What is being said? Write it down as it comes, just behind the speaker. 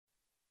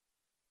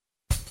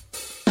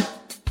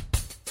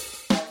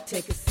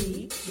take a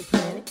seed, you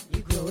plant it,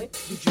 you grow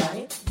it, you dry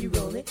it, you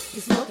roll it,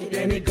 you smoke it,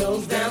 and it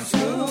goes down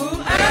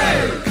smooth.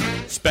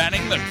 Hey!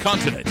 Spanning the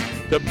continent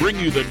to bring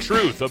you the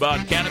truth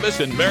about cannabis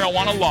and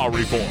marijuana law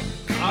reform.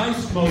 I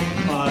smoke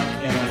pot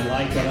and I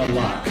like it a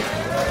lot.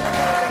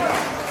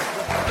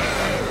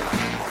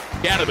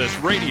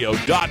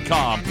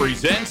 CannabisRadio.com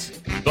presents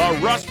The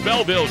Russ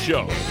Belville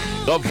Show,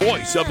 the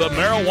voice of the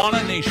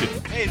marijuana nation.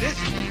 Hey, this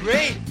is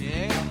great,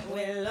 man.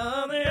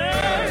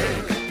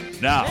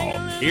 Now,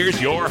 here's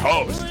your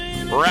host,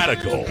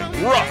 Radical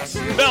Russ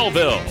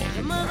Belville.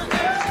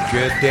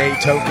 Good day,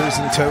 tokers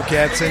and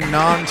tokettes and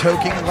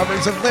non-toking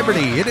lovers of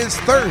liberty. It is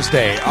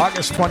Thursday,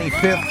 August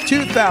 25th,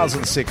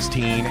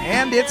 2016,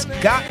 and it's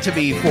got to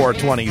be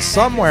 420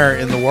 somewhere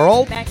in the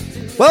world.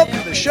 Welcome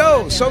to the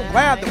show. So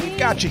glad that we've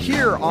got you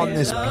here on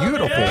this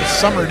beautiful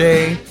summer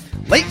day,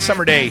 late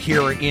summer day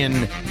here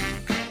in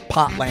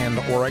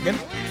Potland, Oregon.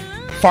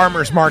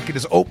 Farmer's Market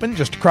is open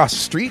just across the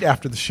street.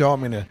 After the show, I'm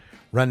going to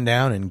run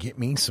down and get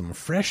me some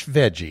fresh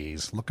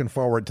veggies. Looking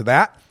forward to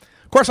that.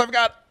 Of course, I've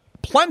got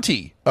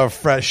plenty of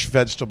fresh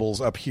vegetables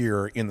up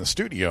here in the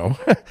studio,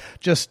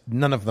 just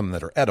none of them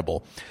that are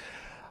edible.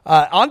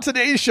 On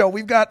today's show,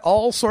 we've got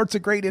all sorts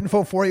of great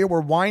info for you.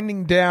 We're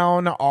winding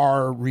down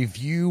our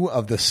review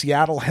of the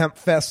Seattle Hemp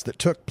Fest that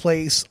took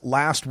place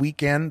last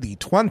weekend, the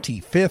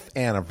 25th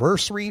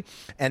anniversary.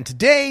 And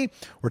today,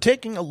 we're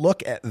taking a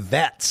look at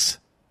vets.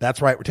 That's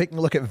right. We're taking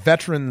a look at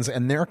veterans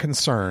and their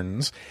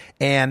concerns.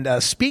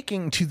 And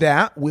speaking to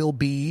that will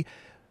be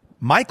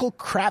Michael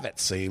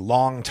Kravitz, a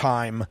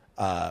longtime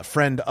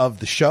friend of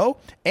the show,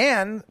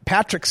 and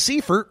Patrick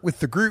Seifert with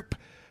the group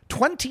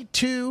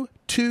 22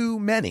 Too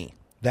Many.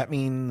 That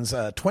means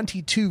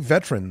 22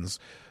 veterans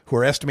who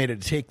are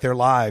estimated to take their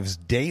lives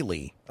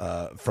daily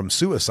from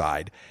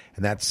suicide.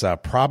 And that's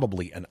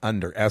probably an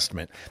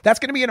underestimate. That's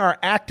going to be in our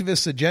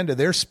activist agenda,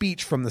 their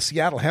speech from the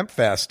Seattle Hemp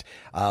Fest.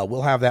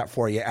 We'll have that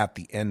for you at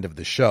the end of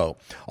the show.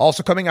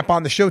 Also coming up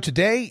on the show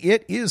today,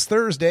 it is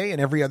Thursday,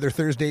 and every other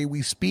Thursday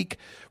we speak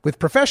with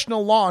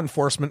professional law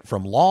enforcement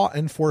from Law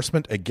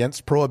Enforcement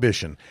Against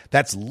Prohibition.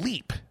 That's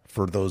LEAP,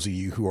 for those of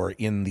you who are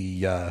in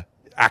the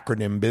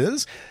acronym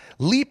biz.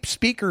 LEAP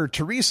speaker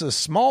Teresa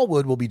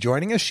Smallwood will be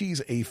joining us.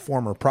 She's a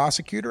former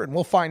prosecutor, and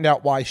we'll find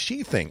out why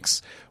she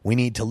thinks we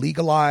need to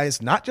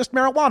legalize not just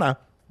marijuana,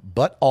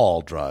 but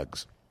all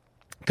drugs.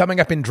 Coming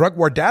up in Drug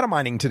War Data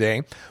Mining today,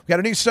 we got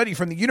a new study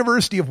from the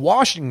University of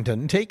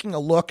Washington taking a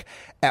look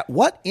at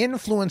what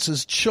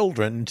influences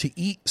children to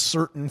eat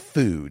certain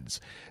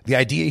foods. The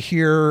idea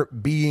here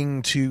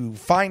being to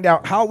find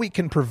out how we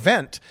can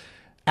prevent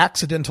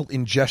accidental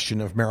ingestion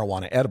of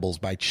marijuana edibles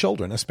by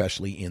children,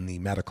 especially in the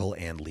medical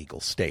and legal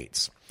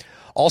states.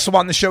 Also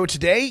on the show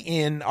today,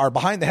 in our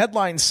Behind the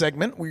Headlines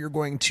segment, we are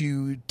going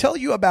to tell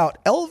you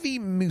about Elvie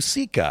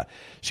Musica.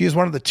 She is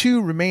one of the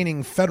two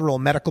remaining federal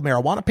medical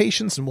marijuana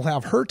patients, and we'll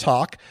have her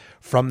talk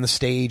from the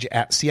stage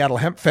at Seattle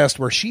Hemp Fest,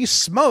 where she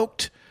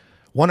smoked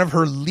one of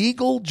her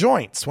legal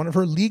joints, one of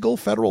her legal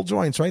federal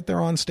joints right there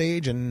on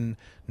stage, and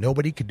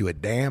nobody could do a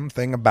damn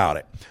thing about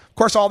it. Of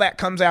course, all that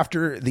comes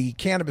after the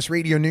Cannabis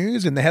Radio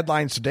News. In the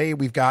headlines today,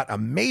 we've got a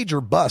major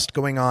bust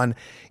going on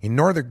in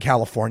Northern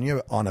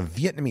California on a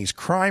Vietnamese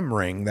crime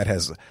ring that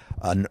has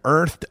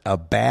unearthed a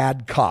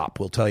bad cop.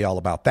 We'll tell you all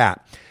about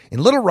that.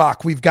 In Little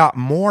Rock, we've got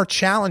more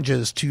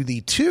challenges to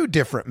the two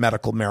different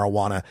medical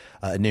marijuana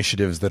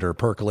initiatives that are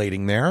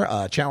percolating there.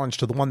 A challenge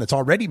to the one that's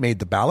already made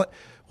the ballot.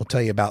 We'll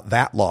tell you about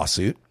that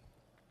lawsuit.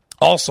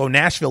 Also,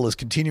 Nashville is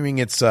continuing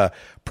its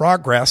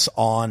progress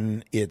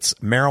on its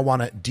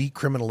marijuana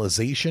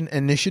decriminalization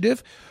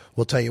initiative.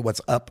 We'll tell you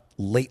what's up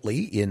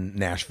lately in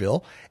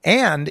Nashville.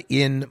 And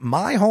in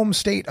my home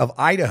state of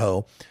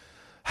Idaho,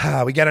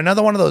 we got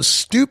another one of those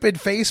stupid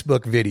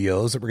Facebook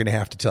videos that we're going to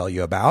have to tell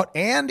you about.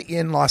 And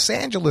in Los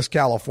Angeles,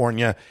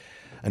 California,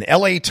 an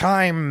LA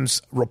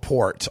Times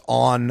report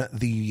on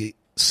the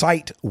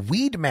site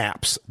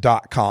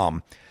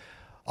weedmaps.com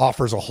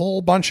offers a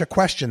whole bunch of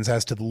questions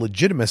as to the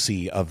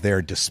legitimacy of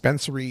their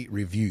dispensary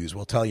reviews.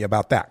 We'll tell you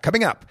about that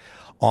coming up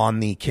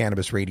on the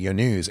Cannabis Radio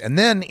News. And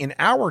then in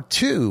hour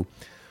two,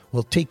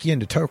 we'll take you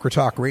into Toker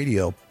Talk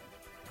Radio,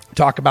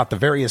 talk about the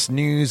various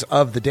news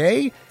of the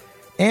day,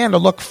 and a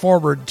look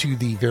forward to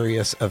the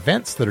various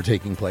events that are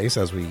taking place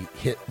as we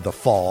hit the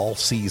fall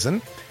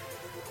season.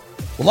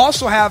 We'll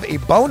also have a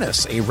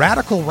bonus, a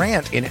radical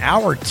rant in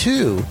hour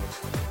two,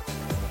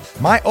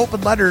 my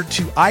open letter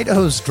to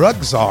Idaho's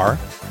drug czar,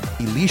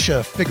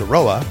 Alicia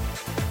Figueroa,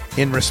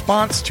 in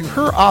response to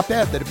her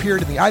op-ed that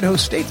appeared in the Idaho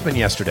Statesman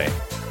yesterday.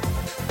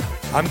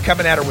 I'm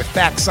coming at her with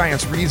fact,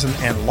 science, reason,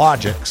 and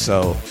logic,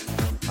 so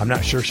I'm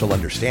not sure she'll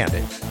understand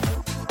it.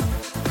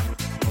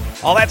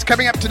 All that's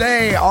coming up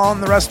today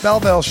on the Russ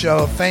Belville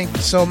Show. Thank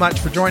you so much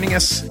for joining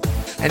us.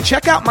 And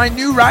check out my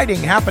new writing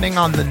happening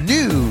on the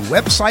new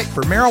website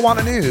for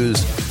marijuana news,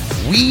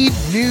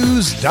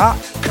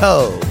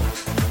 weednews.co.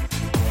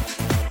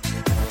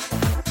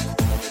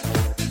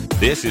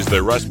 This is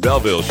the Russ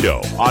Belville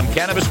Show on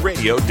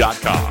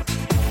CannabisRadio.com.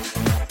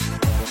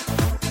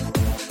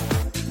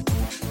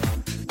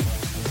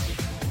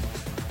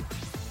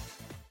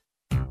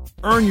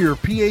 Earn your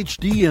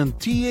PhD in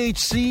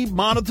THC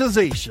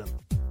monetization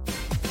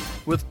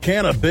with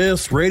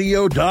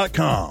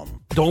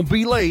CannabisRadio.com. Don't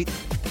be late.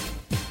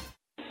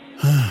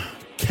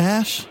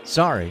 Cash?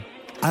 Sorry.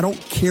 I don't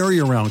carry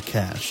around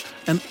cash,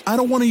 and I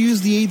don't want to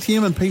use the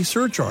ATM and pay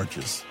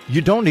surcharges.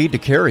 You don't need to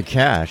carry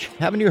cash.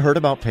 Haven't you heard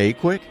about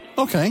PayQuick?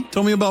 Okay,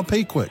 tell me about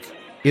PayQuick.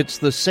 It's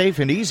the safe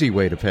and easy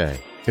way to pay.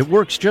 It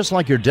works just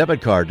like your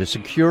debit card to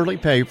securely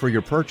pay for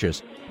your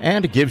purchase,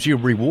 and it gives you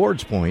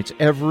rewards points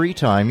every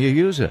time you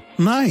use it.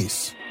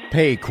 Nice.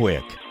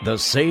 PayQuick, the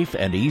safe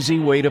and easy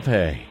way to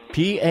pay.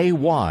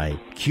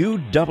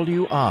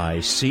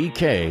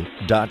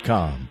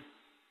 PayQuick.com.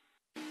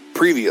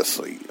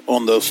 Previously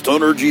on the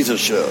Stoner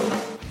Jesus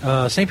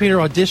Show. St. Peter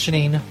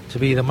auditioning to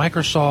be the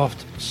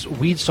Microsoft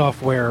weed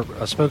software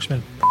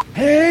spokesman.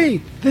 Hey,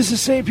 this is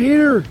St.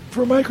 Peter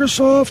for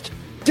Microsoft.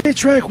 They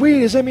track weed.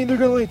 Does that mean they're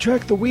going to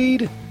track the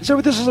weed? Is that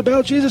what this is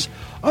about, Jesus?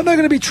 I'm not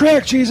going to be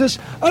tracked, Jesus.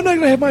 I'm not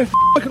going to have my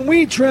fucking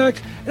weed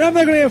tracked, and I'm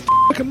not going to have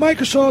fucking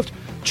Microsoft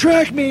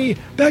track me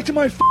back to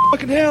my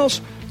fucking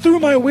house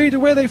through my weed to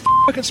where they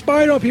fucking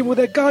spied on people with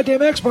that goddamn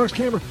Xbox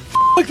camera.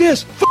 Fuck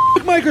this. Fuck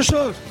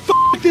Microsoft.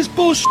 Fuck this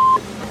bullshit.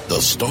 The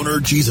Stoner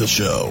Jesus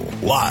Show,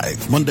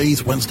 live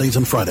Mondays, Wednesdays,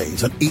 and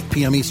Fridays at 8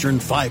 p.m. Eastern,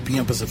 5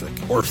 p.m. Pacific.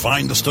 Or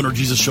find the Stoner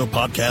Jesus Show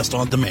podcast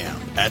on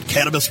demand at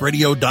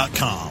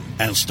CannabisRadio.com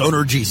and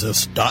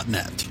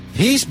StonerJesus.net.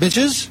 Peace,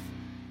 bitches.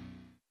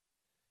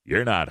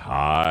 You're not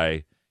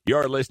high.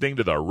 You're listening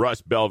to the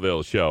Russ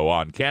Belville Show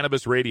on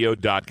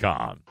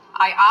CannabisRadio.com.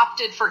 I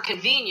opted for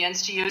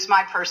convenience to use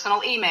my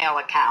personal email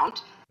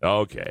account.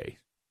 Okay.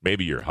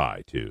 Maybe you're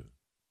high, too.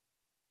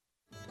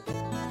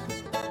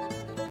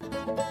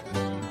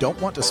 Don't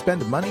want to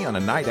spend money on a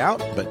night out,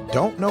 but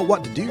don't know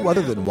what to do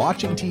other than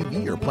watching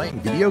TV or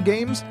playing video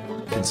games?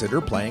 Consider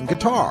playing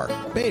guitar,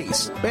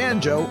 bass,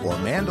 banjo, or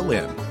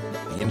mandolin.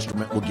 The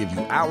instrument will give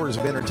you hours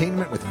of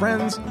entertainment with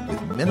friends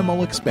with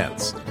minimal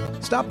expense.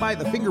 Stop by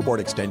the Fingerboard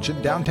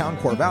Extension downtown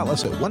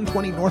Corvallis at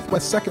 120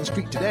 Northwest 2nd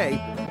Street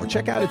today, or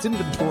check out its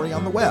inventory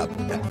on the web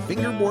at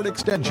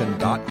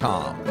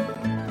fingerboardextension.com.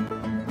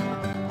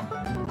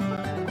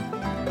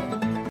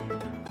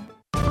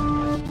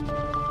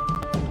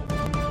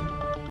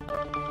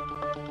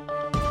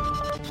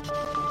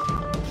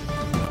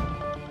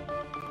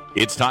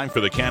 It's time for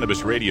the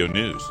Cannabis Radio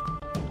News,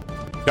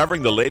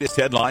 covering the latest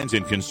headlines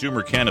in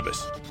consumer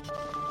cannabis,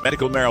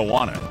 medical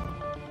marijuana,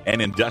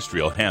 and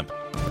industrial hemp.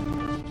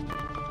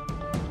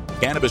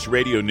 Cannabis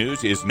Radio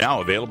News is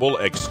now available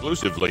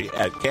exclusively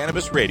at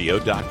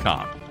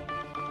CannabisRadio.com.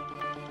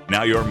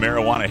 Now your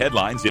marijuana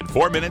headlines in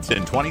 4 minutes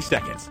and 20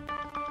 seconds.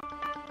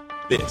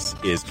 This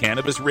is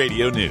Cannabis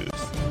Radio News.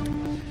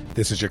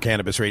 This is your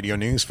Cannabis Radio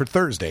News for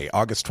Thursday,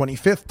 August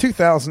 25th,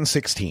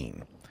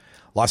 2016.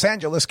 Los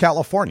Angeles,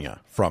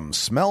 California, from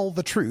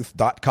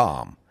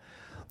SmellTheTruth.com.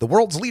 The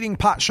world's leading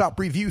pot shop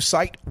review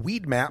site,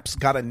 Weed Maps,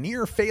 got a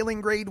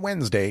near-failing grade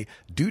Wednesday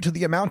due to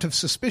the amount of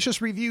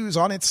suspicious reviews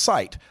on its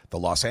site, the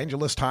Los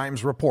Angeles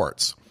Times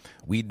reports.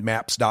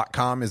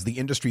 WeedMaps.com is the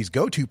industry's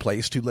go-to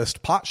place to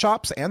list pot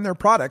shops and their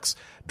products,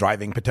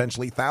 driving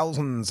potentially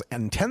thousands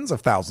and tens of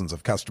thousands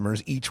of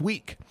customers each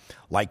week.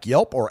 Like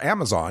Yelp or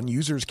Amazon,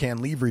 users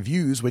can leave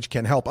reviews which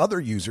can help other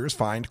users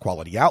find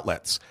quality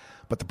outlets.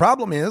 But the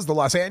problem is the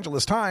Los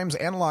Angeles Times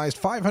analyzed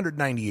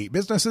 598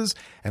 businesses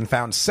and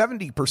found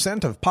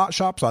 70% of pot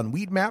shops on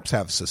Weed Maps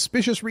have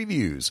suspicious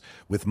reviews,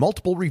 with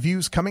multiple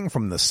reviews coming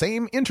from the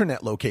same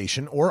internet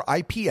location or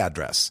IP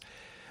address.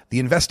 The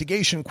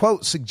investigation,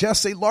 quote,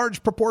 suggests a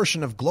large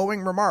proportion of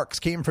glowing remarks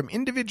came from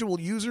individual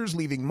users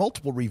leaving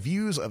multiple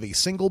reviews of a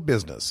single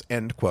business,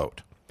 end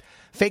quote.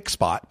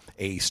 FakeSpot,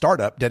 a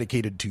startup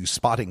dedicated to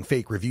spotting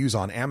fake reviews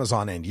on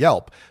Amazon and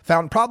Yelp,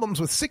 found problems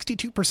with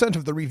 62%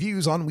 of the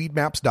reviews on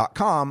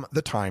WeedMaps.com,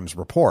 the Times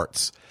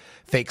reports.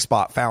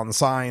 FakeSpot found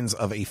signs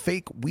of a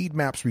fake Weed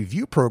Maps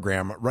review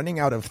program running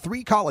out of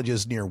 3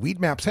 colleges near Weed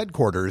Maps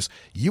headquarters,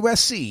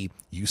 USC,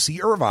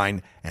 UC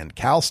Irvine, and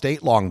Cal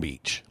State Long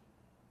Beach.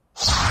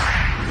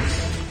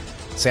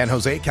 San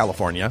Jose,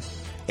 California.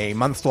 A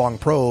month-long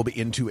probe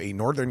into a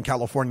Northern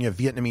California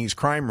Vietnamese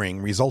crime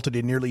ring resulted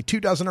in nearly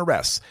 24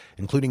 arrests,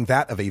 including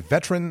that of a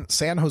veteran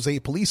San Jose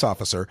police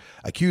officer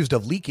accused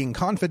of leaking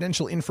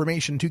confidential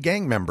information to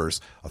gang members,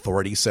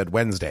 authorities said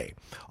Wednesday.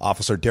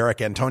 Officer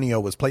Derek Antonio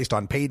was placed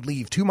on paid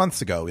leave 2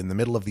 months ago in the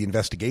middle of the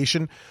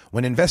investigation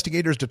when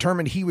investigators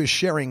determined he was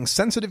sharing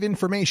sensitive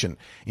information,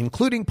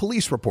 including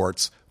police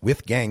reports,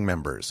 with gang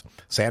members.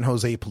 San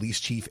Jose Police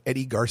Chief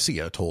Eddie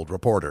Garcia told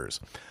reporters.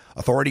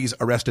 Authorities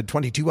arrested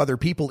 22 other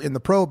people in the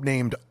probe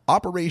named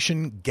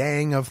Operation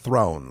Gang of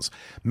Thrones,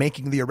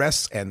 making the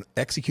arrests and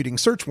executing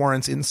search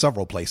warrants in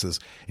several places,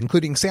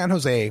 including San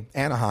Jose,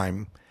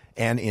 Anaheim,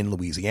 and in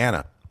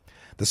Louisiana.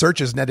 The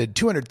searches netted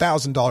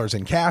 $200,000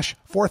 in cash,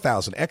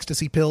 4,000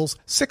 ecstasy pills,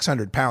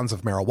 600 pounds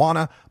of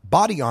marijuana,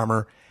 body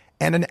armor,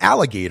 and an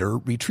alligator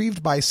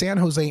retrieved by San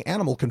Jose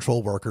animal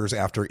control workers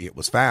after it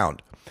was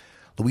found.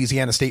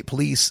 Louisiana State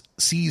Police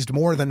seized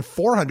more than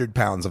 400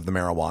 pounds of the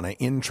marijuana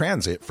in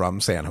transit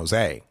from San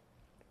Jose.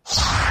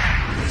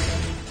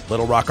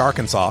 Little Rock,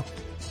 Arkansas.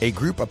 A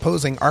group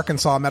opposing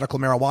Arkansas medical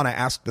marijuana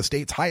asked the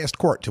state's highest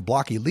court to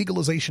block a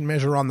legalization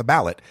measure on the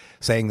ballot,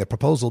 saying the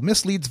proposal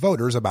misleads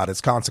voters about its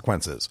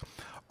consequences.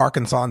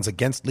 Arkansans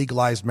Against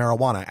Legalized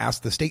Marijuana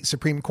asked the state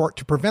Supreme Court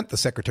to prevent the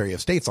Secretary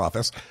of State's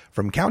office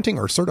from counting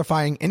or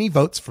certifying any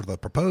votes for the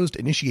proposed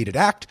initiated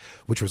act,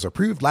 which was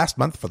approved last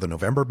month for the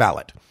November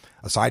ballot.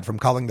 Aside from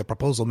calling the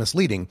proposal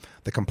misleading,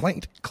 the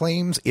complaint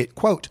claims it,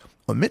 quote,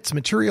 omits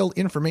material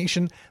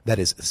information that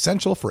is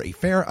essential for a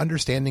fair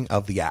understanding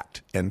of the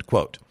act, end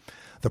quote.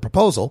 The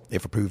proposal,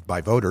 if approved by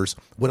voters,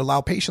 would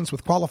allow patients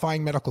with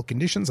qualifying medical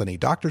conditions and a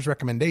doctor's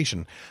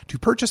recommendation to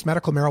purchase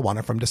medical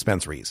marijuana from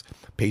dispensaries.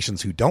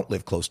 Patients who don't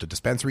live close to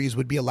dispensaries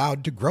would be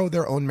allowed to grow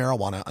their own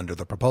marijuana under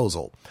the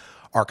proposal.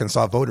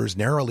 Arkansas voters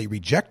narrowly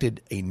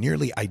rejected a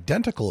nearly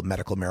identical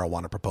medical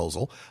marijuana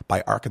proposal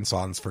by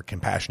Arkansans for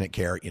Compassionate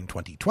Care in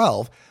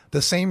 2012,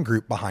 the same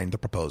group behind the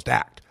proposed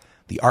act.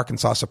 The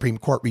Arkansas Supreme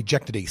Court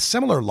rejected a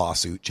similar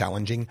lawsuit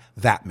challenging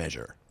that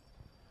measure.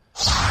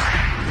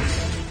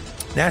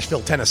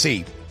 Nashville,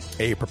 Tennessee.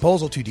 A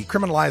proposal to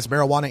decriminalize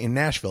marijuana in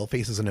Nashville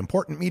faces an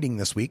important meeting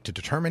this week to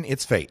determine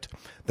its fate.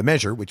 The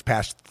measure, which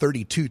passed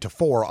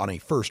 32-4 on a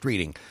first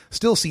reading,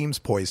 still seems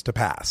poised to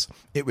pass.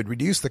 It would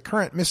reduce the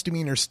current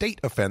misdemeanor state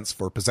offense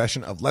for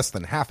possession of less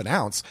than half an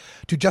ounce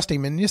to just a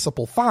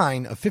municipal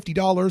fine of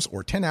 $50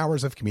 or 10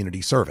 hours of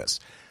community service.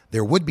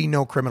 There would be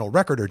no criminal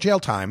record or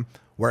jail time,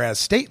 whereas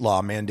state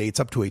law mandates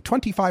up to a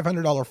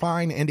 $2,500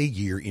 fine and a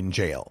year in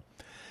jail.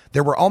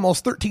 There were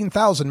almost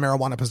 13,000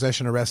 marijuana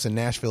possession arrests in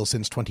Nashville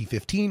since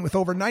 2015, with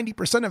over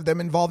 90% of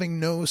them involving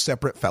no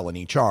separate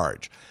felony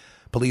charge.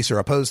 Police are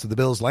opposed to the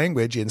bill's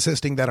language,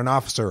 insisting that an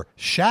officer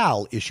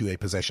shall issue a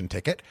possession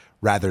ticket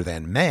rather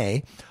than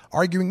may,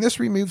 arguing this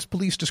removes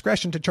police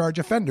discretion to charge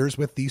offenders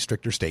with the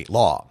stricter state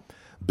law.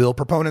 Bill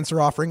proponents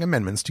are offering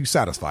amendments to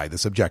satisfy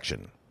this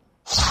objection.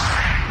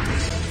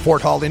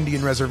 Fort Hall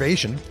Indian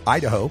Reservation,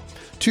 Idaho.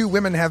 2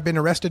 women have been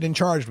arrested and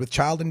charged with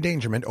child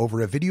endangerment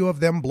over a video of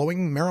them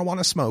blowing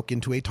marijuana smoke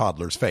into a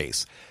toddler's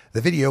face.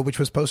 The video, which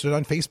was posted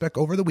on Facebook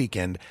over the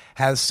weekend,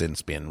 has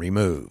since been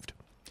removed.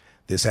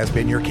 This has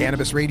been your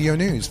Cannabis Radio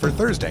News for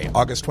Thursday,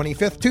 August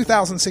 25th,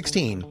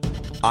 2016.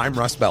 I'm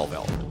Russ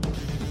Belville.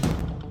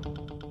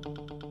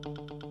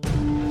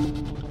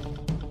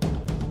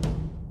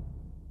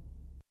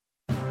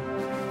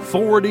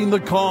 Forwarding the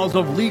cause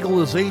of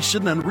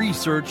legalization and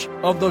research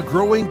of the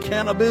growing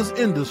cannabis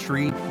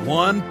industry,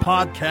 one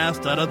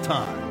podcast at a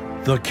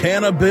time. The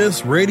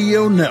Cannabis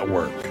Radio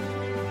Network.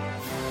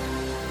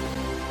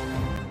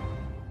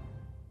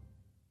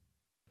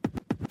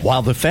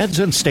 While the feds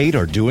and state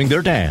are doing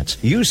their dance,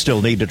 you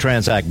still need to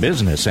transact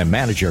business and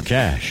manage your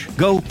cash.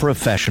 Go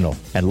professional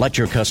and let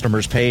your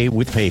customers pay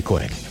with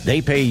PayQuick.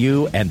 They pay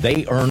you and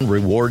they earn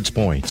rewards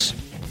points.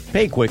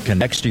 PayQuick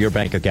connects to your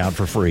bank account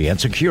for free and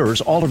secures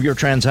all of your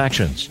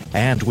transactions.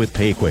 And with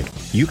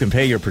PayQuick, you can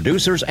pay your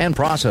producers and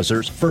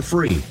processors for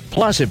free.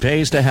 Plus, it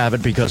pays to have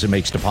it because it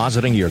makes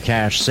depositing your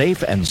cash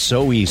safe and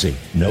so easy.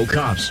 No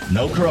cops,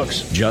 no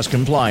crooks, just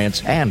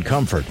compliance and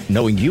comfort,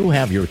 knowing you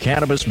have your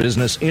cannabis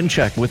business in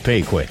check with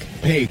PayQuick.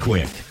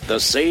 PayQuick, the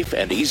safe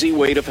and easy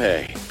way to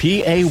pay.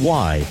 PayQuick.com.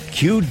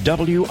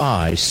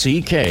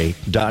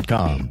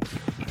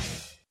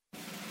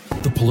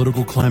 The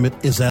political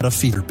climate is at a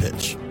fever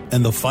pitch,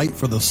 and the fight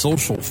for the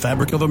social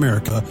fabric of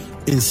America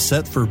is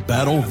set for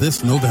battle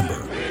this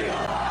November.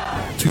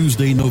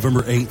 Tuesday,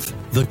 November 8th,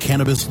 the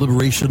cannabis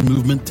liberation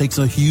movement takes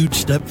a huge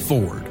step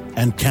forward,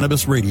 and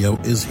Cannabis Radio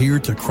is here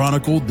to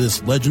chronicle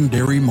this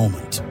legendary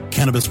moment.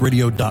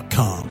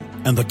 CannabisRadio.com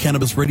and the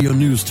Cannabis Radio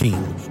News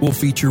team will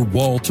feature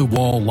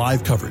wall-to-wall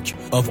live coverage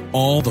of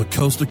all the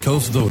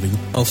coast-to-coast voting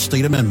of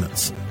state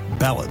amendments,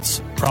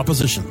 ballots,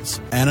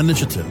 propositions, and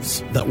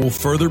initiatives that will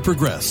further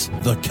progress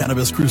the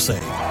cannabis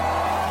crusade.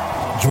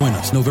 Join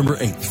us November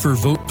 8th for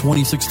Vote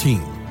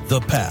 2016, The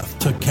Path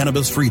to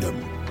Cannabis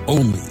Freedom,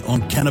 only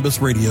on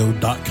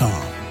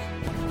CannabisRadio.com.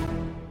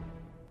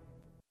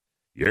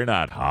 You're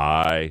not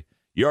high.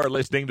 You're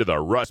listening to the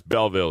Russ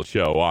Belville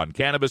Show on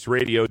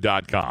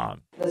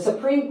CannabisRadio.com. The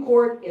Supreme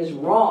Court is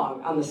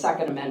wrong on the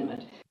Second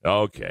Amendment.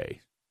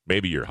 Okay,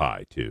 maybe you're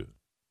high, too.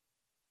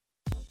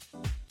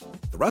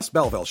 The Russ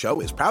Belville Show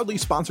is proudly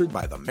sponsored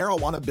by the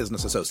Marijuana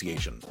Business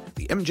Association.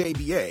 The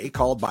MJBA,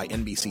 called by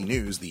NBC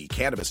News the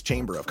Cannabis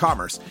Chamber of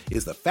Commerce,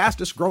 is the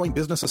fastest growing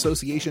business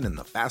association in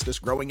the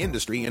fastest growing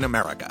industry in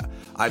America.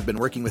 I've been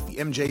working with the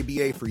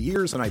MJBA for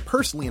years, and I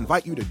personally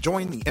invite you to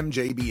join the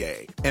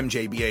MJBA.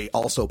 MJBA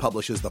also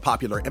publishes the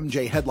popular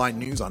MJ Headline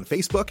News on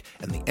Facebook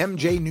and the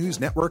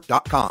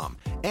MJNewsNetwork.com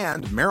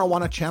and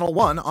Marijuana Channel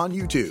 1 on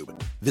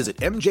YouTube. Visit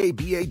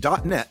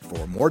mjba.net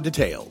for more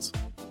details.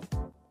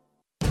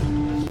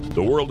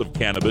 The world of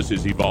cannabis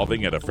is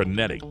evolving at a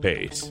frenetic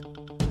pace.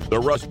 The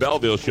Russ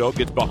Belville Show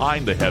gets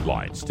behind the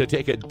headlines to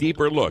take a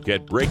deeper look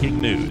at breaking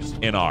news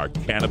in our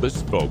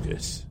Cannabis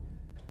Focus.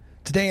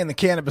 Today in the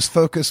Cannabis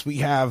Focus, we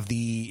have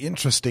the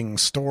interesting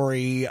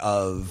story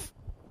of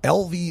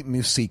Elvie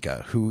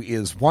Musica, who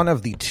is one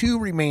of the 2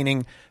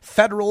 remaining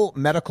federal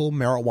medical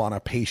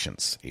marijuana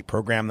patients, a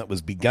program that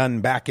was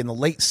begun back in the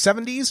late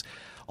 70s.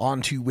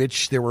 onto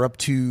which there were up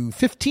to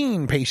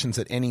 15 patients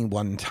at any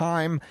one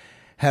time,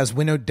 has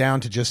winnowed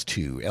down to just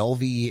 2,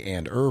 Elvie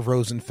and Irv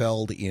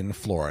Rosenfeld in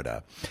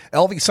Florida.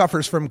 Elvie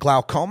suffers from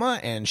glaucoma,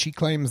 and she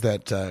claims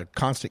that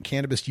constant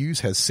cannabis use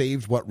has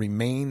saved what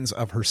remains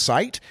of her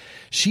sight.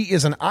 She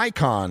is an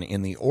icon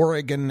in the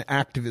Oregon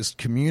activist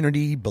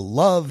community,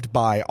 beloved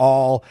by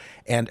all,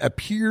 and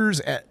appears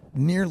at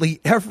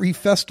nearly every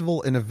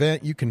festival and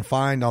event you can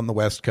find on the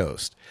West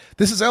Coast.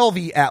 This is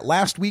Elvie at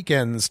last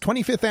weekend's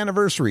 25th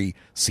anniversary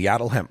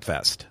Seattle Hemp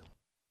Fest.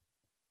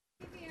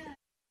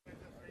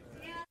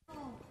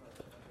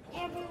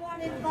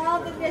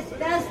 Involved in this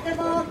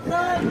festival,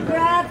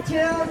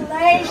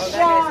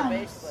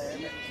 congratulations!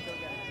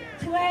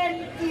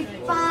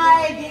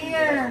 25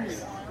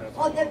 years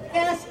of the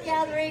best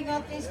gathering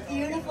of this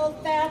beautiful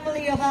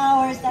family of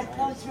ours that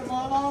comes from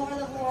all over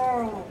the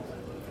world.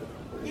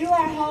 You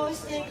are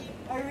hosting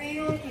a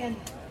reunion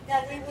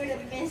that we would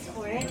have missed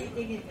for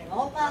anything in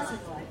all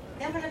possible.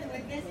 Definitely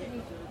would miss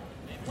any.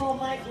 Paul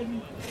Mike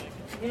didn't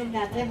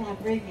have them to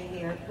bring me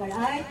here, but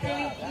I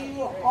thank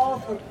you all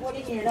for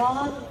putting it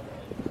on.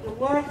 The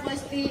work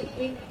must be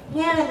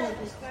incredible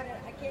to start it.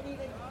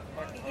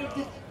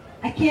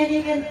 I can't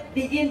even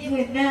begin to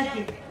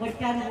imagine what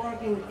kind of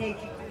work it would take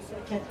to do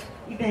such an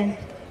event.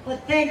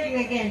 But thank you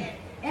again.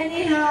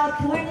 Anyhow,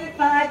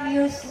 25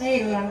 years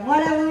later, and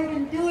what have we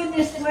been doing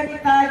this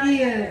 25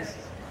 years?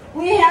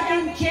 We have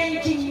been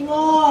changing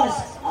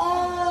laws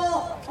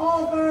all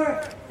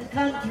over the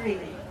country.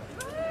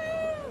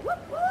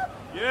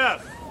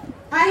 Yes.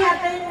 I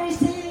have been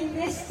receiving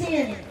this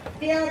tin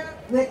filled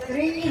with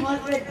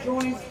 300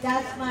 joints.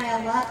 That's my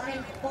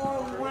allotment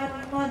for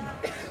 1 month.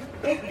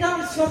 It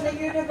comes from the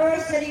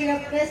University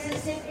of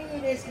Mississippi.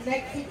 It is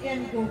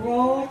Mexican,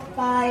 grown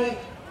by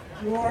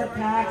your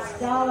tax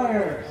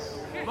dollars.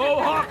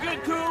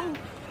 Mohawken too.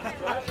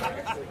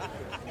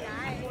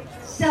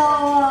 So,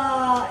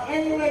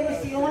 anyway,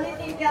 it's the only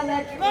thing they'll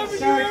let you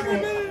start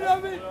with.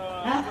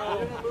 Huh?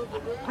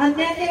 And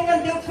then they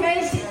will do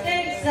crazy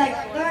things like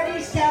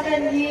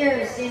 37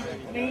 years in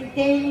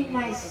maintaining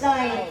my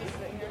sight,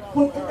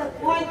 to the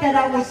point that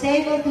I was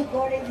able to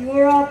go to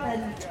Europe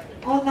and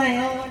on my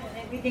own and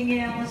everything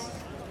else.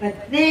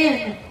 But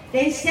then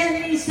they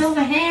sent me some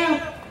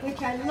hemp,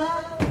 which I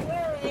love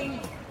wearing,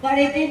 but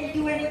it didn't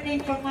do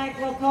anything for my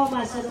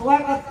glaucoma. So the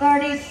work of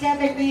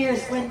 37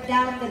 years went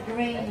down the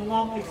drain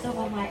along with some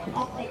of my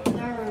optic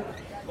nerve.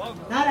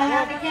 Not a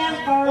happy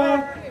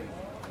camper.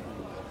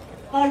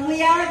 But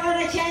we are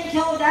going to change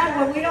all that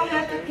where we don't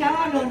have to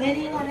count on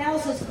anyone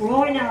else's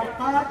growing our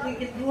pot. We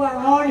can do our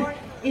own.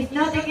 If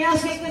nothing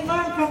else, we can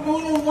learn from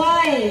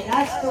Hawaii.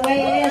 That's the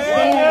way it is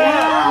there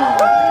now.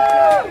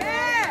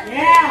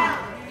 Yeah.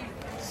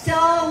 So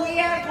we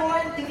are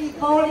going to be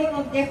voting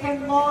on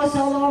different laws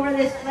all over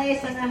this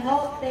place, and I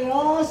hope they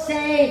all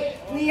say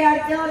we are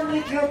done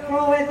with your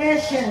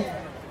prohibition.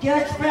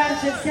 Judge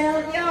Francis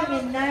L. Young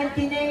in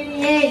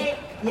 1988,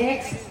 the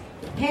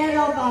ex-head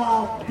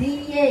of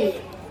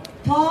DEA,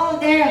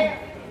 told them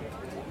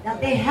that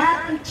they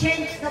had to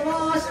change the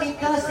laws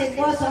because it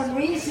was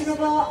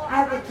unreasonable,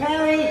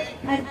 arbitrary,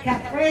 and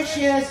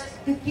capricious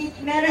to keep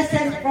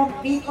medicine from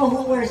people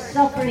who were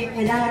suffering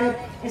without it,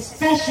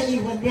 especially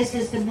when this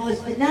is the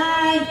most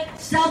benign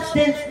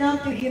substance known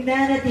to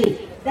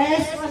humanity.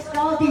 This was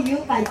told to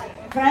you by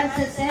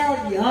Francis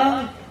L.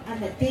 Young, and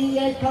the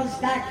DEA comes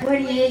back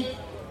 28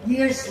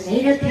 years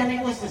later telling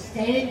us the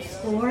same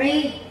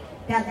story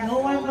that no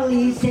one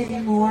believes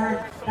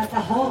anymore, that the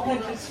whole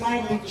country's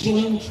trying to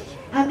change.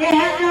 And they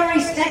have no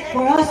respect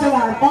for us or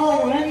our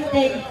vote or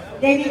anything.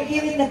 They've been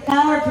given the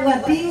power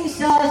to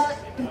abuse us,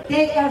 to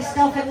take our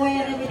stuff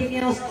away and everything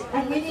else.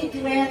 And we need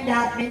to end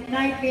that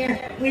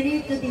nightmare. We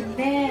need to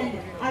demand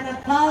an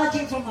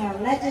apology from our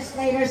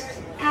legislators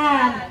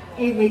and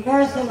a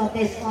reversal of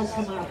this laws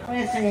from our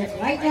president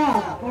right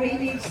now before he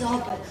leaves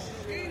office.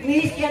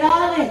 Please get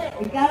on it.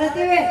 We gotta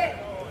do it.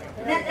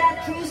 Let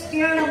that true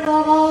spirit of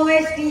love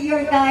always be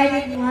your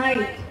guiding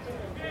light.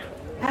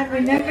 And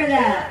remember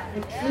that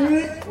the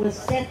truth will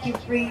set you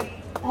free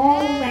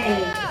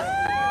always.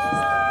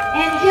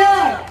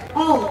 Enjoy!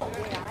 Oh,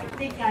 I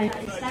think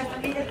it's time for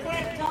me to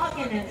quit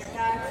talking and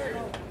start.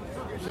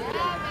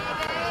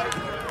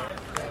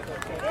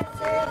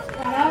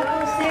 But I'm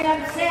going to say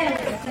I'm saying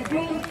it's a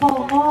green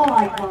pole mall,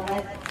 I call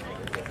it.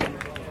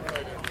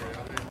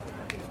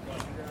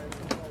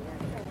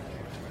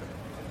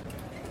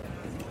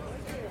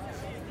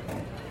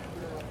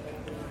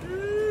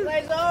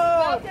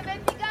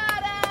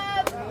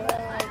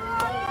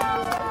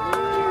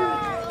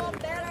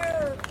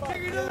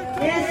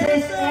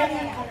 This is Eddie,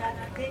 and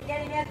I've been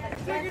getting it for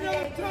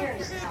 28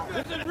 years now.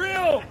 This is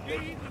real.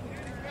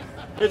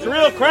 It's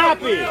real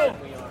crappy.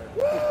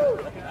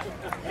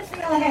 This is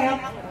real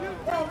hemp.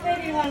 Well,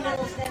 maybe one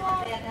little step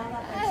of that now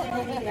that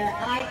I'm sitting there.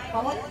 I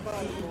call it.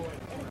 Bye.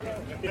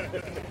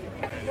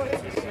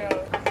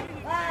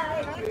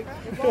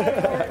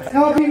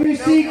 Elvie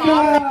Musica!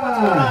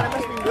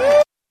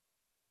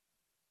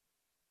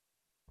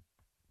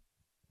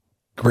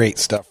 Great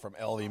stuff from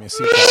Elvie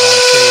Musica on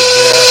stage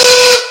there.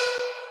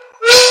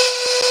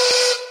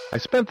 I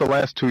spent the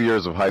last 2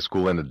 years of high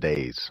school in a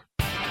daze.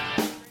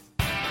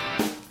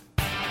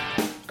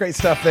 Great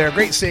stuff there.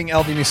 Great seeing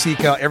LV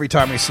Musica every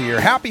time we see her.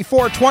 Happy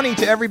 420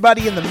 to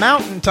everybody in the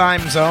Mountain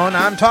Time Zone.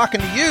 I'm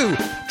talking to you,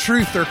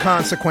 Truth or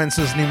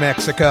Consequences, New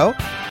Mexico.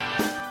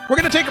 We're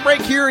going to take a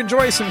break here,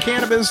 enjoy some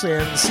cannabis,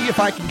 and see if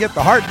I can get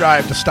the hard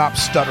drive to stop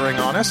stuttering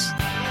on us.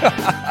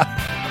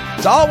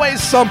 It's always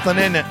something,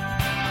 isn't it?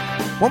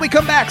 When we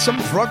come back, some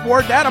drug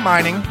war data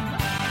mining.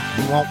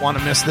 You won't want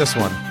to miss this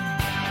one.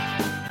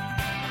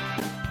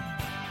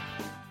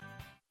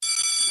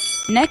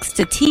 Next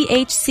to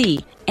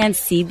THC and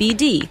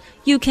CBD,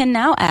 you can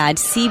now add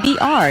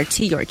CBR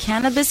to your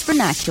cannabis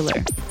vernacular.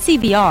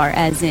 CBR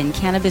as in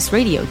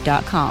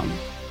CannabisRadio.com.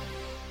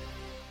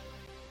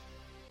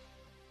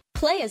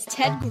 Play as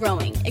Ted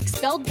Growing,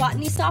 expelled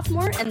botany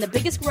sophomore and the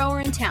biggest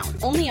grower in town,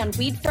 only on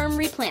Weed Firm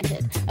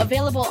Replanted.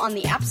 Available on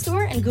the App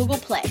Store and Google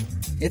Play.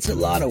 It's a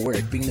lot of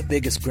work being the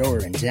biggest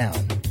grower in town.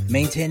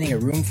 Maintaining a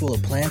room full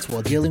of plants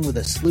while dealing with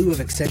a slew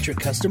of eccentric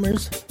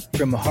customers?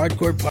 From a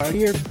hardcore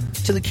partier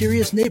to the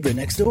curious neighbor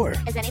next door.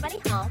 Is anybody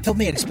home? Help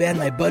me expand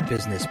my bud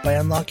business by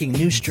unlocking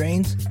new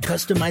strains,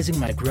 customizing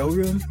my grow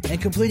room,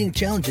 and completing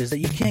challenges that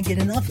you can't get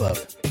enough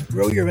of.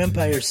 Grow your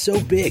empire so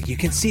big you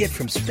can see it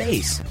from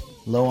space.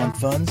 Low on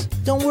funds?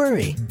 Don't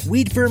worry.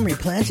 Weed Firm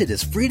Replanted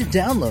is free to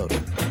download.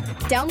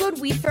 Download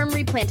Weed Firm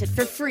Replanted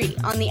for free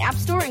on the App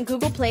Store and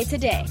Google Play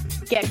today.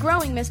 Get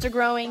growing, Mr.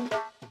 Growing.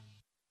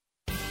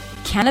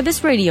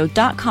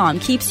 CannabisRadio.com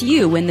keeps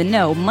you in the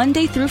know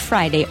Monday through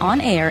Friday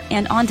on air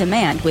and on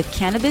demand with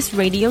Cannabis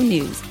Radio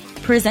News.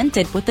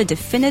 Presented with the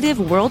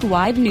definitive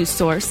worldwide news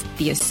source,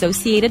 the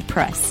Associated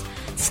Press.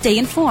 Stay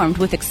informed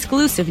with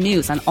exclusive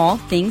news on all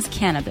things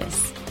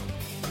cannabis.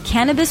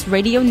 Cannabis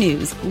Radio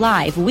News,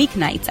 live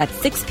weeknights at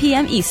 6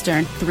 p.m.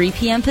 Eastern, 3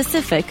 p.m.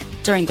 Pacific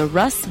during the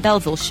Russ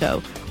Belville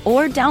Show,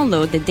 or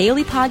download the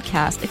daily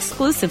podcast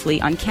exclusively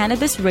on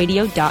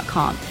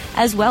CannabisRadio.com,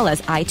 as well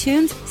as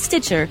iTunes,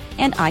 Stitcher,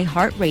 and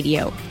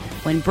iHeartRadio.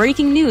 When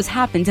breaking news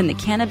happens in the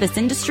cannabis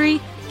industry,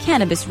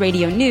 Cannabis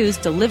Radio News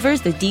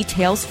delivers the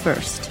details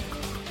first.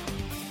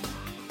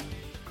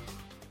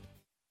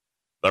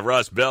 The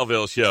Russ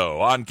Belville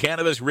Show on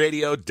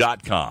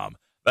CannabisRadio.com.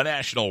 The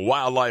National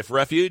Wildlife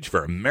Refuge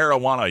for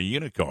Marijuana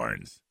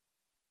Unicorns.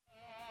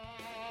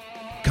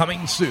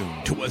 Coming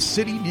soon to a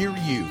city near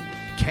you,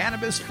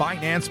 Cannabis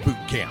Finance Boot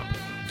Camp.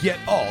 Get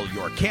all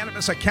your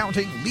cannabis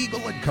accounting,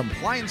 legal, and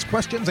compliance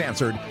questions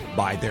answered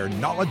by their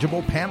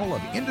knowledgeable panel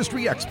of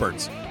industry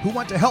experts who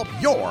want to help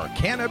your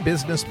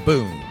cannabis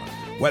boom.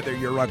 Whether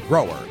you're a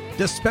grower,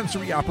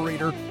 dispensary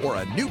operator, or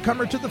a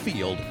newcomer to the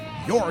field,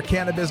 your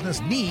cannabis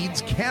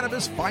needs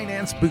Cannabis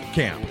Finance Boot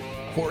Camp.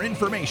 For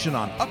information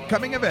on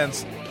upcoming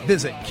events,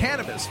 visit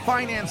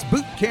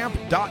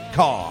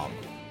CannabisFinanceBootCamp.com.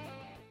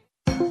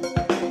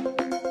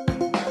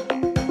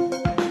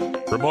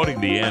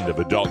 Promoting the end of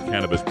adult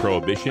cannabis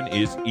prohibition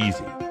is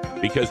easy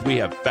because we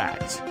have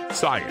facts,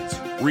 science,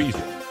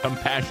 reason,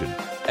 compassion,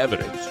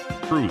 evidence,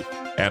 truth,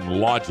 and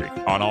logic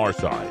on our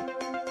side.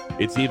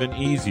 It's even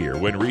easier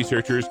when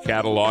researchers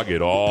catalog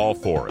it all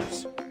for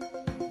us.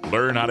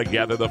 Learn how to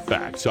gather the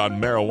facts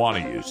on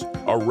marijuana use,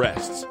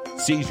 arrests,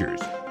 seizures,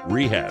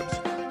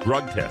 rehabs,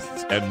 drug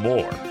tests, and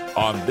more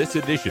on this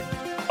edition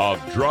of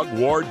Drug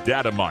War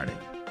Data Mining.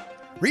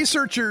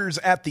 Researchers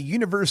at the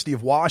University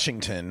of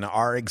Washington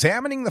are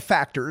examining the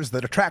factors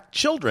that attract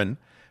children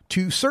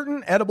to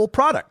certain edible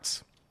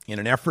products in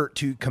an effort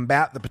to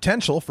combat the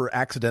potential for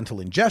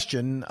accidental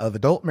ingestion of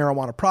adult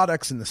marijuana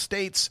products in the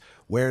states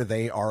where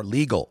they are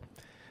legal.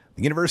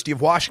 The University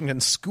of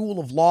Washington School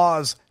of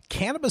Law's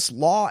Cannabis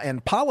Law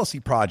and Policy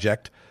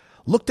Project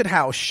looked at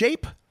how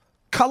shape,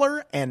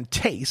 color, and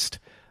taste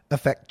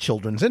affect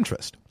children's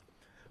interest.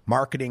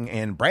 Marketing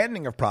and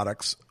branding of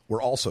products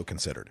were also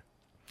considered.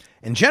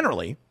 And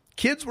generally,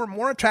 kids were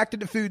more attracted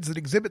to foods that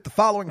exhibit the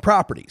following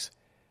properties: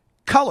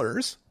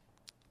 colors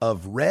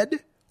of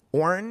red,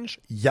 orange,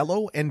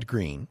 yellow, and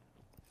green,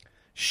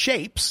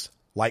 shapes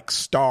like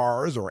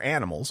stars or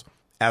animals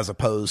as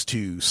opposed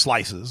to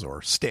slices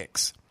or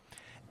sticks,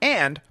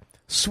 and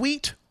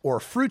sweet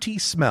or fruity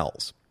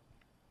smells.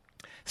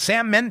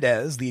 Sam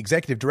Mendez, the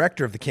executive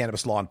director of the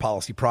Cannabis Law and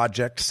Policy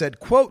Project,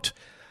 said, quote,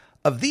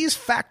 "Of these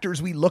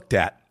factors we looked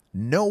at,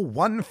 no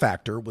one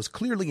factor was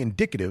clearly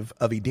indicative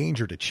of a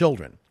danger to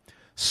children.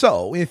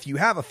 So, if you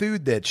have a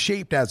food that's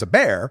shaped as a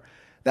bear,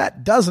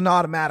 that doesn't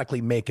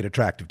automatically make it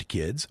attractive to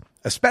kids,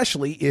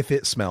 especially if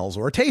it smells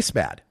or tastes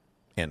bad."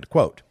 End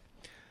quote.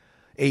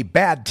 A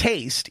bad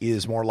taste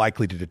is more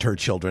likely to deter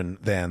children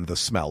than the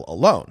smell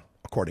alone,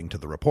 according to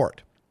the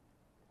report.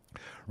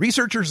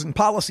 Researchers and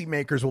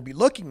policymakers will be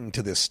looking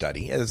to this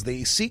study as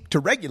they seek to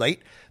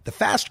regulate the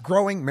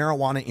fast-growing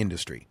marijuana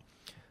industry.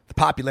 The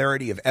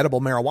popularity of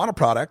edible marijuana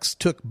products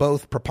took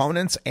both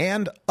proponents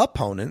and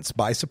opponents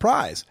by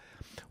surprise,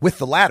 with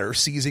the latter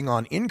seizing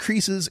on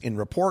increases in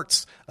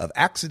reports of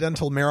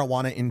accidental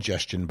marijuana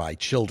ingestion by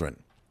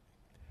children.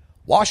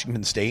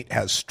 Washington state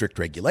has strict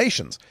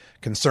regulations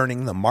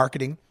concerning the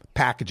marketing,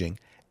 packaging,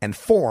 and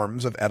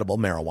forms of edible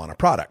marijuana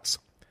products.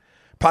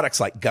 Products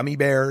like gummy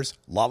bears,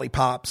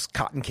 lollipops,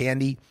 cotton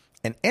candy,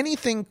 and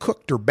anything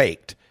cooked or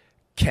baked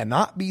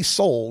cannot be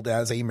sold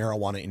as a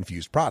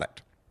marijuana-infused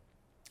product.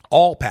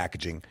 All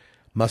packaging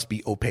must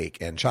be opaque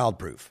and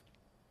childproof.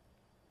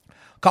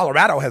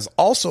 Colorado has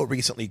also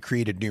recently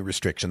created new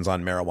restrictions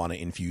on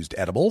marijuana-infused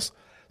edibles,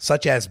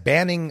 such as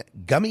banning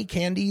gummy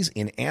candies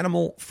in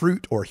animal,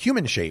 fruit, or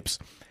human shapes,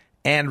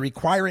 and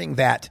requiring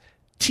that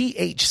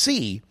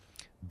THC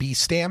be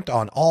stamped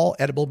on all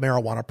edible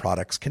marijuana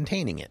products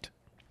containing it.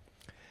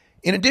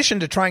 In addition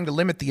to trying to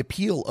limit the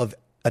appeal of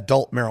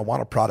adult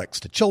marijuana products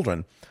to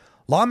children,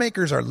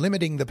 lawmakers are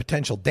limiting the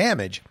potential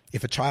damage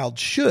if a child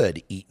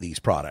should eat these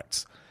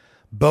products.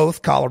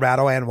 Both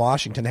Colorado and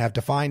Washington have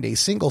defined a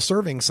single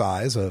serving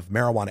size of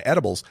marijuana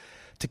edibles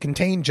to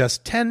contain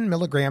just 10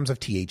 milligrams of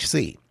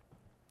THC,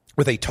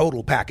 with a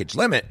total package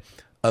limit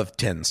of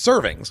 10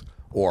 servings,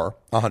 or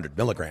 100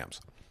 milligrams.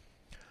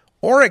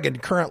 Oregon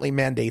currently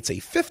mandates a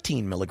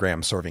 15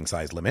 milligram serving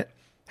size limit.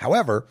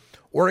 However,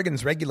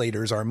 Oregon's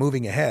regulators are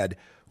moving ahead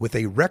with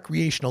a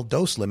recreational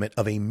dose limit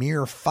of a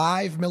mere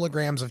 5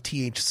 milligrams of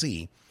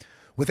THC,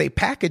 with a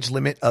package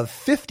limit of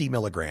 50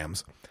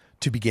 milligrams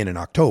to begin in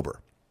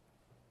October.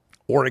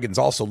 Oregon's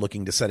also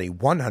looking to set a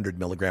 100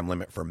 milligram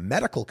limit for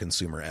medical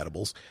consumer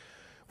edibles,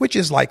 which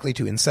is likely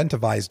to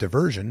incentivize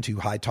diversion to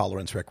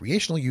high-tolerance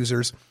recreational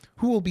users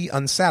who will be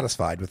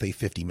unsatisfied with a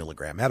 50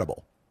 milligram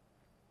edible.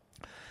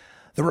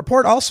 The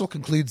report also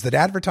concludes that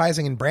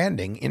advertising and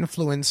branding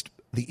influenced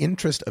the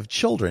interest of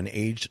children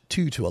aged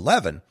 2 to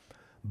 11,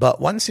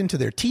 but once into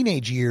their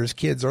teenage years,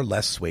 kids are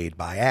less swayed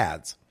by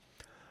ads.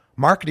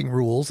 Marketing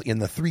rules in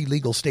the 3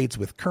 legal states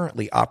with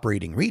currently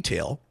operating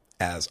retail,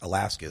 as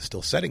Alaska is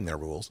still setting their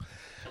rules,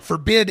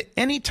 forbid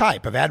any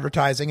type of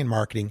advertising and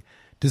marketing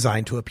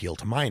designed to appeal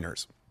to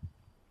minors.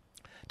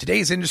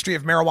 Today's industry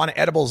of marijuana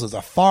edibles is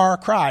a far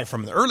cry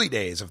from the early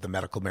days of the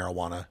medical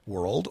marijuana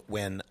world,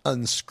 when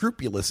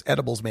unscrupulous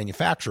edibles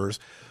manufacturers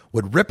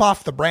would rip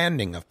off the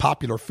branding of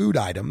popular food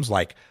items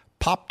like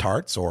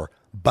Pop-Tarts or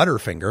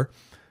Butterfinger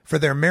for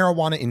their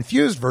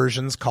marijuana-infused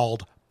versions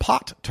called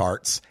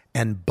Pot-Tarts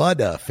and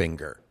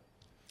Butta-Finger.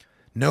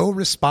 No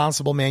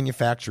responsible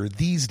manufacturer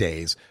these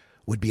days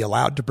would be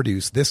allowed to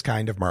produce this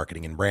kind of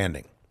marketing and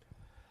branding.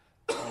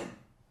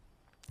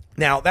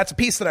 Now, that's a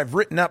piece that I've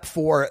written up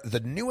for the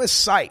newest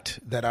site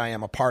that I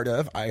am a part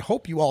of. I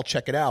hope you all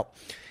check it out.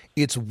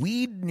 It's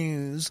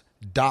weednews.co.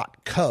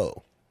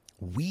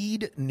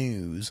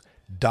 Weednews.co,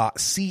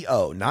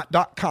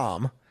 not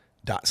 .com,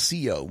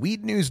 .co.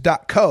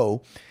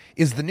 Weednews.co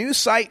is the new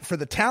site for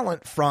the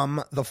talent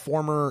from the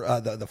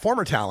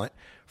former talent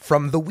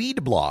from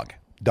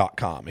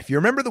theweedblog.com. If you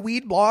remember the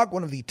Weed Blog,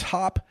 one of the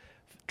top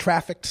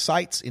trafficked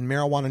sites in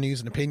marijuana news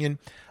and opinion,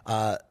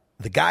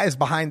 the guys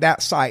behind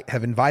that site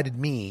have invited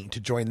me to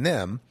join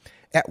them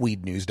at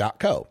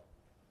weednews.co.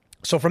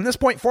 So from this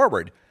point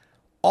forward,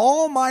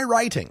 all my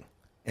writing,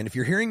 and if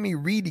you're hearing me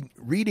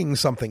reading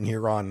something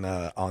here on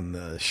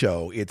the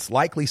show, it's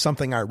likely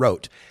something I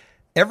wrote.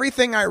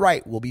 Everything I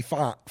write will be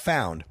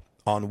found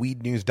on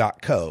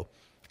weednews.co,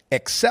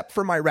 except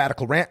for my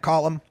Radical Rant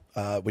column,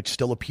 which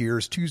still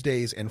appears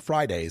Tuesdays and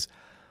Fridays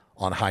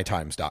on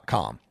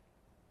hightimes.com.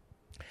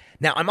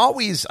 Now, I'm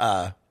always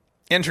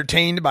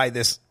entertained by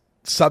this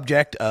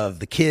subject of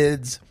the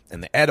kids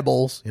and the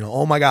edibles. You know,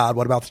 oh my God,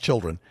 what about the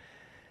children?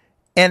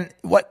 And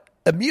what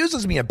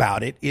amuses me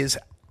about it is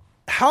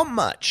how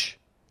much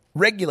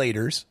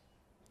regulators,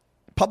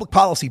 public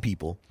policy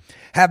people,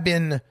 have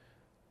been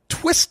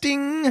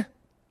twisting,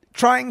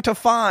 trying to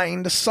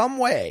find some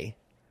way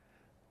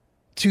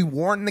to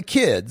warn the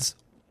kids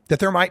that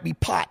there might be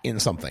pot in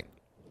something.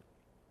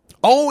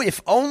 Oh,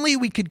 if only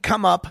we could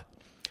come up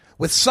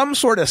with some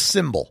sort of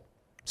symbol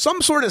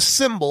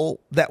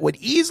that would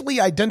easily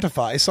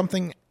identify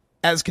something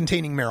as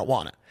containing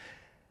marijuana.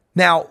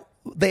 Now,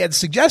 they had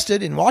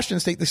suggested, in Washington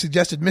State, they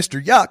suggested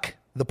Mr. Yuck,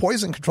 the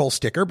poison control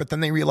sticker, but then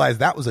they realized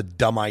that was a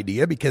dumb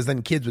idea because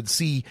then kids would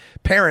see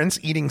parents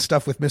eating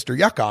stuff with Mr.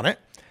 Yuck on it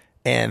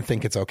and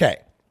think it's okay.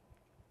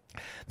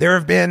 There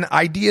have been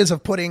ideas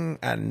of putting,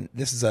 and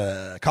this is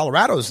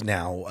Colorado's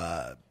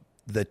now,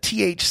 the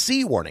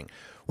THC warning,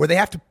 where they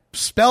have to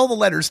spell the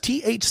letters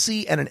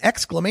THC and an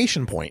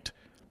exclamation point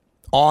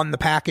on the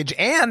package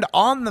and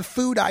on the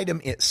food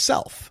item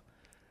itself,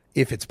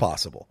 if it's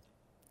possible.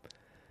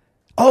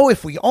 Oh,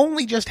 if we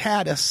only just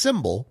had a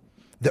symbol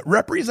that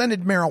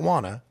represented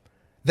marijuana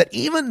that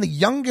even the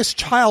youngest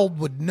child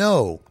would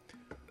know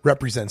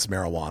represents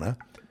marijuana,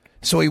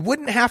 so he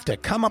wouldn't have to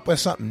come up with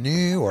something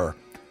new or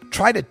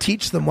try to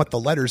teach them what the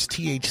letters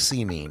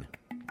THC mean.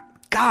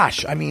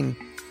 Gosh, I mean,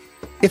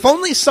 if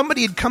only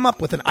somebody had come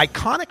up with an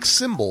iconic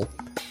symbol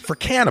for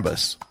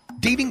cannabis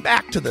dating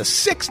back to the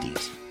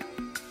 60s.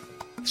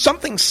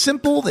 Something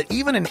simple that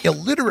even an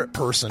illiterate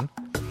person,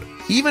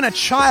 even a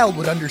child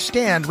would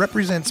understand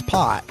represents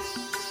pot.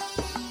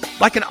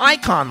 Like an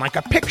icon, like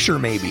a picture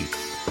maybe.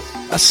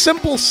 A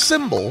simple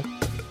symbol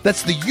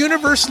that's the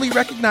universally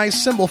recognized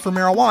symbol for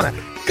marijuana.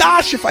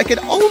 Gosh, if I could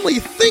only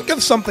think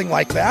of something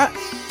like that.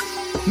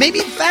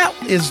 Maybe that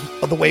is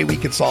the way we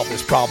could solve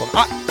this problem.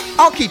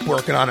 I'll keep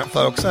working on it,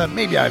 folks.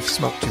 Maybe I've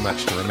smoked too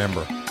much to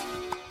remember.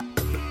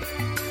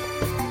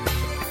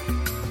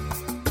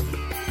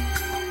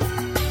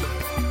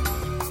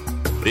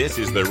 This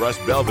is the Russ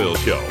Belville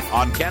Show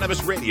on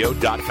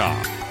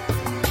CannabisRadio.com.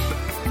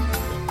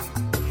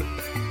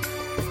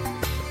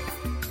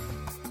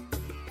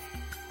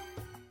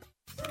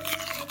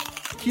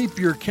 Keep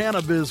your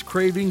cannabis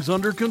cravings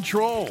under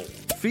control.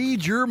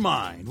 Feed your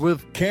mind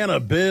with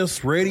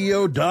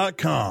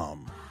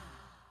CannabisRadio.com.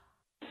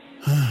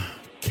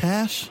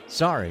 Cash?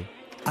 Sorry.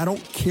 I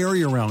don't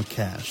carry around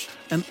cash,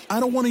 and I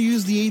don't want to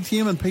use the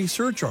ATM and pay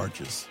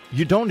surcharges.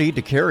 You don't need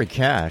to carry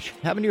cash.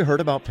 Haven't you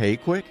heard about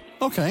PayQuick?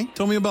 Okay,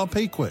 tell me about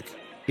PayQuick.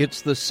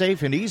 It's the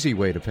safe and easy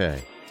way to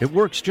pay. It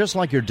works just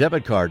like your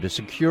debit card to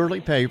securely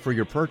pay for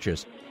your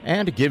purchase,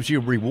 and it gives you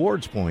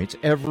rewards points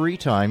every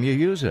time you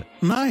use it.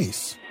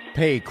 Nice.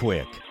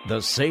 PayQuick,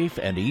 the safe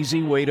and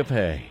easy way to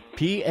pay.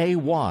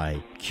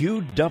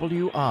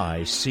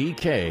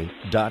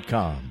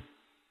 PayQuick.com.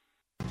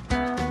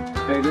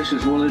 Hey, this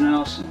is Willie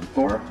Nelson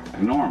for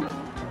Norman.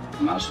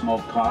 And I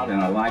smoke pot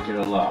and I like it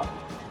a lot.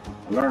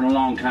 I learned a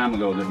long time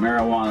ago that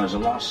marijuana is a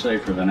lot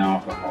safer than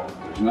alcohol.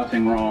 There's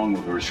nothing wrong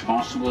with the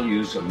responsible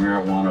use of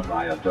marijuana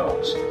by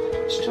adults.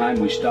 It's time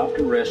we stopped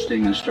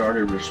arresting and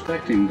started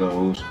respecting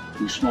those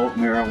who smoke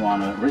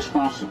marijuana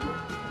responsibly.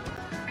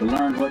 To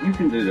learn what you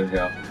can do to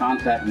help,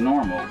 contact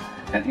NORML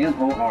at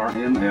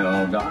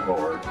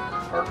NORML.org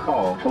or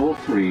call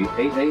toll-free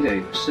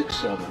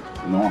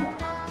 888-67-NORMAL.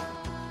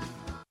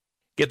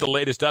 Get the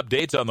latest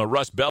updates on the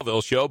Russ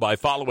Belville Show by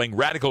following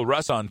Radical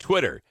Russ on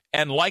Twitter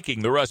and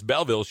liking the Russ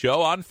Belville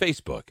Show on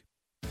Facebook.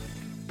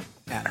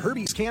 At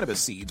Herbie's Cannabis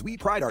Seeds, we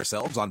pride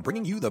ourselves on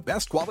bringing you the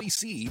best quality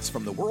seeds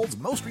from the world's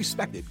most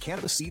respected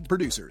cannabis seed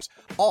producers,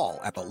 all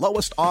at the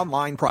lowest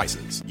online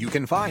prices. You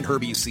can find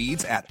Herbie's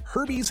Seeds at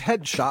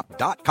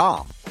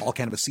herbiesheadshop.com. All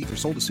cannabis seeds are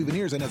sold as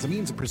souvenirs and as a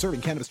means of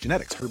preserving cannabis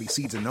genetics. Herbie's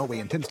Seeds in no way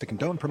intends to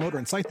condone, promote, or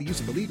incite the use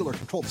of illegal or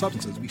controlled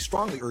substances. We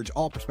strongly urge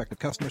all prospective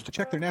customers to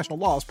check their national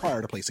laws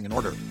prior to placing an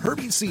order.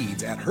 Herbie's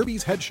Seeds at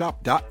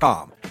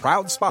herbiesheadshop.com.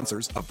 Proud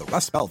sponsors of the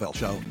Russ Belville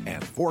Show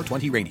and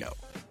 420 Radio.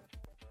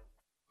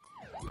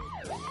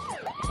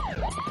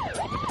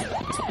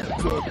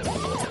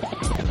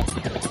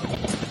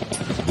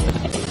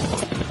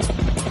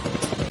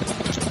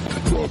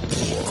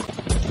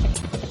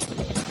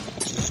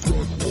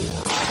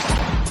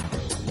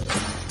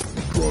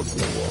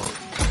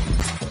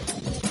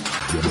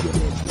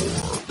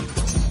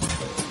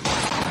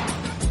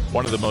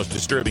 One of the most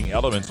disturbing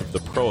elements of the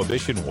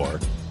Prohibition War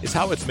is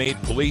how it's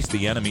made police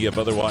the enemy of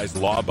otherwise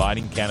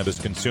law-abiding cannabis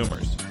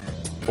consumers.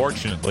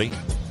 Fortunately,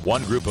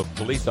 one group of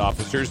police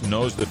officers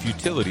knows the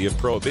futility of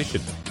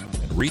prohibition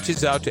and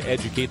reaches out to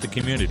educate the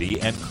community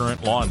and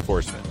current law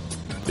enforcement.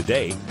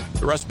 Today,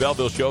 the Russ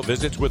Belville Show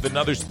visits with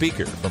another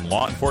speaker from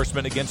Law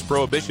Enforcement Against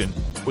Prohibition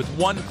with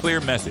one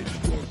clear message: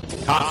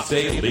 cops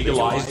say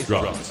legalize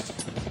drugs.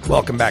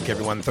 Welcome back,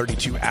 everyone.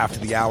 32 after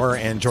the hour,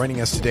 and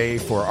joining us today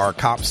for our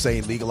Cops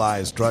Say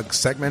Legalized Drugs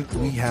segment,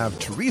 we have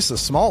Teresa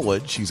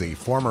Smallwood. She's a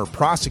former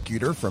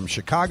prosecutor from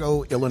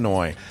Chicago,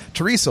 Illinois.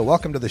 Teresa,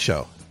 welcome to the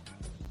show.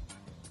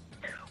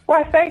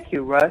 Why, thank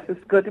you, Russ.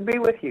 It's good to be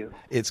with you.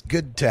 It's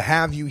good to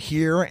have you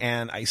here,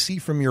 and I see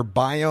from your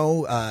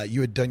bio you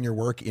had done your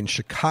work in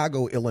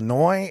Chicago,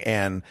 Illinois,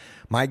 and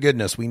my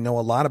goodness, we know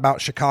a lot about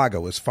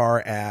Chicago as far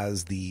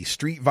as the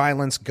street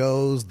violence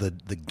goes, the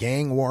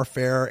gang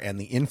warfare, and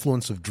the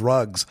influence of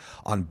drugs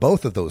on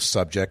both of those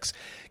subjects.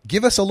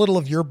 Give us a little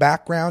of your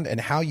background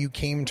and how you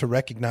came to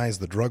recognize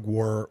the drug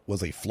war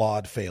was a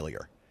flawed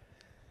failure.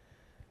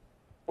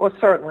 Well,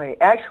 certainly.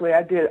 Actually,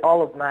 I did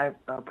all of my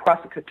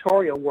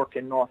prosecutorial work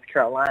in North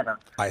Carolina,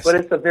 but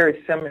it's a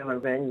very similar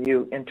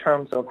venue in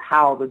terms of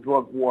how the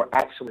drug war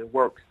actually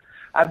works.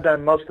 I've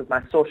done most of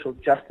my social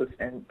justice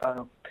and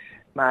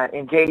my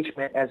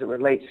engagement as it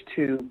relates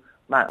to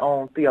my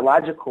own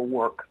theological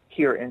work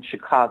here in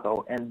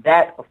Chicago, and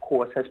that, of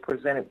course, has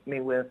presented me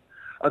with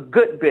a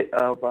good bit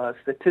of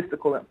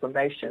statistical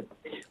information.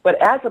 But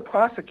as a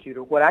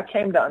prosecutor, what I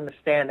came to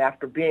understand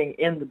after being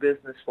in the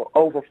business for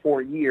over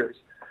 4 years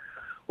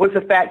was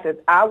the fact that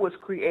I was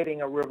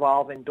creating a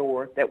revolving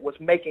door that was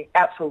making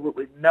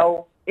absolutely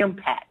no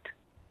impact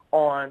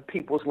on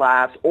people's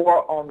lives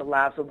or on the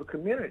lives of the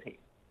community.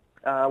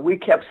 We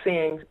kept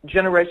seeing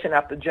generation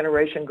after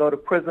generation go to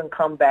prison,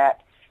 come back,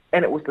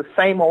 and it was the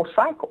same old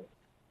cycle.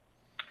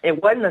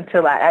 It wasn't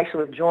until I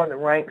actually joined the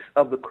ranks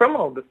of the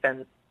criminal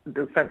defense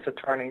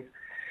attorneys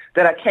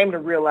that I came to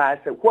realize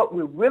that what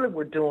we really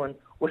were doing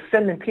was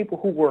sending people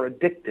who were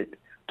addicted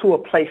to a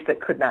place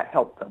that could not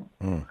help them.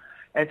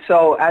 And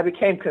so I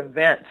became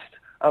convinced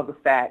of the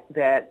fact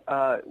that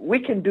we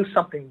can do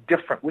something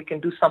different. We can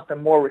do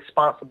something more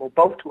responsible,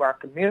 both to our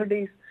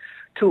communities,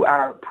 to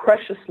our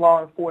precious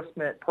law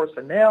enforcement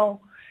personnel,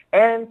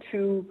 and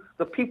to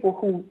the people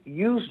who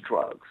use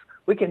drugs.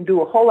 We can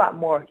do a whole lot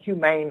more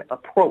humane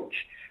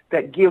approach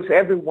that gives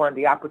everyone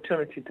the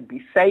opportunity to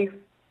be safe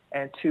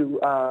and to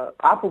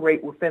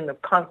operate within the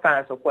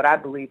confines of what I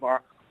believe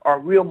are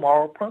real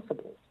moral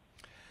principles.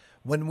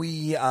 When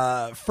we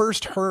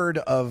first heard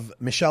of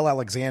Michelle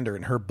Alexander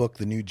and her book,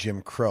 The New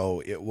Jim Crow,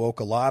 it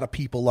woke a lot of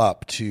people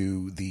up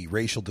to the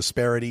racial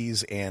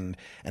disparities and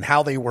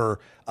how they were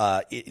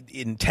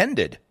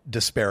intended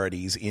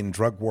disparities in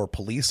drug war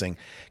policing.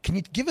 Can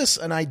you give us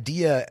an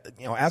idea,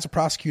 as a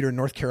prosecutor in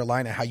North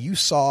Carolina, how you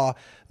saw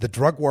the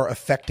drug war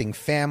affecting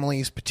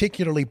families,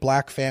 particularly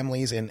black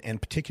families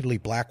and particularly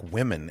black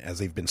women as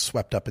they've been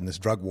swept up in this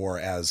drug war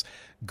as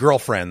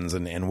girlfriends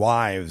and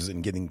wives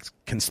and getting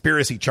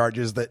conspiracy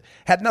charges that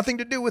had nothing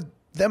to do with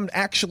them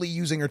actually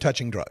using or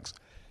touching drugs?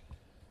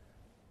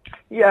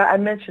 Yeah, I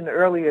mentioned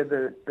earlier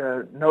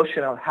the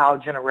notion of how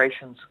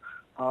generations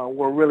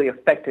were really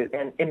affected.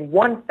 And in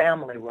one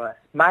family, Russ,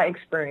 my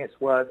experience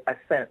was I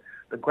sent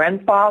the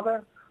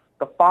grandfather,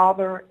 the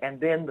father, and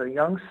then the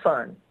young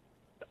son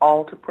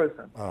all to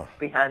prison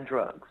behind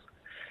drugs.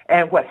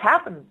 And what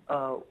happened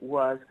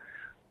was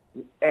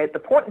at the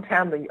point in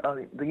time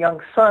the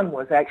young son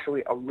was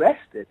actually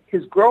arrested,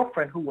 his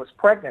girlfriend who was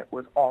pregnant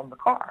was on the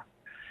car.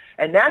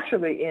 And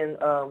naturally in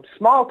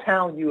small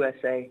town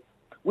USA,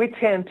 we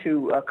tend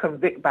to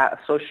convict by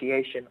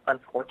association,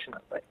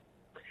 unfortunately.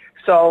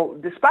 So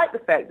despite the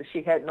fact that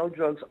she had no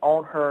drugs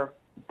on her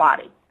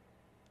body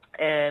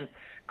and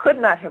could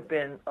not have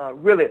been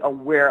really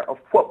aware of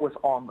what was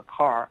on the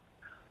car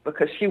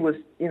because she was,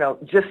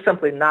 just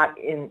simply not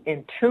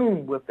in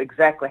tune with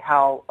exactly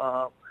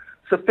how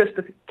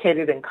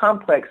sophisticated and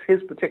complex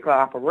his particular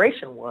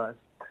operation was.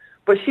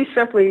 But she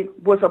simply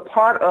was a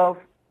part of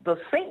the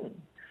scene.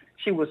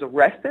 She was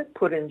arrested,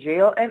 put in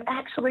jail, and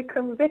actually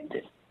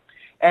convicted.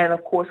 And,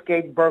 of course,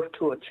 gave birth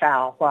to a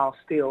child while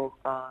still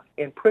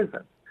in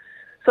prison.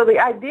 So the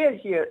idea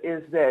here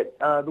is that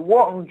the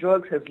war on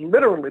drugs has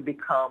literally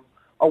become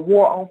a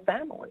war on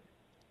families.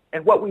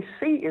 And what we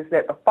see is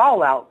that the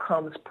fallout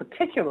comes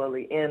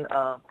particularly in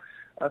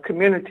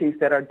communities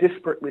that are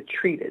disparately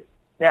treated.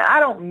 Now, I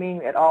don't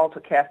mean at all to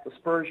cast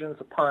aspersions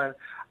upon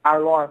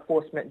our law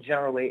enforcement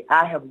generally.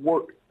 I have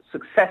worked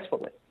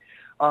successfully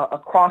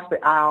across the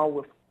aisle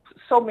with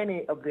so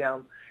many of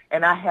them,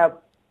 and I have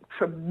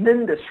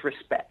tremendous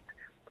respect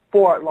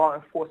for law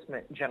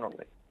enforcement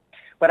generally.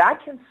 But I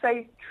can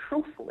say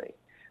truthfully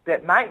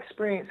that my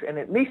experience in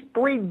at least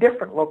 3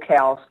 different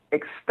locales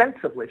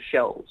extensively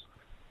shows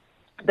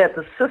that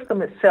the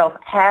system itself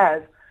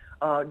has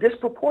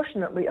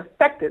disproportionately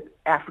affected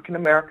African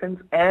Americans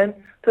and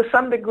to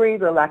some degree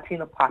the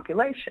Latino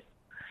population.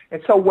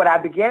 And so what I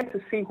began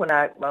to see when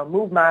I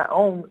moved my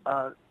own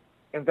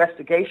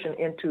investigation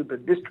into the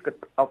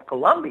District of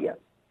Columbia,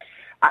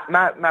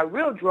 my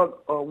real drug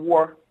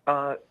war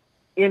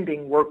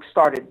ending work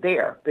started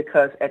there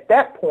because at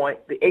that point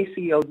the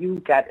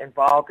ACLU got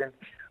involved in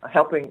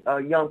helping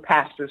young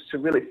pastors to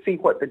really see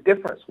what the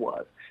difference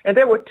was. And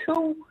there were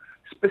 2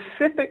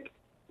 specific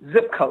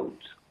zip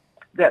codes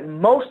that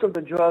most of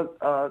the drug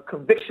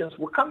convictions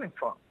were coming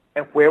from.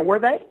 And where were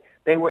they?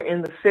 They were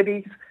in the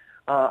city's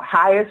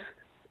highest,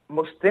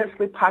 most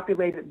densely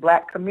populated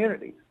black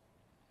communities.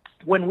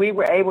 When we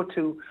were able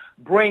to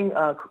bring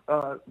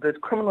the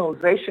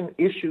criminalization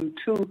issue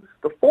to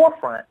the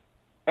forefront,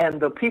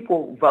 and the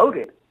people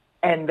voted,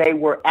 and they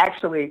were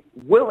actually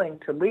willing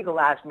to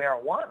legalize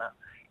marijuana,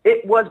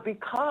 it was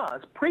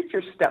because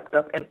preachers stepped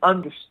up and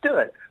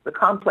understood the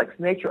complex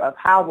nature of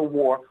how the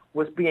war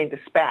was being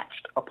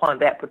dispatched upon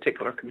that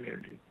particular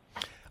community.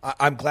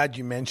 I'm glad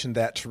you mentioned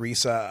that,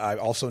 Teresa. I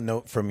also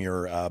note from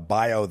your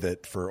bio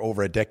that for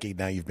over a decade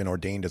now you've been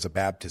ordained as a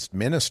Baptist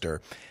minister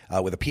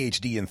with a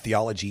PhD in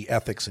theology,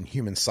 ethics, and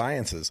human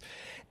sciences.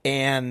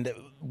 And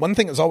one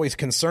thing that's always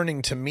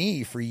concerning to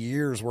me for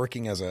years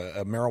working as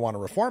a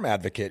marijuana reform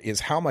advocate is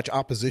how much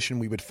opposition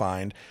we would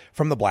find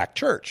from the black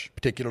church,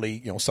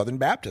 particularly, Southern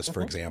Baptists,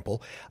 for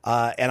example.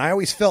 And I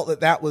always felt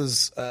that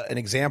was an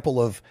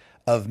example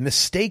of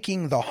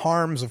mistaking the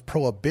harms of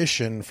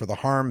prohibition for the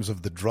harms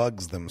of the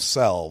drugs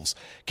themselves.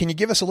 Can you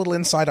give us a little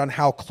insight on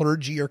how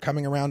clergy are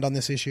coming around on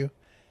this issue?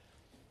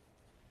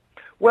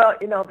 Well,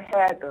 I've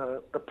had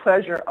the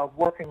pleasure of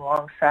working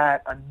alongside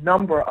a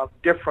number of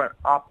different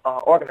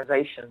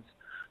organizations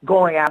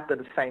going after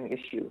the same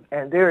issue.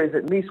 And there is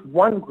at least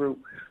one group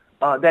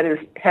that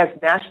has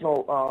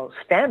national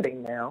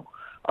standing now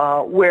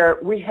where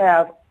we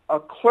have a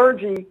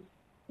clergy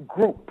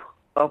group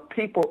of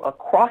people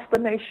across the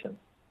nation,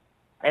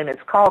 and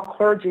it's called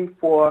Clergy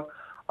for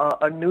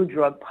a New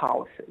Drug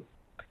Policy.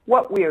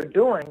 What we are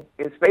doing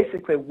is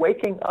basically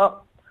waking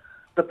up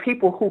the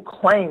people who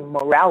claim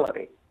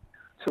morality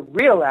to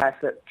realize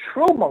that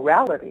true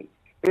morality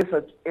is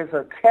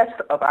a test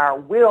of our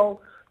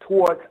will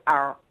towards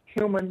our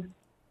human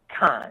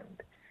kind.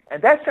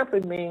 And that simply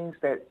means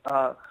that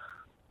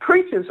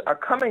preachers are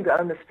coming to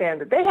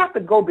understand that they have to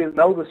go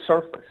below the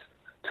surface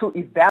to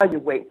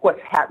evaluate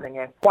what's happening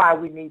and why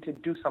we need to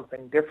do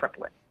something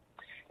differently.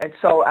 And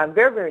so I'm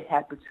very, very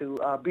happy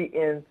to be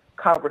in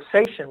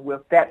conversation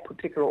with that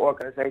particular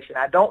organization.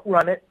 I don't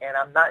run it, and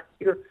I'm not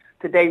here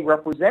today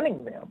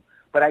representing them.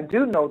 But I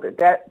do know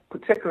that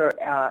particular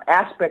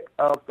aspect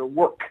of the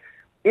work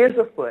is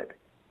afoot,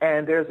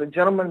 and there's a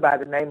gentleman by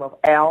the name of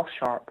Al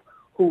Sharp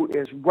who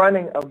is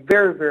running a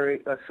very,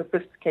 very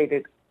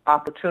sophisticated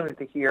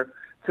opportunity here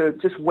to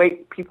just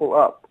wake people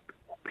up,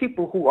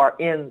 people who are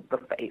in the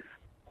faith.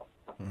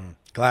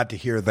 Glad to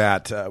hear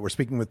that. We're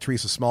speaking with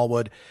Teresa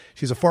Smallwood.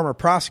 She's a former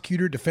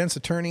prosecutor, defense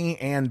attorney,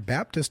 and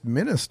Baptist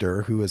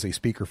minister who is a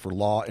speaker for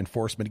law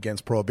enforcement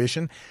against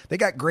prohibition. They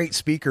got great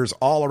speakers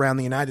all around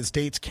the United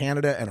States,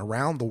 Canada, and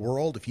around the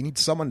world. If you need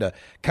someone to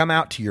come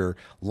out to your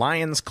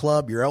Lions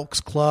Club, your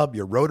Elks Club,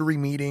 your Rotary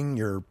meeting,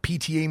 your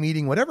PTA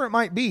meeting, whatever it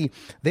might be,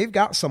 they've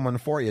got someone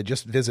for you.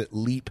 Just visit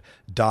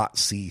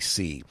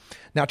leap.cc.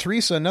 Now,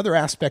 Teresa, another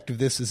aspect of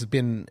this has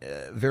been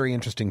very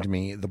interesting to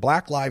me. The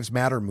Black Lives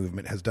Matter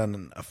movement has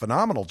done a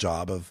phenomenal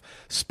job of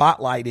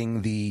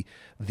spotlighting the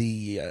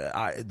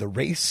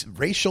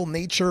racial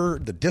nature,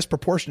 the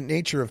disproportionate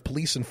nature of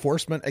police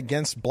enforcement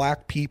against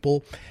black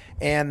people.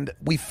 And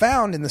we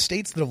found in the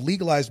states that have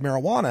legalized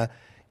marijuana,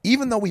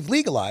 even though we've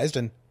legalized,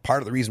 and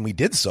part of the reason we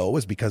did so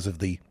is because of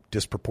the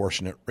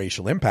disproportionate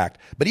racial impact,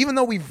 but even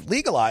though we've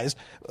legalized,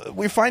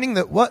 we're finding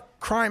that what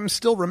crimes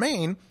still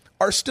remain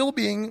are still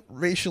being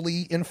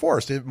racially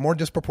enforced more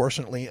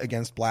disproportionately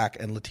against black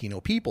and Latino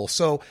people.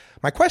 So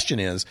my question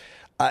is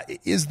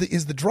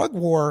the drug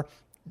war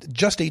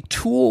just a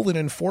tool that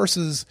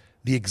enforces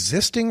the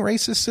existing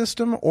racist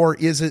system, or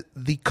is it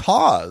the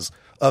cause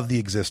of the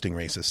existing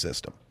racist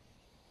system?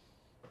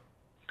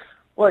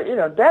 Well,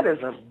 that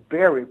is a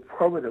very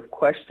probative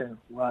question,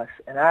 Russ,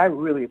 and I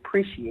really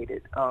appreciate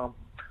it.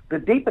 The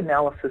deep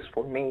analysis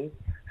for me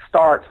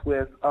starts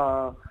with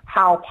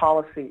how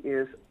policy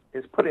is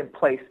put in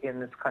place in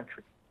this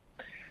country.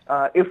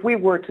 If we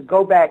were to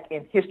go back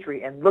in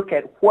history and look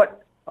at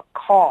what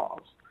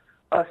caused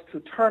us to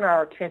turn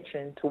our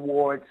attention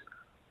towards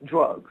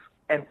drugs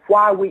and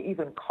why we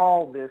even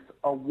call this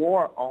a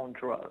war on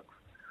drugs,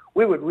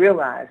 we would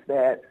realize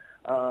that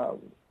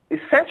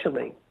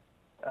essentially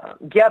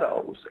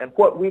ghettos and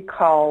what we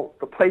call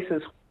the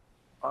places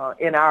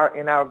in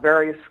our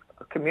various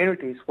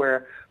communities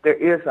where there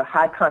is a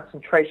high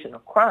concentration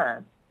of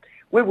crime,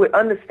 we would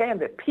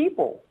understand that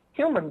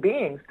human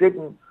beings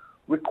didn't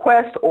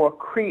request or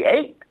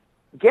create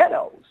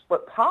ghettos,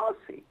 but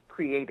policy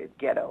created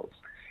ghettos.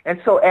 And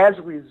so as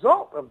a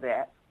result of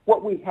that,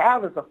 what we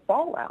have is a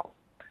fallout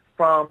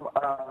from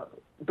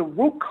the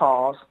root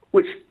cause,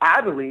 which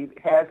I believe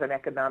has an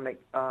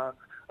economic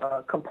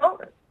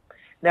component.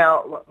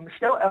 Now,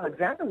 Michelle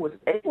Alexander was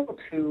able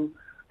to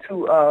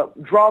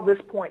draw this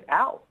point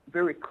out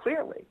very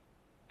clearly.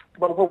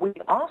 But what we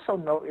also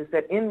know is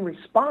that in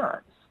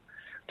response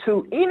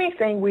to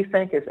anything we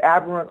think is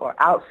aberrant or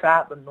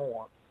outside the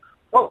norm,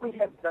 what we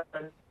have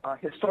done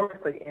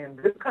historically in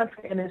this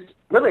country, and it's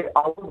really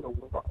all over the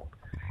world,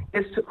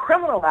 is to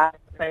criminalize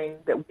the thing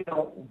that we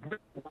don't really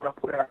want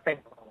to put our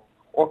finger on,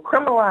 or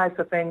criminalize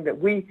the thing that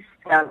we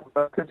have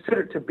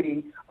considered to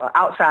be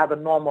outside the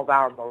norm of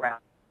our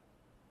morality.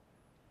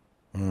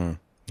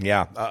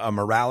 Yeah, a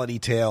morality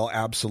tale,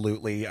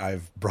 absolutely.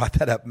 I've brought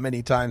that up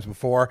many times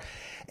before.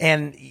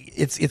 And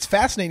it's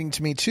fascinating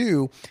to me,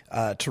 too,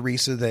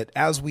 Teresa, that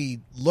as we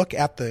look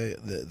at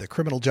the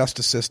criminal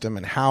justice system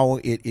and how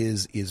it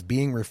is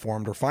being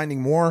reformed, we're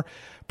finding more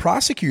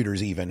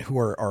prosecutors even who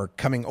are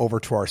coming over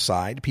to our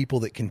side,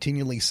 people that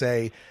continually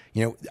say,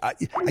 I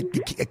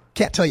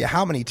can't tell you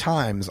how many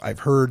times I've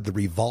heard the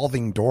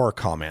revolving door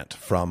comment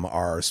from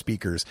our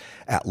speakers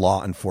at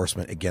Law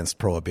Enforcement Against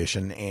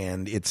Prohibition.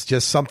 And it's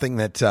just something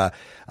that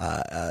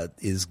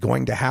is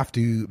going to have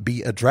to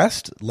be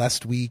addressed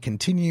lest we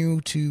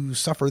continue to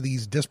suffer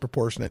these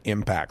disproportionate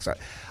impacts.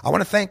 I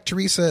want to thank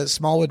Teresa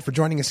Smallwood for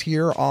joining us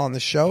here on the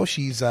show.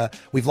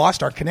 We've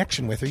lost our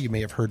connection with her. You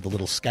may have heard the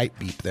little Skype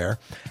beep there,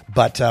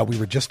 but we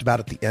were just about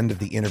at the end of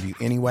the interview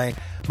anyway.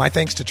 My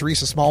thanks to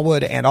Teresa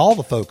Smallwood and all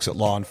the folks at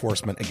Law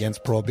Enforcement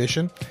Against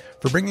Prohibition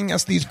for bringing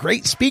us these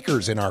great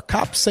speakers in our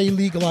Cops Say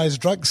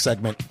Legalized Drugs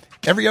segment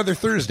every other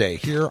Thursday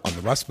here on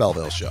the Russ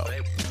Belville Show.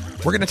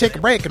 We're going to take a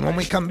break, and when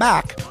we come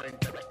back,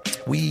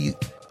 we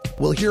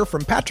will hear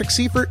from Patrick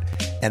Seifert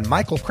and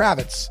Michael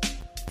Kravitz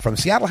from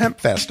Seattle Hemp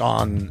Fest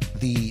on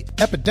the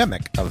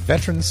epidemic of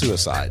veteran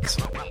suicides.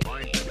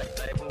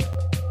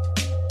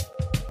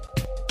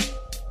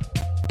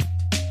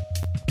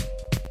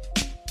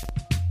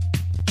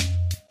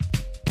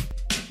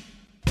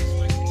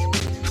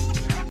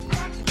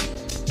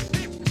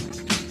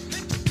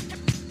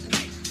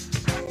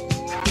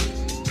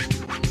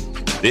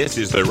 This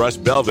is the Russ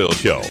Belville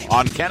Show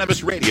on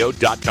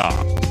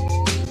CannabisRadio.com.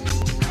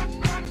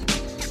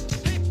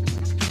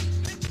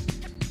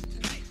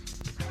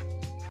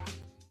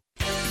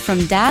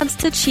 From dabs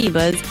to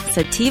chivas,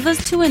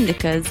 sativas to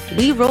indicas,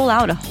 we roll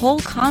out a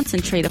whole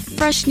concentrate of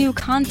fresh new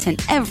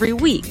content every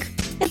week.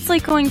 It's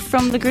like going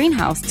from the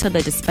greenhouse to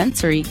the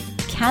dispensary.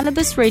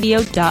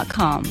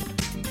 CannabisRadio.com.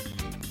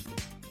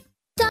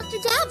 Dr.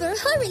 Dabber,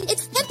 hurry!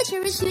 Its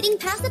temperature is shooting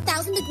past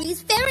 1,000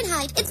 degrees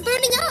Fahrenheit. It's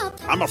burning up.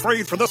 I'm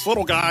afraid for this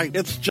little guy,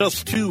 it's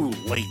just too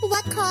late.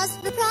 What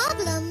caused the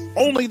problem?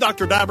 Only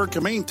Dr. Dabber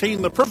can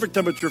maintain the perfect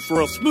temperature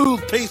for a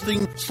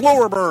smooth-tasting,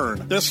 slower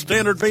burn. This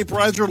standard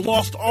vaporizer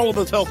lost all of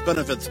its health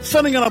benefits,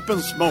 sending it up in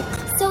smoke.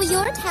 So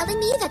you're telling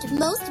me that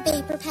most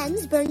vapor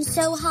pens burn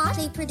so hot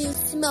they produce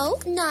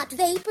smoke, not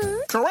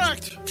vapor?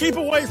 Correct. Keep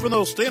away from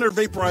those standard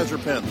vaporizer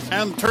pens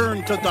and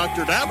turn to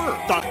Dr. Dabber.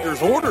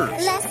 Doctor's orders.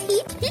 Less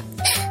heat?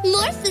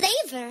 More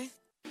flavor.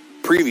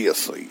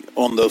 Previously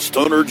on the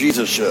Stoner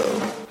Jesus Show.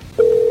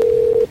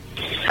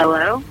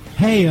 Hello?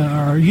 Hey,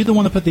 are you the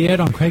one that put the ad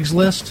on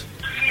Craigslist?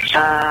 It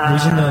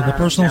was in the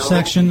personal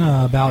section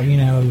about,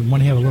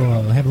 want to have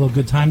a little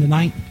good time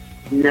tonight?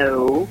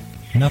 No.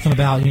 Nothing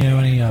about,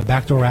 any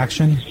backdoor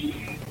action?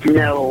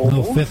 No. A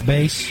little fifth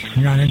base?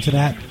 You're not into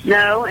that?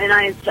 No, and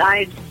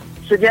I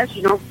suggest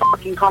you don't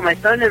fucking call my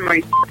phone number,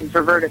 you fucking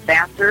perverted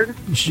bastard.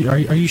 Are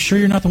you sure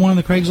you're not the one on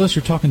the Craigslist?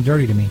 You're talking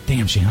dirty to me.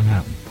 Damn, she hung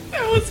up.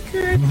 That was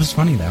good. It was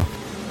funny, though.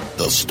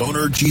 The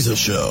Stoner Jesus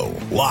Show,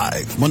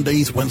 live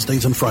Mondays,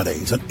 Wednesdays, and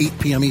Fridays at 8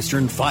 p.m.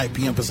 Eastern, 5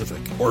 p.m.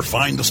 Pacific. Or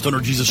find the Stoner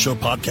Jesus Show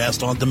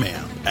podcast on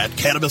demand at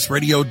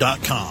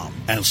CannabisRadio.com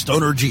and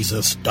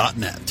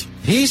StonerJesus.net.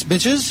 Peace,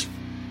 bitches.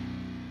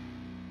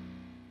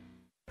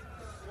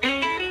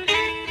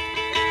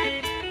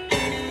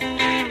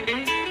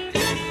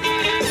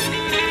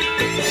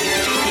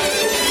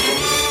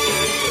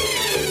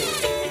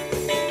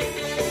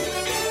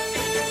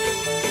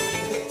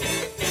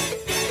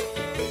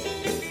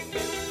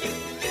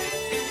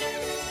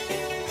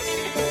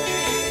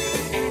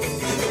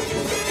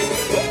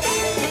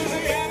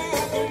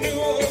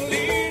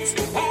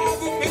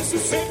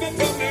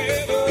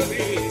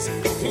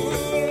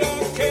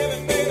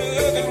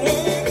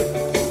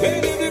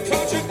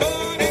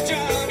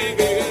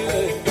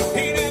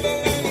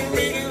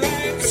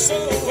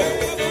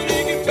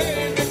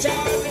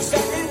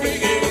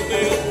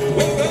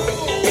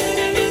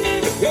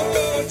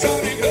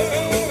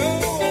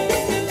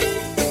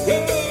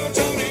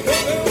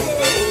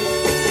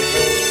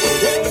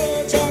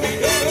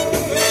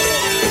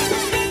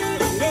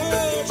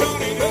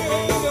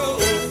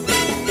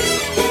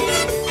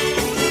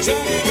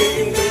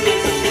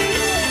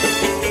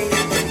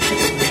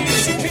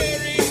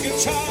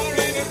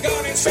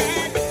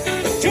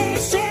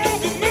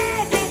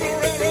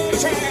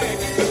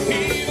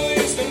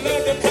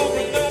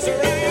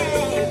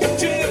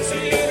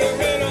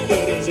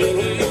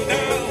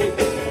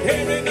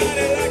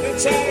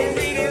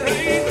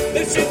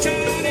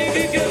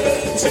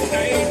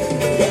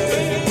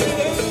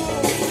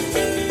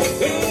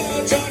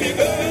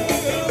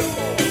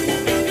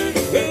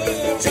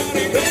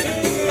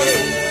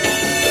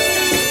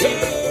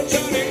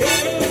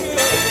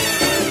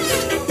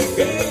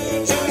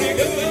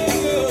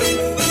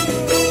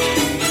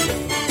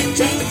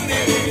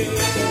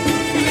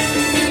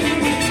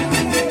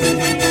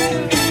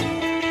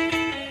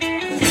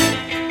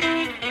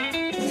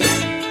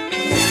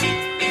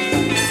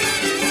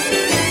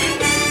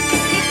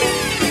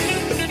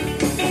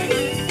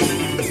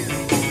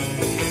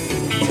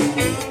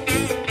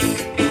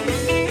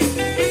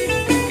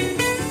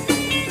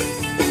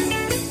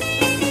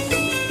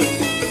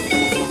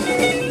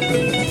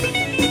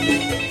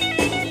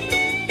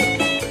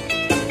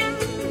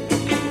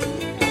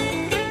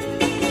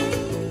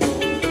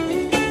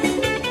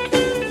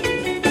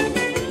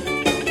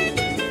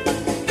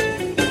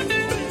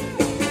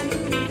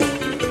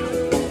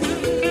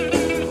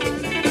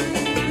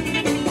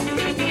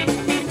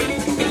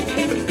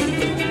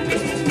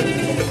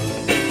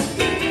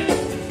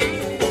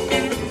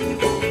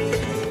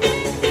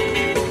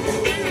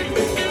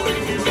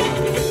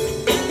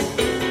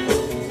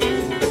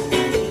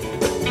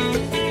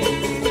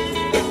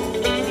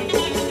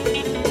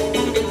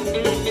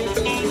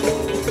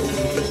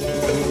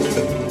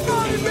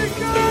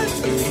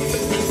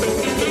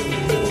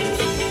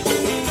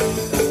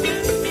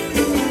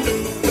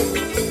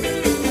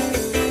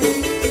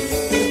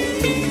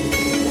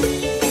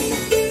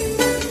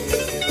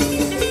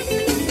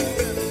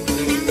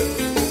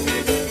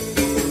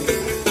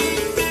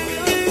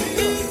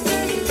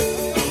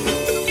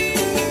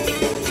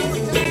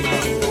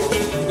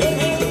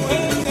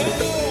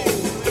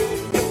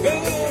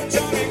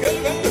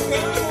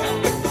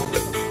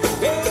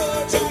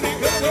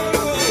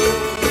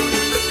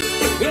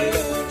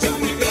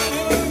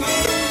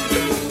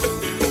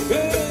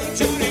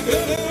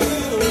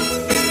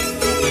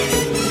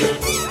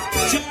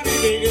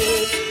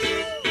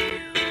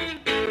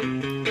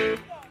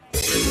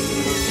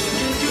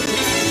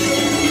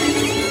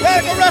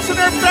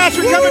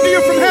 Coming to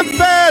you from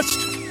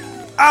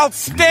Hempfest.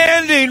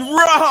 Outstanding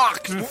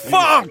rock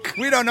funk.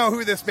 We don't know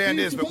who this band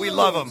is, but we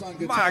love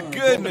them. My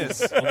goodness.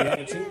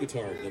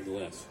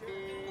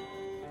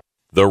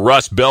 The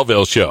Russ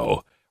Belville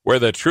Show, where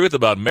the truth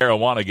about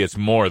marijuana gets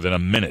more than a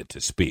minute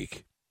to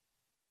speak.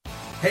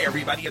 Hey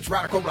everybody, it's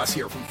Radical Russ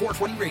here from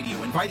 420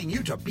 Radio, inviting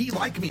you to be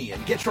like me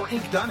and get your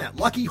ink done at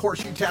Lucky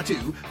Horseshoe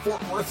Tattoo,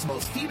 Fort Worth's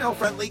most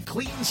female-friendly,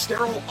 clean,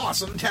 sterile,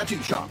 awesome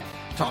tattoo shop.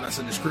 Thomas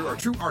and his crew are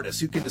true artists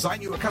who can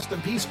design you a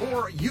custom piece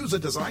or use a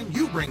design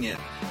you bring in.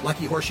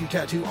 Lucky Horseshoe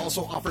Tattoo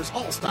also offers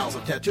all styles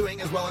of tattooing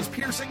as well as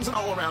piercings and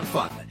all-around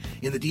fun.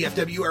 In the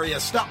DFW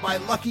area, stop by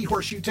Lucky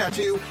Horseshoe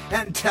Tattoo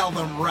and tell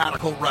them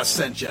Radical Russ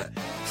sent you.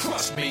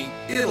 Trust me,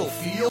 it'll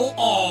feel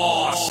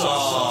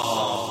awesome.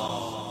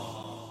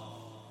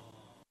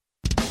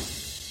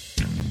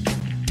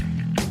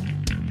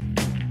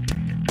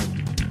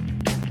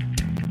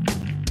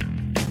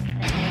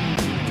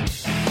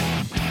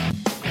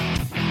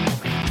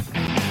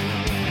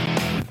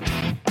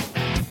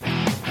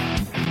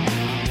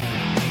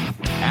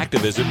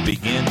 activism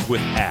begins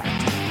with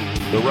ACT.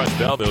 The Russ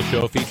Belville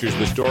Show features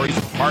the stories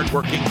of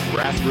hardworking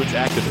grassroots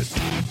activists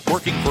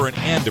working for an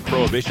end to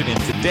prohibition in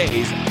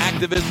today's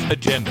activist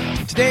agenda.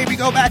 Today we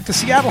go back to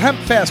Seattle Hemp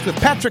Fest with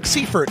Patrick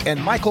Seifert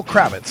and Michael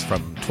Kravitz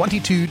from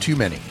 22 Too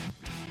Many.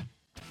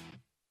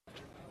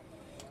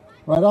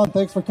 Right on.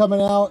 Thanks for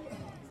coming out.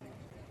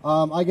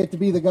 I get to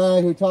be the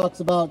guy who talks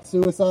about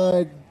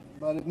suicide,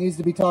 but it needs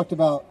to be talked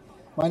about.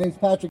 My name's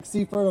Patrick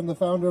Seifert. I'm the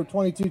founder of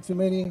 22 Too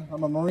Many.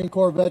 I'm a Marine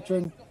Corps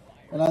veteran,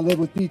 and I live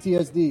with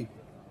PTSD.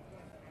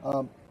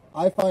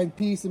 I find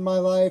peace in my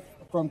life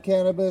from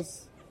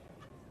cannabis.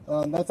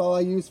 That's all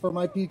I use for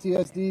my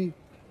PTSD.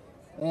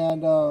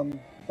 And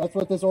that's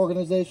what this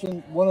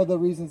organization, one of the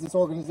reasons this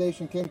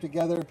organization came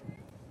together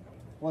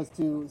was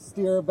to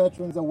steer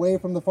veterans away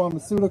from the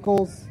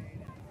pharmaceuticals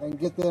and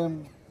get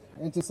them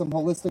into some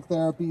holistic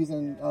therapies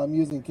and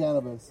using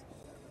cannabis.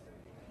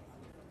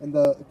 And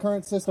the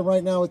current system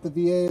right now with the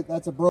VA,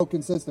 that's a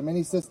broken system.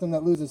 Any system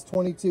that loses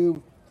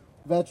 22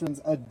 veterans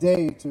a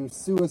day to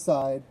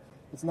suicide,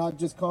 it's not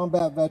just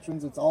combat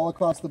veterans, it's all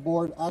across the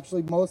board.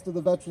 Actually, most of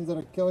the veterans that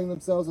are killing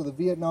themselves are the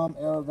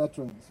Vietnam-era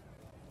veterans.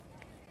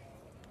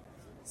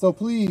 So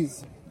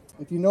please,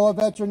 if you know a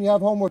veteran, you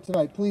have homework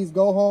tonight. Please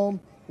go home.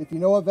 If you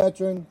know a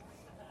veteran,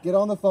 get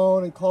on the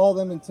phone and call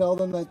them and tell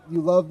them that you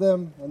love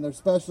them and they're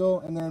special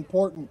and they're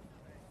important.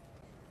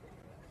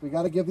 We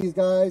got to give these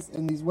guys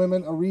and these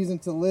women a reason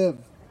to live.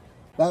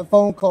 That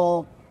phone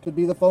call could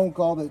be the phone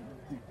call that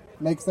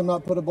makes them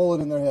not put a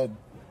bullet in their head.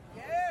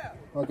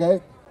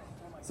 Okay?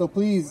 So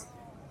please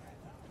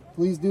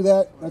do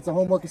that. That's a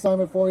homework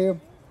assignment for you.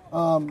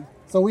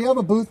 So we have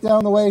a booth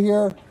down the way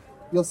here.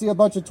 You'll see a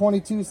bunch of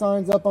 22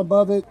 signs up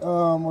above it.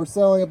 We're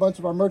selling a bunch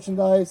of our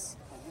merchandise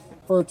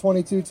for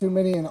 22 Too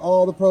Many, and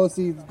all the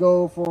proceeds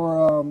go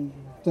for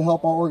to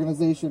help our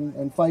organization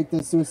and fight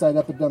this suicide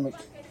epidemic.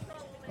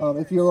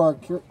 If you are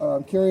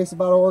curious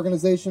about our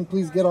organization,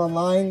 please get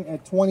online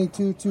at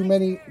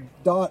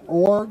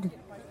 22toomany.org.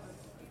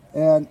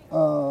 And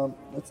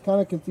it's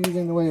kind of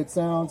confusing the way it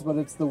sounds, but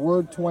it's the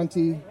word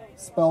 20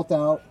 spelt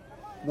out,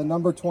 the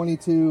number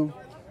 22,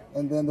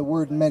 and then the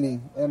word many,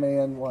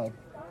 M-A-N-Y,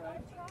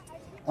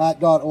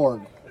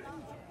 @.org.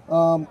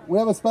 We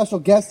have a special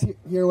guest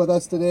here with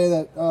us today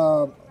that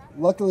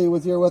luckily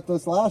was here with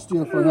us last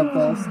year for Hemp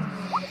Fest.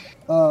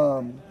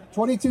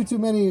 22 Too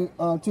Many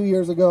 2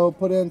 years ago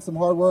put in some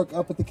hard work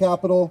up at the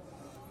Capitol.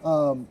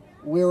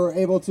 We were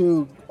able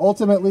to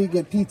ultimately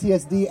get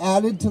PTSD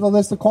added to the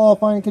list of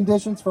qualifying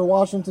conditions for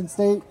Washington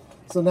State.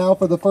 So now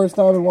for the first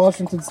time in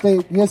Washington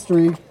State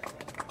history,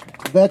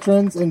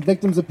 veterans and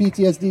victims of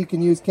PTSD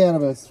can use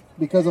cannabis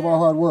because of our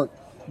hard work.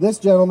 This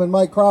gentleman,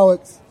 Mike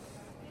Kravitz,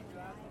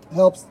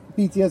 helps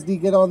PTSD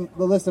get on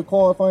the list of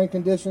qualifying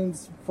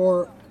conditions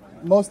for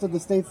most of the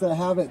states that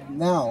have it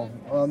now.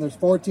 There's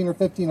 14 or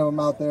 15 of them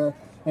out there,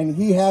 and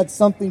he had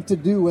something to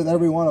do with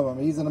every one of them.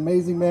 He's an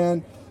amazing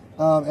man.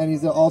 And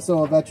he's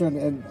also a veteran,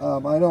 and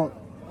I don't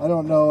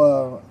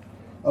know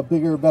a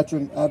bigger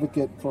veteran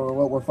advocate for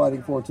what we're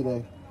fighting for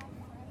today.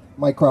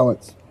 Mike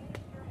Kravitz.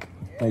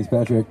 Thanks,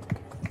 Patrick.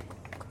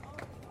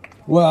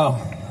 Well,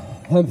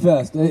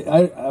 HempFest.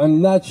 I'm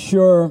not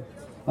sure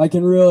I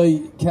can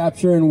really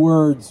capture in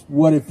words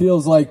what it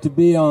feels like to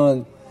be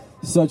on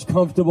such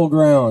comfortable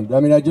ground.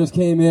 I mean, I just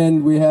came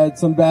in. We had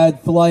some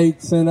bad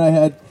flights, and I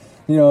had,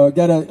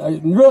 got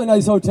a really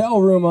nice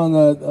hotel room on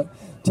the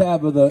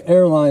tab of the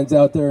airlines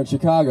out there in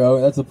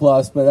Chicago. That's a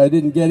plus, but I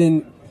didn't get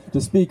in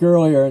to speak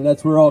earlier, and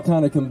that's where we're all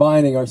kind of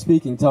combining our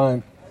speaking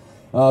time.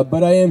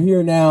 But I am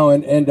here now,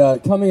 and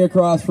coming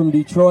across from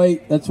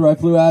Detroit, that's where I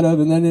flew out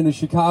of, and then into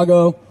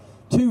Chicago,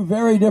 two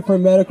very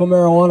different medical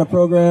marijuana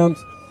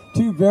programs,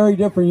 two very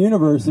different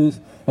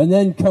universes, and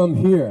then come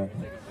here.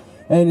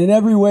 And in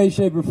every way,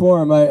 shape, or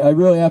form, I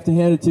really have to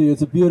hand it to you.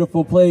 It's a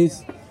beautiful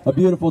place, a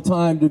beautiful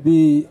time to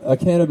be a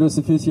cannabis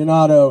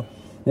aficionado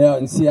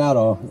in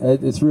Seattle.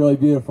 It's really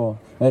beautiful.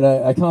 And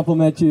I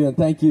compliment you and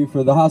thank you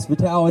for the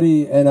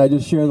hospitality, and I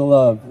just share the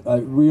love.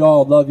 We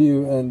all love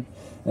you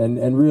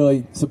and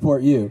really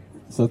support you.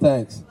 So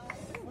thanks.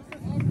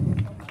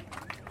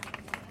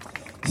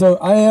 So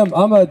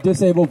I'm a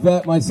disabled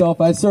vet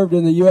myself. I served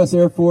in the U.S.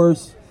 Air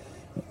Force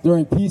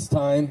during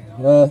peacetime.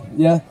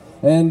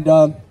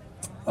 And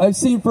I've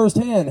seen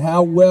firsthand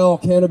how well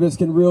cannabis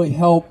can really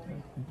help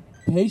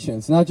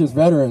patients, not just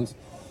veterans.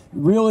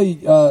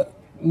 Really,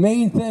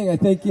 main thing, I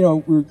think,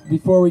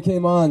 before we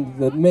came on,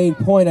 the main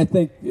point, I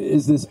think,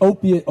 is this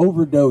opiate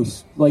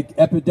overdose,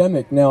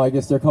 epidemic now, I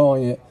guess they're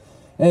calling it.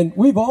 And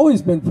we've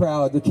always been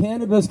proud. The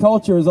cannabis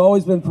culture has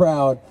always been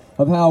proud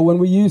of how when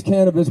we use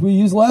cannabis, we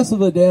use less of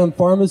the damn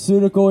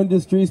pharmaceutical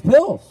industry's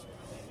pills.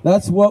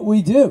 That's what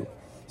we do.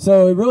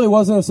 So it really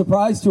wasn't a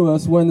surprise to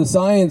us when the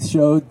science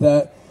showed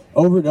that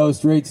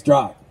overdose rates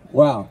drop.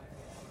 Wow.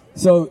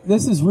 So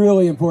this is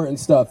really important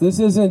stuff. This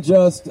isn't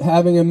just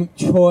having a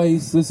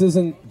choice. This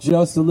isn't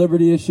just a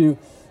liberty issue.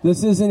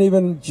 This isn't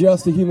even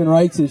just a human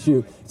rights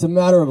issue. It's a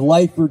matter of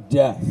life or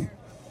death.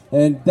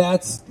 And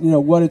that's,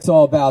 what it's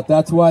all about.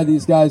 That's why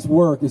these guys'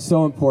 work is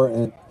so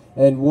important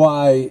and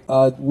why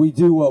we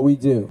do what we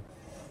do.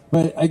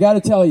 But I got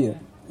to tell you,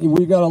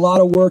 we've got a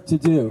lot of work to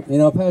do.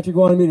 Patrick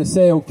wanted me to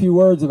say a few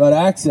words about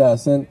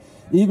access, and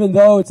even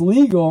though it's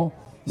legal,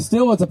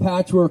 still it's a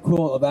patchwork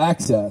quilt of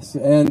access.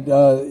 And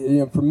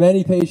for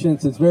many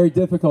patients, it's very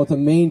difficult to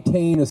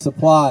maintain a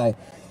supply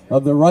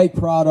of the right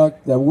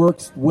product that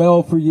works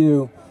well for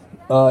you.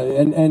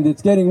 And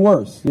it's getting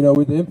worse,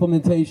 with the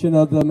implementation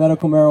of the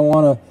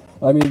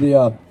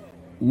the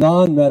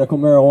non-medical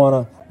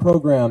marijuana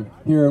program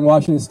here in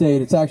Washington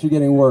State. It's actually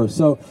getting worse.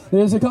 So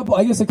there's a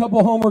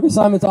couple homework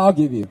assignments I'll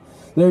give you.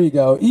 There you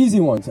go.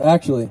 Easy ones,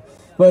 actually.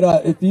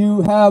 But if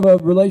you have a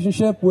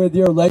relationship with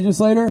your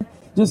legislator,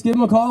 just give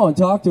them a call and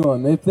talk to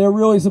them. If they're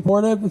really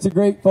supportive, it's a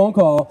great phone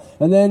call.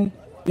 And then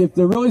if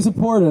they're really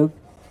supportive,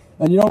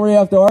 and you don't really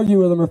have to argue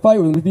with them or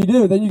fight with them. If you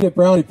do, then you get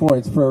brownie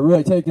points for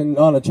really taking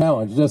on a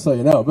challenge, just so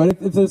you know.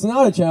 But if it's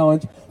not a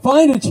challenge,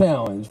 find a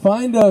challenge.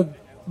 Find a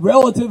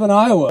relative in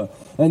Iowa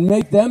and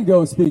make them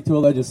go speak to a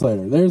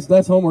legislator.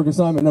 That's homework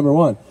assignment number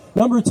 1.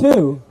 Number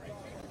 2,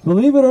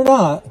 believe it or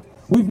not,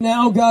 we've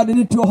now gotten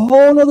into a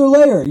whole other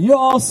layer. You're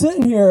all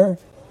sitting here.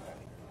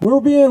 We're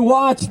being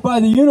watched by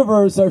the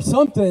universe or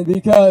something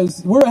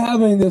because we're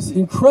having this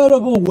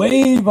incredible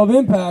wave of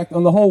impact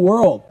on the whole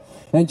world.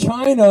 And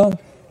China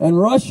and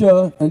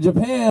Russia and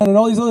Japan and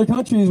all these other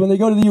countries, when they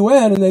go to the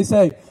UN and they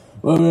say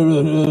about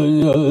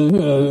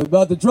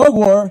the drug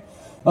war,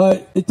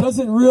 it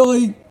doesn't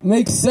really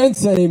make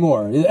sense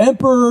anymore. The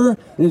emperor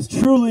is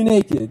truly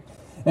naked.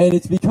 And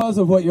it's because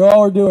of what you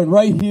all are doing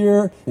right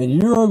here in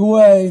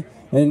Uruguay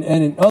and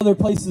in other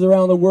places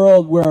around the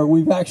world where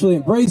we've actually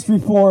embraced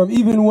reform,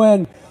 even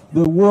when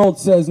the world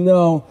says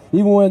no,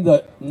 even when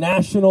the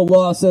national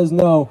law says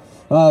no.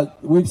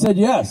 We've said,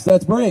 yes,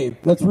 that's brave.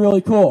 That's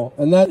really cool.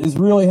 And that is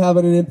really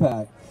having an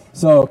impact.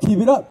 So keep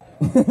it up.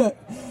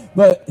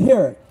 But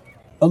here,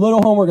 a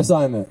little homework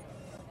assignment.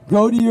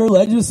 Go to your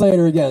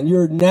legislator again,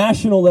 your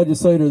national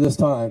legislator this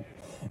time,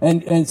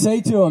 and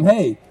say to him,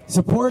 hey,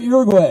 support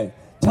Uruguay.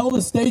 Tell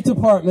the State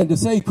Department to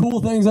say cool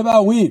things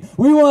about weed.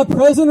 We want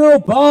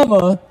President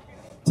Obama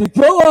to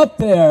go up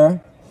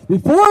there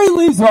before he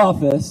leaves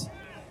office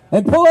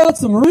and pull out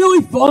some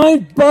really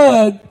fine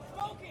bud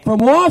from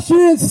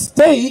Washington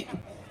State,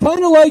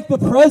 kind of like the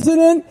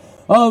president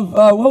of,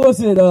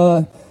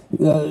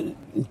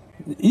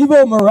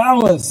 Evo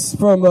Morales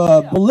from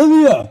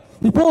Bolivia.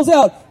 He pulls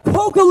out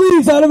coca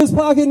leaves out of his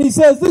pocket and he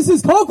says, this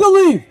is coca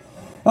leaf.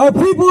 Our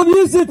people have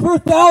used it for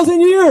 1,000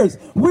 years.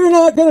 We're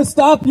not going to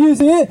stop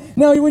using it.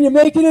 Now, when you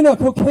make it into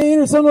cocaine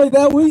or something like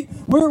that,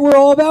 we're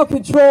all about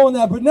controlling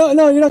that. But no,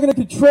 you're not going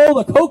to control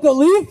the coca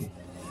leaf.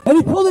 And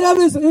he pulled it out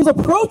of it was a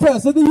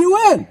protest at the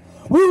UN.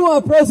 We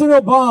want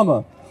President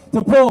Obama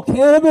to pull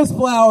cannabis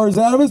flowers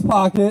out of his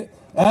pocket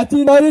at the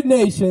United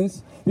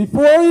Nations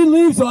before he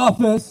leaves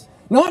office,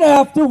 not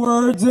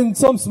afterwards in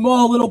some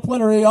small little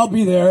plenary, I'll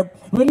be there,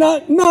 but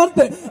not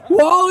that.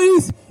 While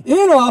he's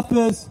in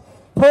office,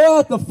 pull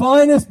out the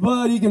finest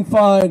bud he can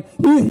find.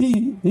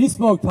 He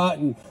smoked pot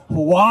in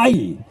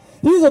Hawaii.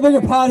 He's a bigger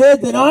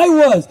pothead than I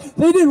was.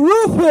 They did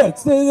roof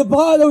hits. The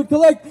pot would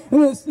collect in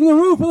the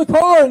roof of the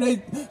car, and they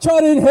try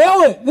to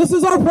inhale it. This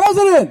is our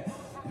president.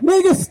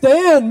 Make a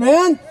stand,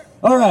 man.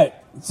 All right.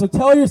 So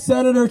tell your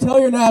senator, tell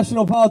your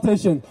national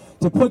politician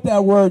to put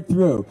that word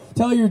through.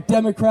 Tell your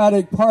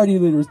Democratic Party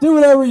leaders. Do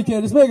whatever you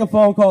can. Just make a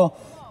phone call.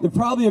 It'll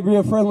probably be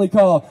a friendly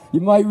call.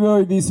 You might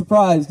really be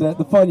surprised at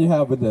the fun you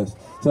have with this.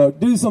 So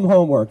do some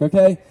homework,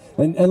 okay?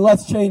 And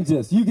let's change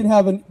this. You can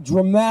have a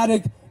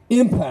dramatic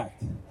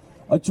impact.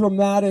 A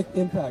dramatic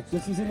impact.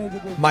 Just as an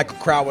individual. Michael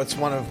Krawitz,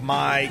 one of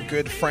my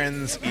good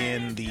friends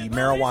in the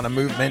marijuana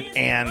movement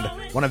and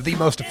one of the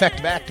most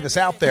effective activists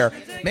out there.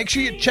 Make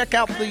sure you check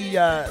out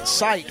the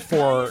site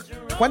for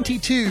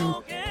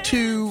 22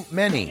 Too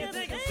Many.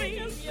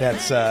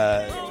 That's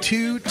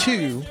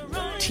 22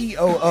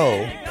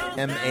 TOOMANY.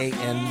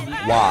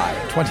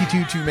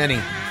 22 Too Many.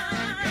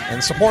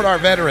 And support our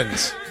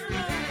veterans.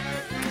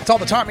 That's all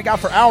the time we got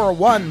for hour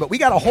 1, but we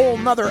got a whole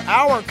nother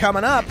hour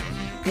coming up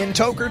in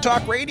Toker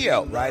Talk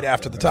Radio right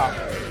after the top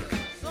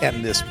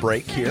and this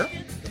break here.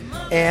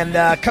 And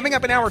coming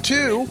up in hour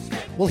 2,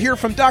 we'll hear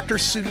from Dr.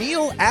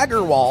 Sunil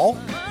Agarwal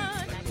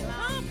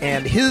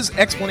and his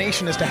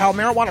explanation as to how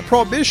marijuana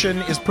prohibition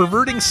is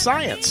perverting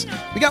science.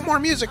 We got more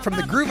music from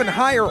the Groove and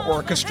Higher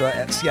Orchestra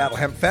at Seattle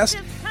Hemp Fest,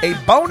 a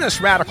bonus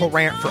radical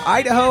rant for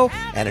Idaho,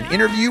 and an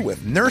interview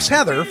with Nurse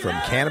Heather from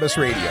Cannabis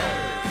Radio.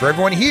 For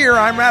everyone here,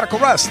 I'm Radical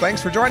Russ.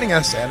 Thanks for joining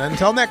us, and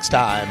until next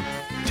time,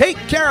 take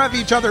care of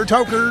each other,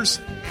 tokers.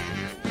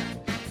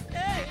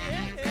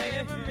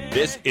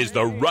 This is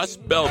the Russ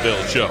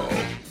Belville Show.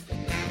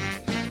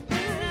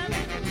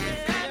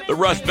 The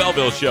Russ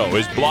Belville Show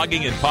is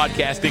blogging and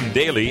podcasting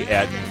daily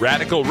at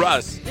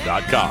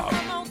RadicalRuss.com.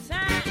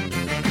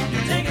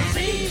 You take a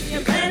seed, you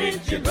plant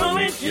it, you grow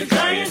it, you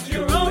dry it,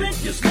 you roll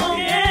it, you smoke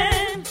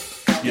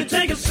it. You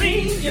take a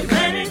seed, you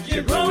plant it,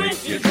 you grow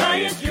it, you dry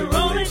it, you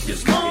roll it, you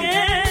smoke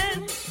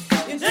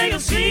it. You take a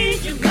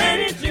seed, you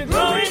plant it, you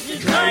grow it, you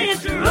dry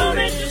it, you roll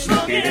it, you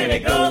smoke it, and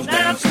it goes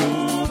down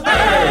smooth.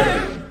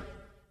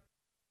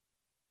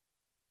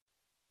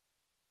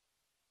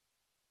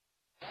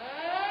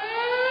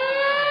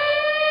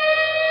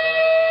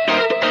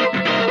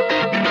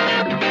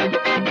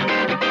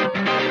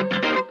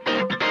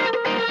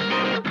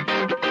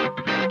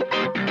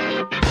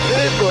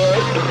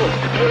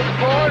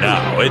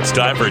 it's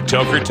time for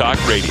Toker Talk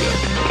Radio,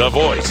 the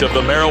voice of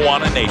the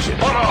marijuana nation.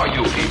 What are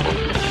you people?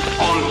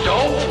 On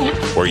dope?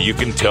 Where you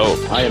can toke.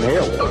 I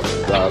inhale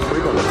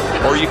frequently.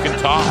 Or you can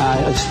talk. I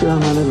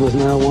experimented with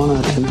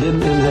marijuana and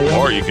didn't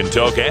inhale. Or you can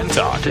toke and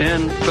talk.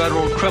 10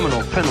 federal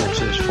criminal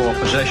penalties for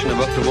possession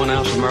of up to 1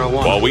 ounce of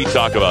marijuana. While we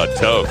talk about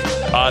toke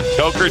on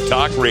Toker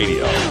Talk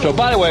Radio. So,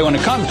 by the way, when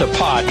it comes to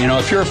pot,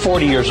 if you're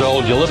 40 years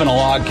old, you live in a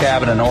log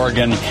cabin in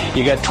Oregon,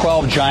 you got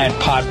 12 giant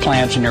pot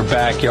plants in your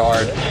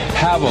backyard,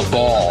 have a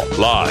ball.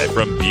 Live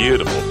from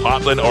beautiful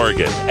Portland,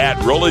 Oregon at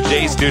Rolla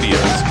J Studios.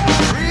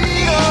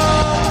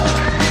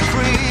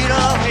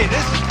 Hey,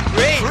 this is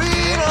great.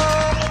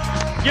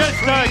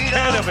 Just not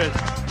cannabis.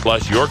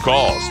 Plus your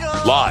calls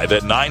live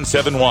at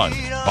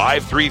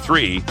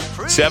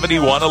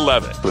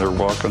 971-533-7111. They're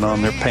walking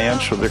on their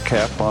pants with their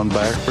cap on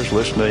backwards,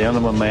 listening to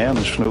Enema Man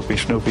and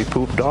Snoopy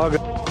Poop Dog.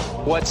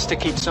 What's to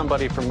keep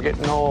somebody from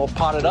getting all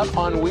potted up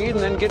on weed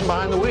and then getting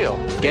behind the wheel?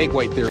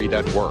 Gateway theory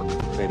doesn't work.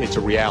 It's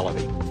a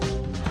reality.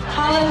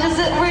 Holland, is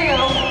it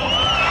real?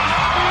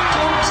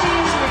 Don't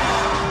tease me.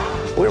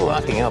 We're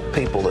locking up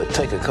people that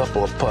take a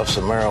couple of puffs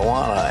of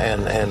marijuana,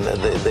 and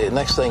the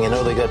next thing you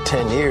know, they got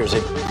 10 years.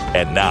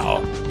 And now,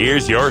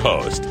 here's your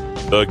host,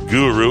 the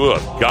guru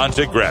of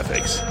ganja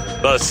graphics,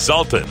 the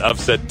sultan of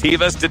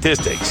sativa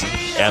statistics,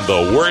 and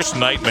the worst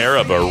nightmare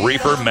of a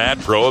reefer mad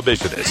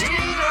prohibitionist.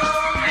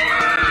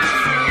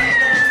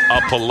 A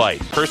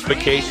polite,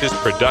 perspicacious,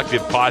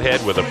 productive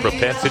pothead with a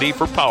propensity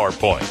for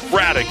PowerPoint.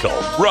 Radical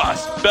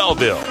Russ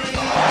Belville.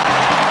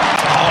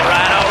 All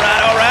right.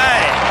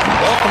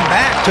 Welcome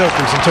back,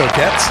 tokers and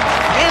tokettes,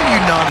 and you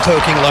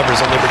non-toking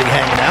lovers of liberty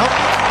hanging out.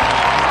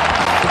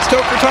 It's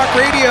Toker Talk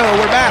Radio.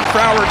 We're back for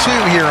hour 2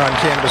 here on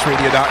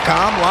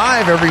CannabisRadio.com,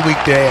 live every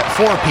weekday at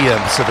 4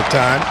 p.m. Pacific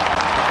Time.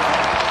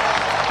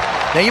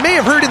 Now, you may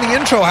have heard in the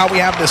intro how we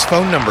have this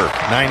phone number,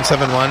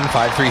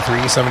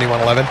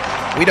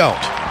 971-533-7111. We don't.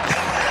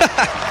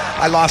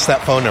 I lost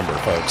that phone number,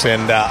 folks,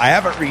 and I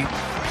haven't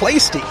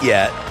replaced it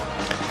yet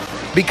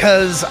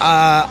because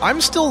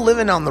I'm still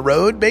living on the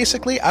road,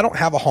 basically. I don't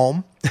have a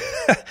home.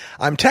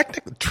 I'm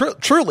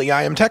truly,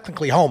 I am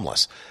technically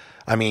homeless.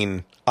 I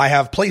mean, I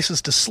have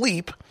places to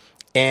sleep,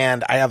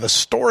 and I have a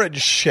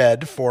storage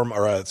shed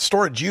or a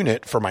storage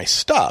unit for my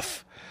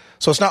stuff.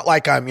 So it's not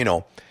like I'm,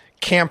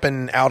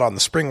 camping out on the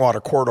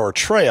Springwater Corridor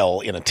Trail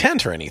in a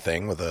tent or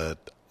anything with a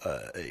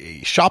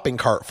shopping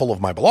cart full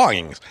of my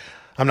belongings.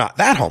 I'm not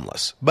that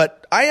homeless,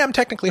 but I am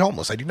technically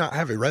homeless. I do not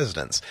have a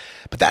residence,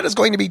 but that is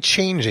going to be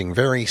changing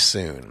very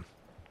soon.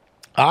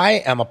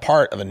 I am a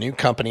part of a new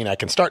company, and I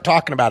can start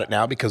talking about it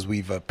now because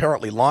we've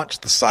apparently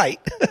launched the site.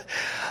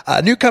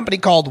 A new company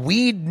called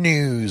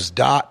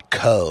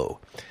weednews.co.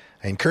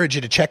 I encourage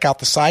you to check out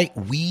the site,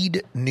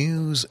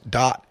 weednews.co,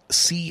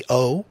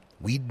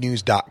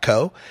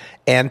 weednews.co,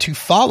 and to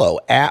follow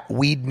at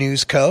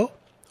weednewsco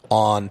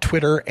on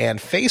Twitter and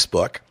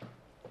Facebook.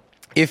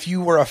 If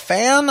you were a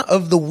fan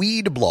of the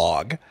weed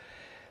blog,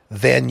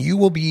 then you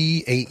will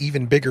be an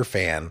even bigger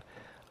fan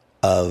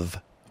of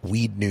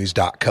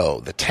weednews.co.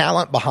 The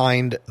talent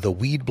behind the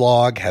weed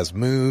blog has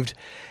moved,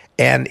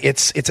 and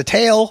it's a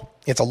tale.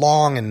 It's a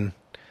long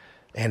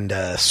and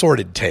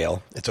sordid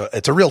tale.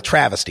 It's a real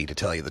travesty, to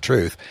tell you the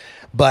truth.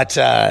 But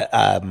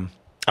I'm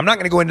not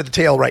going to go into the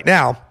tale right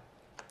now.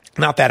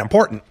 Not that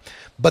important.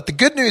 But the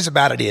good news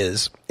about it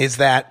is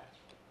that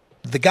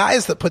the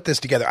guys that put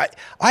this together,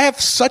 I have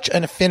such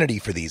an affinity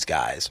for these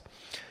guys.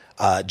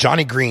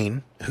 Johnny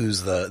Green,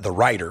 who's the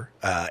writer,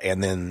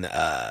 and then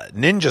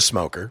Ninja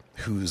Smoker,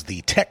 who's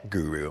the tech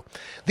guru.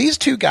 These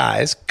two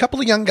guys, a couple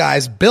of young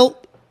guys,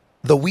 built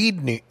the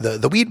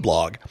weed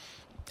blog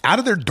out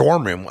of their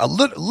dorm room.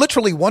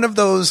 Literally one of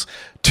those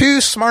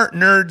two smart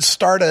nerds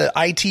start a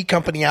IT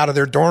company out of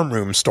their dorm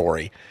room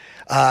story,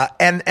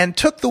 and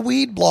took the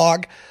weed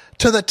blog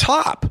to the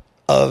top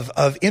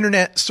of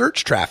internet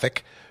search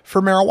traffic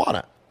for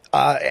marijuana.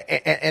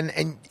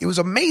 And it was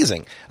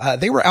amazing.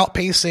 They were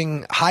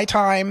outpacing High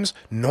Times,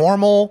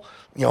 Normal,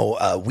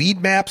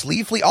 Weed Maps,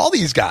 Leafly, all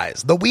these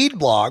guys. The weed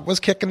blog was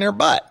kicking their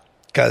butt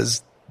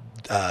because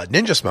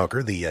Ninja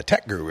Smoker, the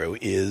tech guru,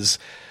 he's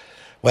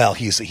a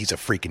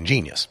freaking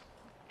genius.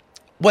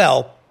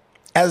 Well,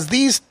 as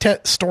these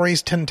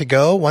stories tend to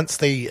go, once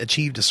they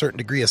achieved a certain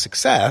degree of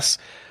success,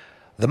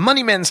 the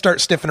money men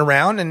start sniffing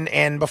around,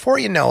 and before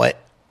you know it,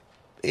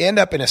 they end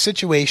up in a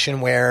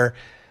situation where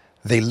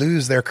they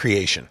lose their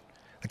creation.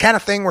 The kind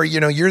of thing where,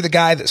 you're the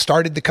guy that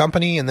started the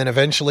company and then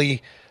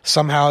eventually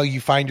somehow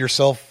you find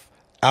yourself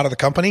out of the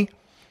company.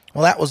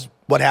 Well, that was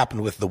what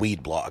happened with the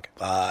weed blog.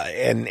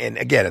 And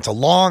again, it's a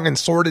long and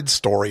sordid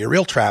story, a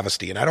real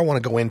travesty, and I don't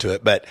want to go into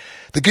it. But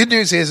the good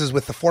news is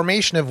with the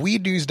formation of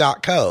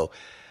weednews.co,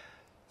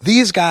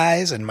 these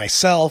guys and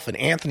myself and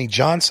Anthony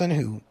Johnson,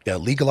 who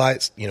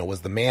legalized,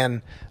 was the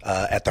man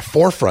at the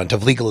forefront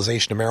of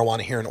legalization of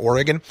marijuana here in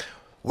Oregon,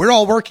 we're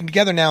all working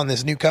together now in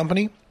this new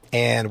company.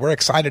 And we're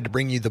excited to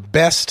bring you the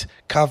best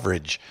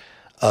coverage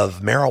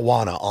of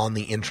marijuana on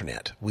the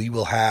internet. We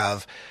will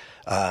have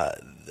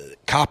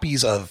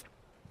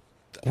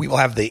we will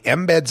have the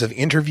embeds of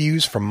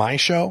interviews from my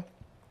show.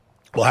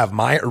 We'll have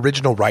my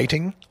original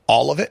writing,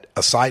 all of it,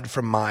 aside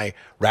from my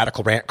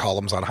Radical Rant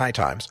columns on High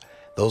Times.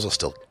 Those will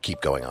still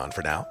keep going on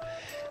for now.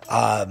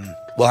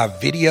 We'll have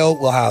video.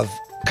 We'll have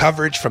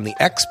coverage from the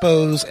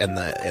expos and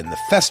the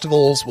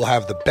festivals. We'll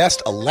have the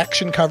best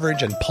election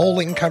coverage and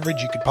polling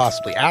coverage you could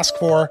possibly ask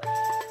for.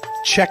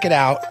 Check it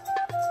out,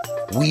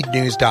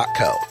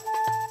 weednews.co.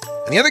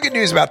 And the other good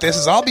news about this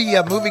is I'll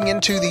be moving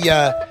into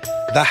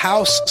the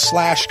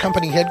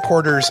house/company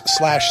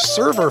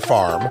headquarters/server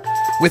farm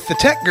with the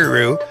tech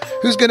guru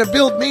who's going to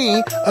build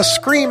me a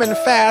screaming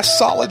fast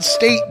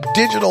solid-state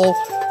digital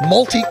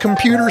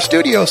multi-computer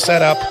studio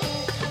setup.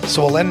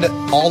 So we'll end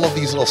all of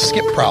these little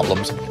skip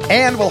problems,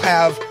 and we'll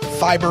have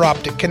fiber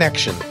optic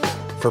connection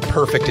for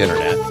perfect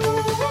internet.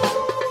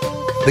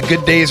 The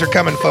good days are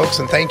coming, folks,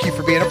 and thank you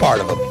for being a part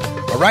of them.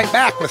 We're right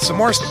back with some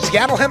more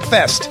Seattle Hemp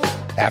Fest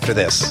after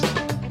this.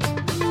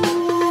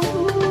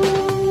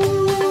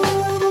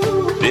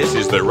 This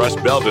is the Russ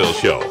Belville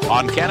Show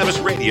on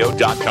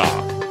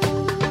CannabisRadio.com.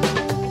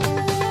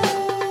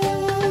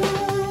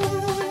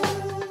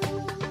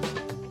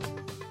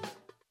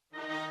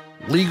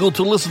 Legal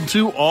to listen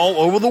to all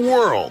over the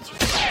world.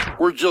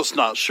 We're just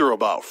not sure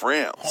about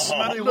France.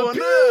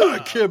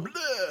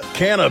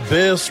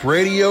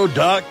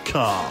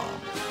 CannabisRadio.com.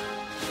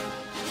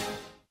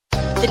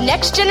 The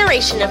next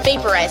generation of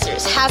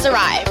vaporizers has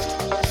arrived.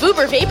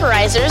 Vuber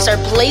vaporizers are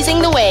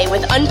blazing the way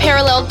with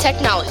unparalleled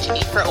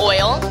technology for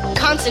oil,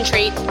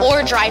 concentrate,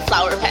 or dry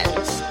flower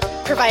pens.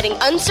 Providing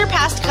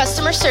unsurpassed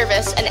customer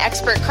service and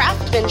expert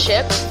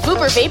craftsmanship,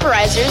 Vuber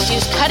vaporizers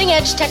use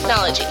cutting-edge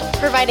technology,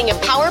 providing a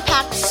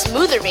power-packed,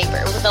 smoother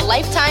vapor with a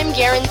lifetime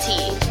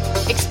guarantee.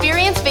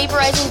 Experience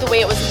vaporizing the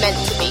way it was meant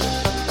to be.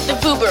 The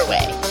Vuber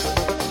way.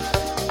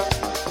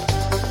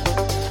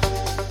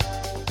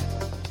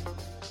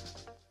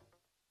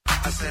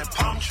 I said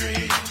palm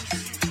trees.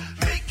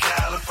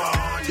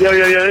 Yo,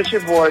 it's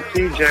your boy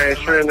TJ,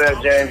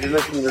 Trinidad James. You're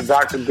listening to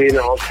Dr. Bina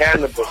on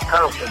Cannabis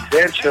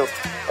Confidential.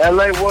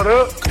 LA, what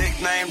up?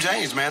 Nickname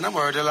James, man. I'm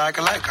worded like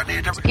a lake. I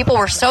need to... People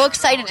were so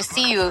excited to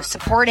see you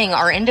supporting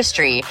our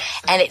industry,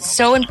 and it's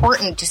so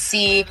important to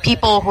see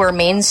people who are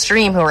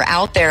mainstream, who are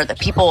out there, that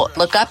people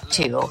look up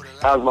to.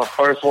 That was my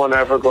first one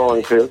ever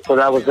going to, so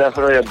that was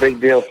definitely a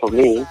big deal for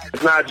me.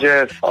 It's not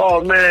just,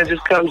 oh man,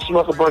 just come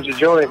smoke a bunch of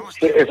joints.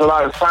 It's a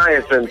lot of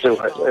science into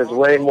it. It's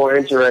way more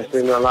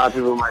interesting than a lot of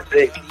people might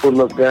think who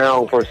look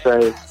down, per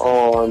se,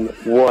 on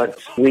what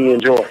we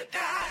enjoy.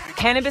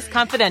 Cannabis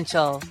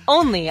Confidential,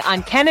 only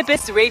on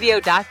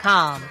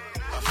CannabisRadio.com.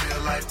 I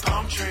feel like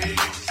palm trees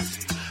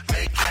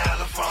make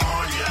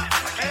California.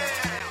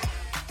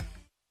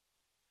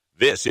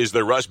 This is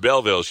the Russ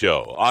Belville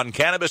Show on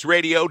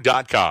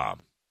CannabisRadio.com.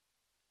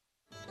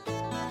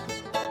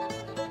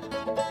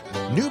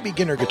 New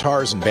beginner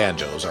guitars and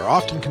banjos are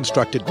often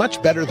constructed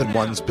much better than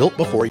ones built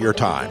before your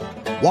time.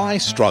 Why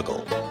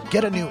struggle?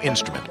 Get a new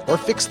instrument or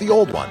fix the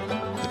old one.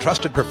 The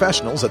trusted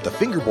professionals at the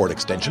Fingerboard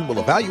Extension will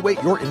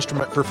evaluate your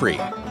instrument for free.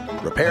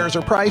 Repairs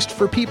are priced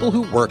for people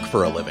who work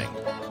for a living.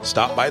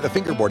 Stop by the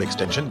Fingerboard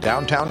Extension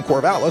downtown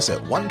Corvallis at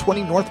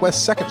 120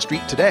 Northwest 2nd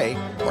Street today,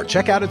 or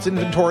check out its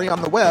inventory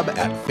on the web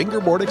at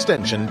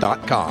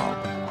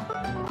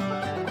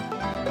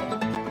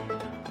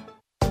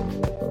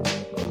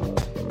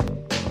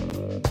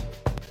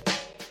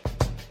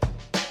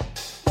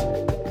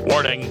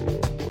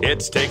Warning,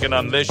 hits taken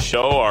on this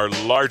show are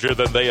larger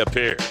than they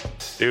appear.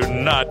 Do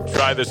not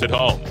try this at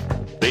home.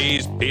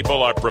 These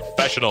people are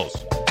professionals.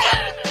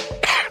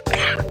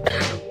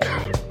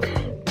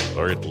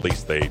 Or at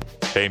least they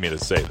pay me to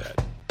say that.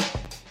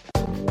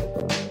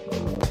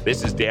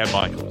 This is Dan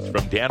Michaels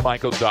from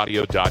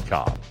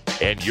danmichaelsaudio.com,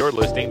 and you're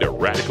listening to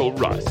Radical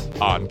Russ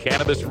on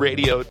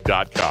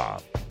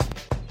CannabisRadio.com.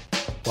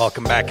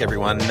 Welcome back,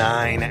 everyone.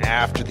 9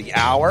 after the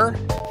hour.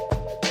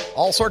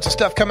 All sorts of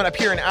stuff coming up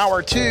here in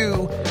hour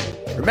 2.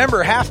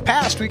 Remember, half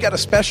past, we got a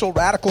special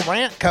Radical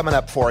Rant coming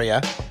up for you.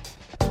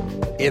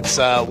 It's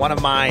one of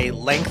my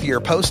lengthier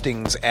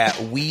postings at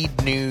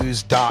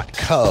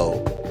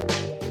weednews.co.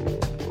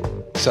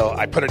 So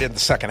I put it in the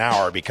second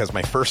hour because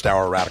my first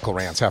hour Radical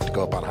Rants have to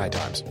go up on High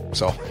Times.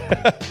 So,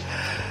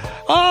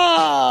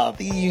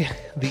 the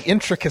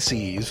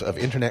intricacies of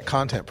internet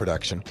content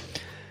production.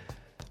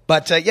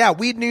 But,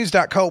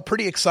 weednews.co,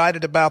 pretty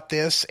excited about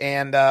this.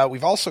 And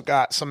we've also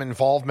got some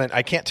involvement.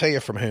 I can't tell you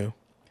from who,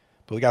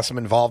 but we got some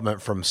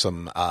involvement from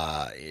some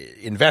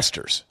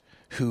investors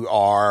who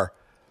are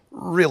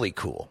really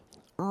cool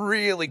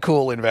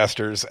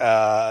investors.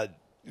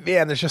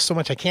 Man, there's just so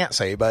much I can't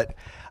say, but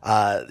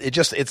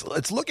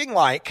it's looking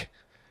like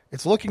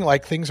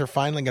things are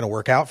finally going to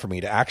work out for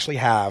me to actually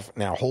have,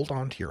 now hold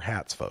on to your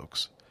hats,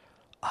 folks,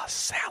 a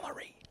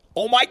salary.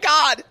 Oh my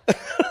God.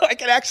 I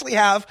can actually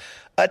have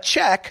a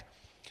check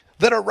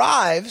that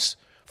arrives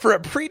for a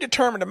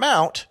predetermined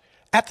amount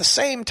at the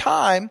same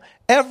time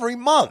every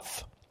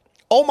month.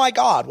 Oh my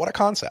God, what a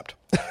concept.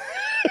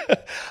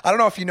 I don't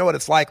know if you know what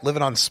it's like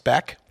living on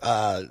spec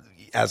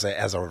as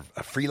a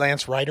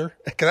freelance writer.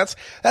 Because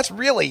that's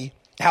really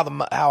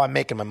how I'm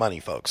making my money,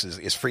 folks,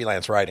 is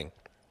freelance writing.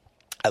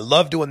 I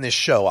love doing this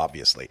show,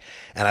 obviously,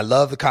 and I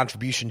love the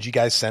contributions you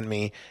guys send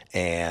me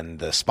and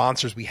the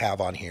sponsors we have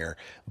on here.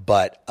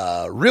 But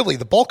really,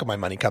 the bulk of my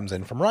money comes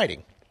in from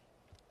writing,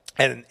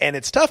 and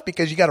it's tough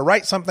because you got to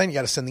write something, you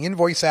got to send the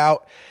invoice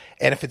out,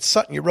 and if it's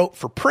something you wrote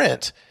for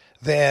print,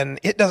 then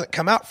it doesn't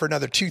come out for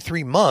another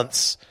 2-3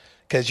 months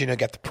because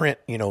got the print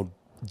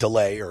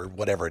delay or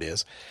whatever it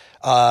is,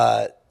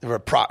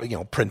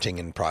 printing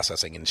and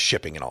processing and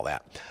shipping and all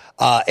that.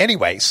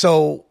 Anyway,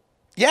 so.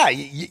 Yeah,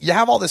 you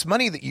have all this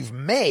money that you've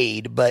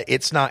made, but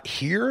it's not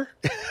here.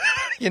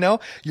 You're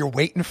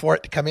waiting for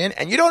it to come in,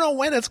 and you don't know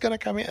when it's going to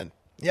come in.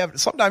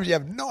 Sometimes you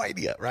have no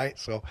idea, right?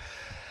 So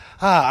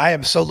I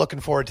am so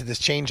looking forward to this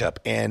change up.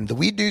 And the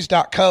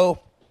weednews.co,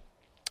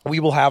 we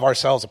will have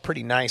ourselves a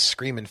pretty nice,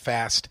 screaming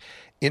fast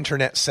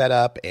internet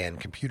setup and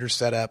computer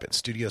setup and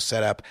studio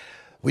setup,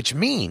 which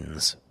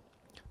means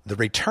the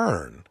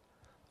return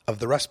of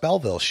the Russ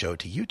Belville show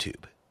to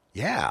YouTube.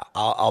 Yeah,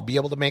 I'll be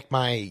able to make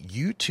my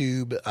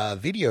YouTube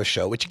video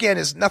show, which again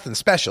is nothing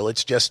special.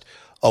 It's just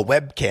a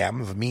webcam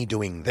of me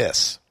doing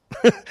this,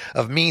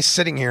 of me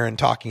sitting here and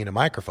talking in a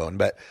microphone.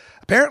 But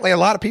apparently a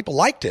lot of people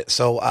liked it.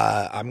 So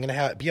I'm going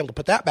to be able to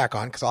put that back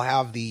on because I'll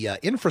have the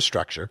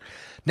infrastructure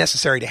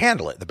necessary to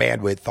handle it. The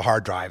bandwidth, the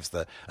hard drives,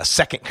 a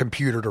second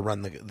computer to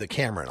run the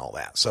camera and all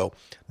that. So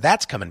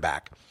that's coming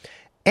back.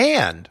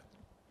 And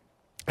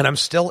I'm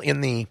still in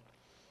the...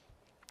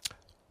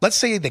 Let's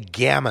say the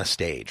gamma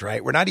stage,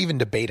 right? We're not even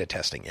to beta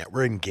testing yet.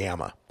 We're in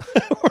gamma.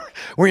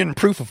 We're in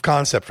proof of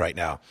concept right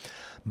now.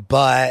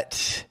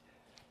 But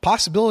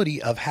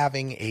possibility of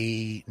having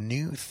a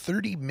new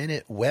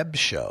 30-minute web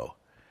show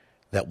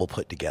that we'll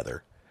put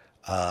together.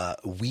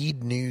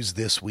 Weed News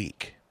This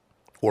Week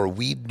or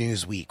Weed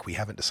News Week. We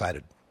haven't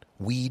decided.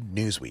 Weed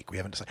News Week. We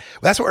haven't decided.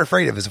 Well, that's what we're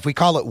afraid of is if we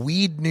call it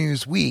Weed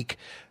News Week,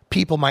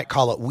 people might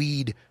call it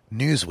Weed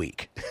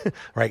Newsweek,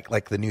 right?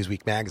 Like the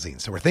Newsweek magazine.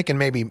 So we're thinking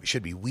maybe it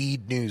should be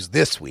Weed News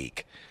This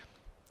Week.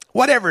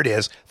 Whatever it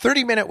is,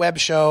 30-minute web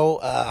show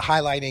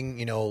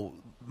highlighting,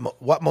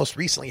 what most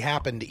recently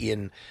happened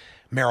in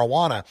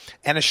marijuana.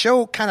 And a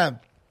show kind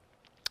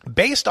of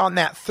based on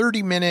that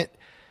 30-minute,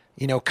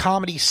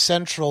 Comedy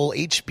Central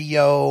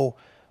HBO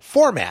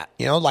format,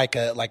 like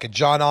a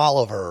John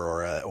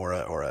Oliver or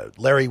a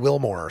Larry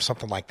Wilmore or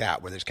something like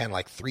that, where there's kind of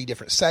like 3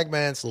 different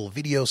segments, little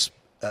video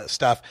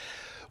stuff.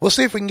 We'll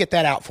see if we can get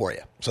that out for you.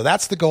 So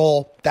that's the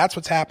goal. That's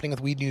what's happening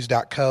with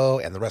weednews.co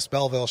and the Russ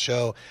Belville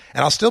show.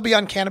 And I'll still be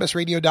on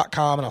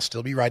cannabisradio.com and I'll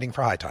still be writing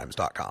for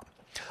hightimes.com.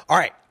 All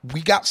right.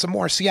 We got some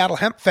more Seattle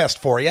Hemp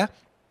Fest for you.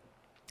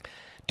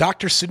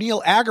 Dr.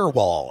 Sunil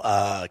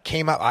Agarwal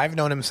came up. I've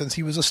known him since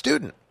he was a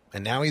student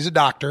and now he's a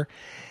doctor.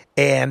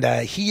 And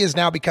he is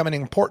now becoming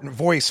an important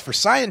voice for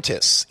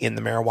scientists in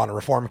the marijuana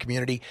reform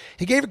community.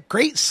 He gave a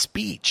great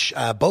speech,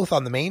 both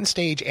on the main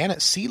stage and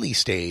at Sealy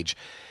stage,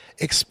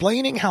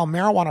 explaining how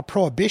marijuana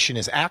prohibition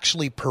is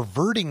actually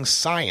perverting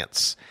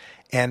science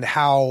and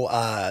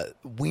how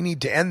we need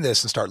to end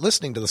this and start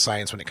listening to the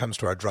science when it comes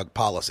to our drug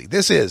policy.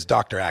 This is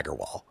Dr.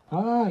 Agarwal.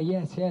 Ah,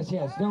 yes.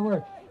 Don't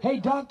worry. Hey,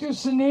 Dr.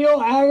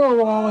 Sunil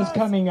Agarwal is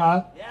coming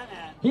up.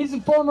 He's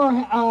a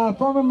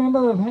former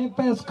member of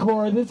HempFest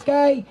Corps. This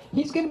guy,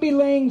 he's going to be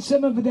laying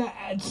some of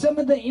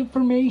the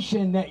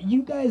information that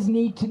you guys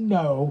need to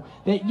know,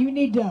 that you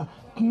need to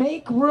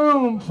make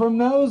room from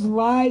those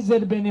lies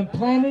that have been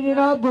implanted in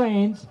our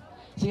brains.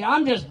 See,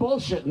 I'm just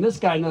bullshitting. This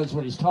guy knows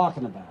what he's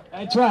talking about.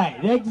 That's right,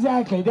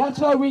 exactly. That's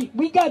why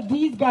we got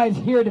these guys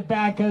here to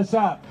back us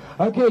up.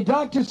 Okay,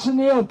 Dr.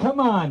 Sunil, come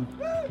on.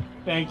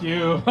 Thank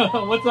you.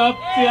 What's up,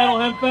 Seattle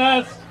Hemp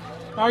Fest?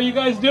 How are you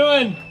guys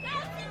doing?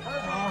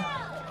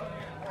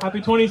 Happy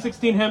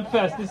 2016 Hemp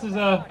Fest. This is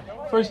the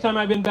first time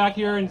I've been back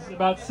here in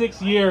about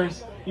 6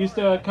 years. Used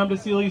to come to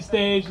Sealy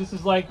stage. This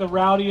is like the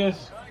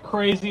rowdiest,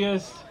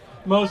 craziest,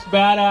 most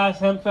badass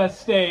Hemp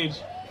Fest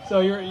stage. So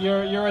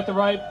you're at the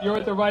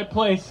right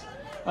place.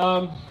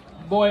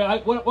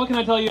 What can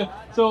I tell you?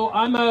 So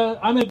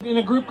I'm in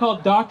a group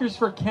called Doctors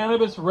for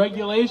Cannabis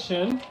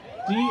Regulation,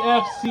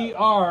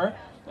 DFCR.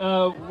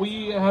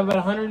 We have about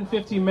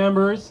 150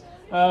 members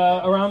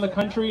around the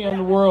country and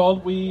the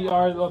world. We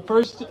are the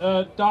first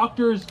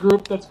doctors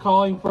group that's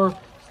calling for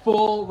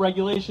full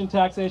regulation,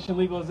 taxation,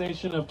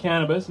 legalization of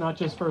cannabis, not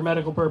just for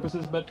medical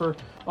purposes, but for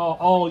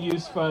all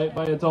use by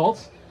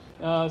adults.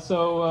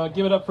 So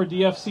give it up for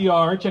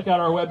DFCR. Check out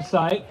our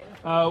website.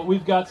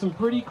 We've got some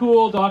pretty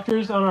cool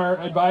doctors on our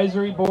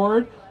advisory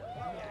board,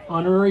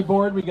 honorary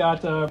board. We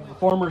got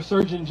former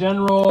Surgeon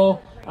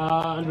General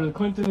under the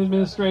Clinton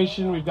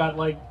administration. We've got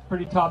like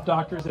pretty top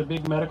doctors at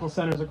big medical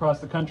centers across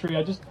the country.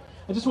 I just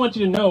want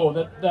you to know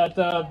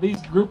that these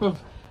group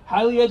of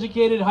highly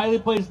educated, highly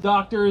placed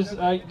doctors,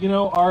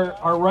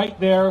 are right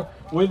there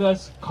with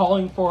us,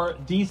 calling for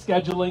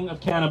descheduling of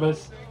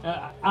cannabis,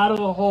 out of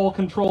the whole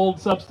Controlled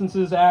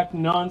Substances Act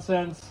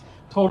nonsense.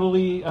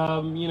 Totally,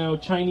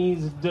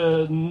 Chinese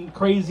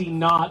crazy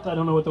knot. I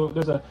don't know what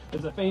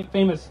there's a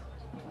famous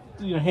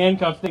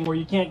handcuff thing where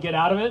you can't get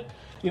out of it.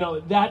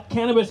 that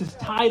cannabis is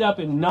tied up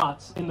in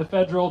knots in the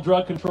federal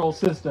drug control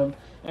system.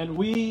 And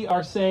we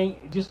are saying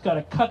you just got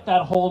to cut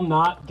that whole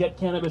knot, get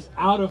cannabis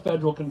out of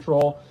federal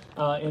control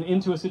and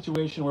into a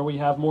situation where we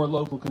have more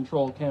local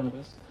controlled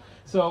cannabis.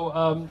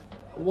 So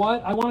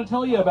what I want to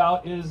tell you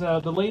about is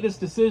the latest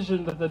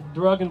decision that the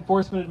Drug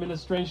Enforcement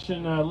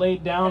Administration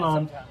laid down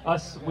on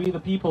us, we the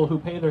people who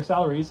pay their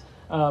salaries,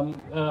 on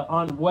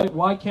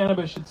why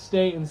cannabis should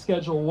stay in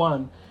Schedule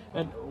 1.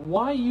 And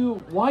why you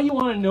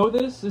want to know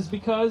this is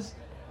because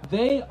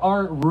they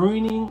are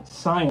ruining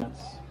science.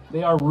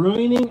 They are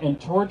ruining and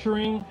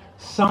torturing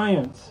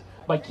science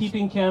by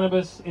keeping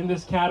cannabis in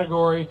this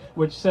category,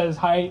 which says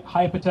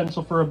high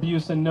potential for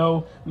abuse and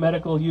no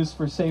medical use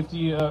for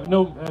safety,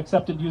 no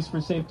accepted use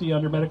for safety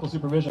under medical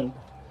supervision.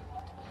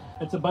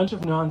 It's a bunch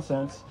of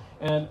nonsense,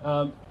 and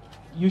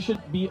you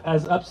should be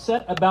as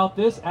upset about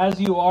this as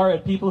you are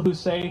at people who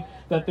say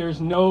that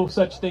there's no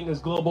such thing as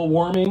global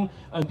warming,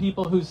 and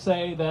people who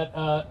say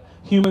that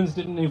humans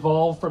didn't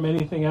evolve from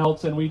anything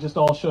else and we just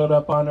all showed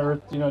up on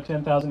Earth,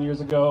 10,000 years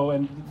ago,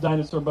 and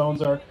dinosaur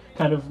bones are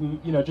kind of,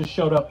 just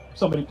showed up,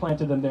 somebody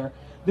planted them there.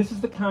 This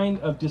is the kind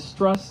of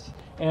distrust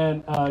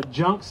and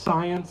junk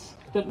science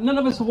that none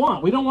of us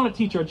want. We don't want to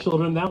teach our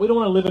children that. We don't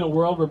want to live in a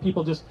world where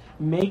people just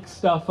make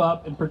stuff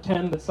up and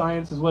pretend that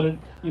science is what it,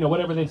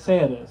 whatever they say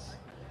it is.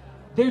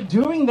 They're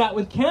doing that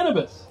with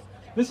cannabis.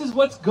 This is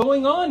what's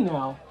going on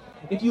now.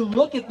 If you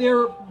look at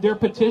their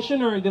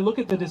petition, or they look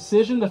at the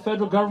decision the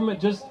federal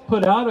government just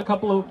put out a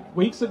couple of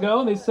weeks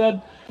ago, they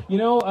said,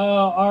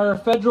 our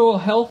federal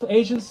health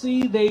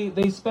agency,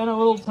 they spent a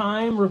little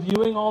time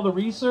reviewing all the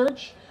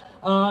research,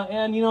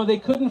 and they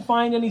couldn't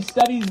find any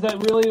studies that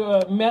really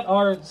met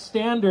our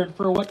standard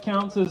for what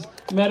counts as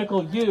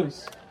medical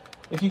use.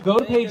 If you go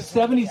to page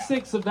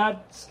 76 of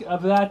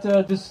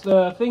this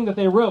thing that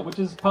they wrote, which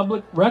is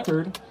public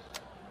record,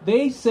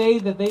 they say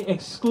that they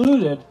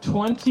excluded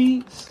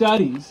 20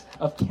 studies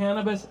of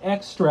cannabis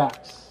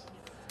extracts.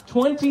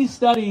 20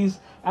 studies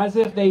as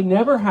if they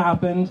never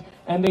happened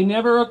and they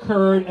never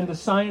occurred and the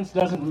science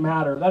doesn't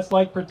matter. That's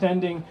like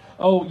pretending,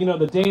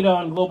 the data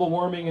on global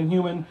warming and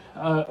human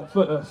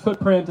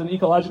footprint and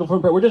ecological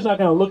footprint, we're just not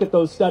going to look at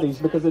those studies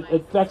because it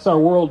affects our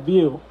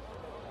worldview.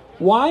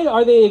 Why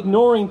are they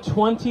ignoring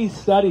 20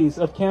 studies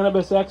of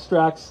cannabis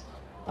extracts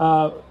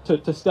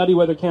to study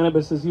whether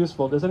cannabis is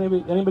useful? Does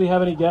anybody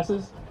have any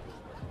guesses?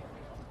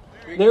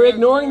 They're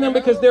ignoring them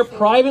because they're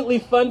privately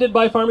funded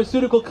by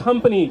pharmaceutical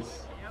companies.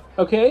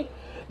 Okay?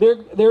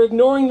 They're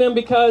ignoring them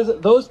because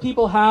those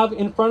people have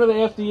in front of the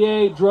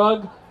FDA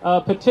drug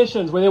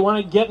petitions where they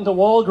want to get into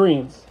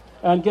Walgreens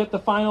and get the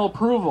final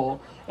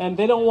approval. And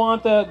they don't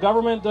want the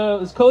government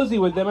is cozy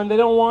with them, and they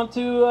don't want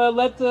to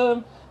let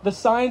the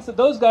science that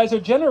those guys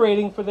are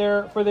generating for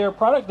their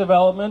product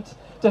development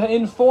to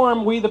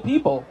inform we the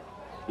people.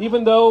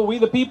 Even though we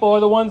the people are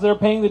the ones that are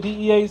paying the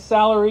DEA's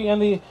salary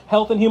and the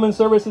Health and Human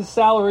Services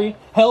salary.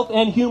 Health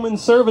and Human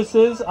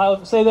Services,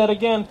 I'll say that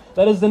again,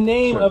 that is the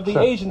name of the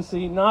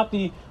agency, not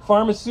the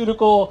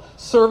pharmaceutical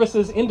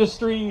services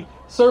industry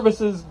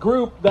services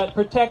group that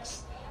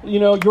protects,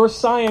 your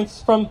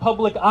science from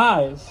public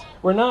eyes.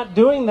 We're not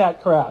doing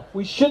that crap.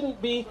 We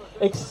shouldn't be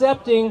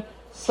accepting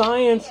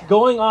science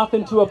going off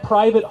into a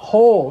private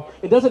hole.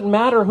 It doesn't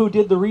matter who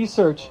did the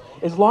research.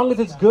 As long as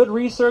it's good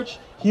research,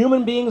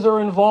 human beings are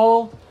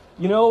involved.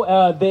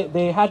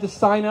 They had to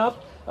sign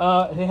up.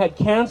 They had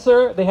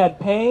cancer. They had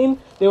pain.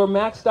 They were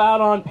maxed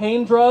out on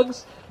pain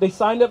drugs. They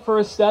signed up for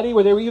a study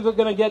where they were either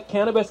going to get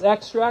cannabis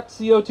extract,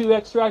 CO2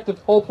 extract of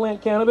whole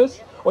plant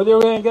cannabis, or they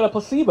were going to get a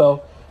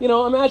placebo.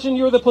 Imagine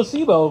you're the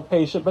placebo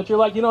patient, but you're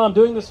like, I'm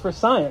doing this for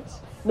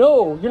science.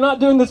 No, you're not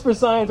doing this for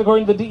science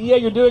according to the DEA.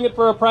 You're doing it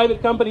for a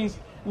private company's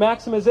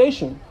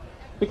maximization.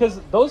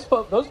 Because those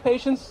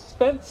patients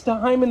spent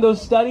time in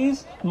those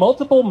studies,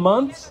 multiple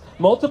months,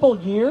 multiple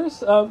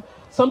years.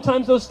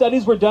 Sometimes those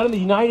studies were done in the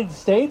United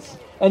States,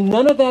 and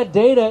none of that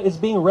data is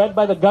being read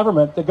by the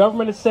government. The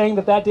government is saying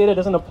that data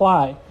doesn't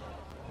apply.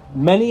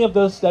 Many of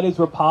those studies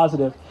were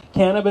positive.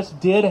 Cannabis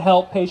did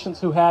help patients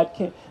who had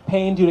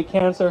pain due to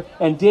cancer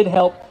and did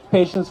help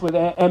patients with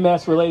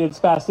MS-related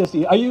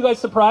spasticity. Are you guys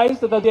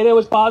surprised that the data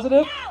was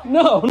positive?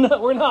 No,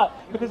 we're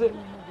not. Because it...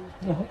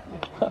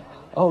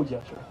 Oh, yeah,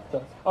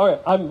 sure. All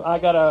right, I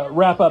gotta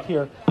wrap up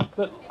here.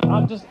 But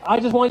I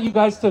just want you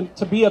guys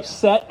to be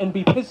upset and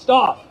be pissed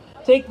off.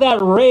 Take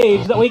that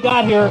rage that we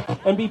got here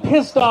and be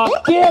pissed off.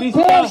 Get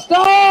pissed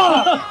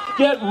off!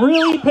 Get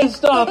really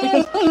pissed off,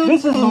 because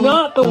this is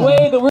not the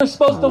way that we're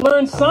supposed to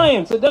learn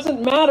science. It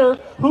doesn't matter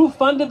who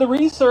funded the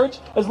research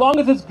as long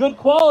as it's good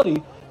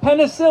quality.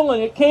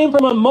 Penicillin, it came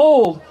from a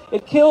mold.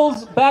 It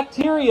kills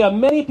bacteria.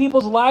 Many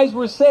people's lives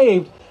were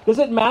saved. Does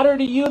it matter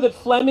to you that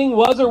Fleming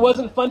was or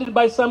wasn't funded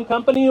by some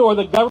company or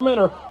the government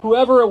or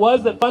whoever it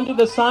was that funded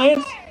the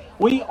science?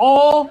 We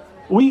all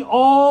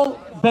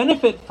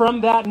benefit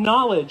from that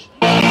knowledge.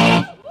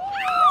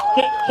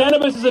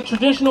 Cannabis is a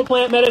traditional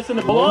plant medicine.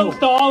 It belongs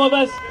to all of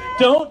us.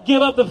 Don't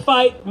give up the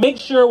fight. Make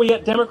sure we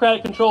get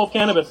democratic control of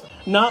cannabis.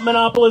 Not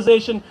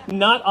monopolization,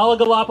 not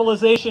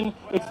oligopolization.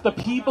 It's the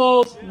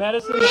people's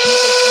medicine, the people's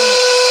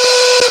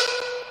food.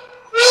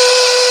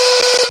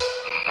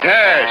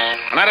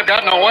 Might have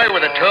gotten away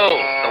with it, too.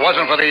 If it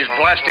wasn't for these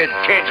blasted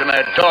kids and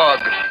their dog.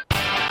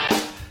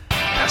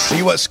 Now,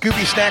 see what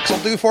Scooby Snacks will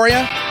do for you?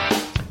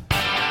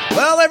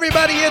 Well,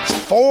 everybody, it's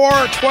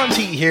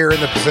 4:20 here in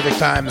the Pacific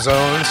Time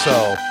Zone,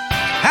 so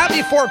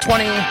happy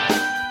 4:20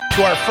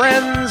 to our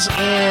friends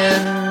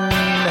in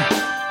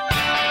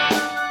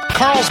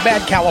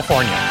Carlsbad,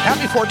 California.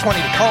 Happy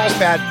 4:20 to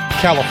Carlsbad,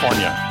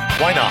 California.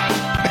 Why not?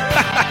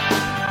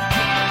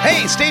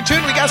 Hey, stay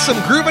tuned. We got some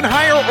Groovin'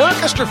 Higher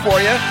Orchestra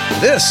for you.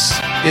 This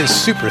is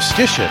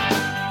Superstition.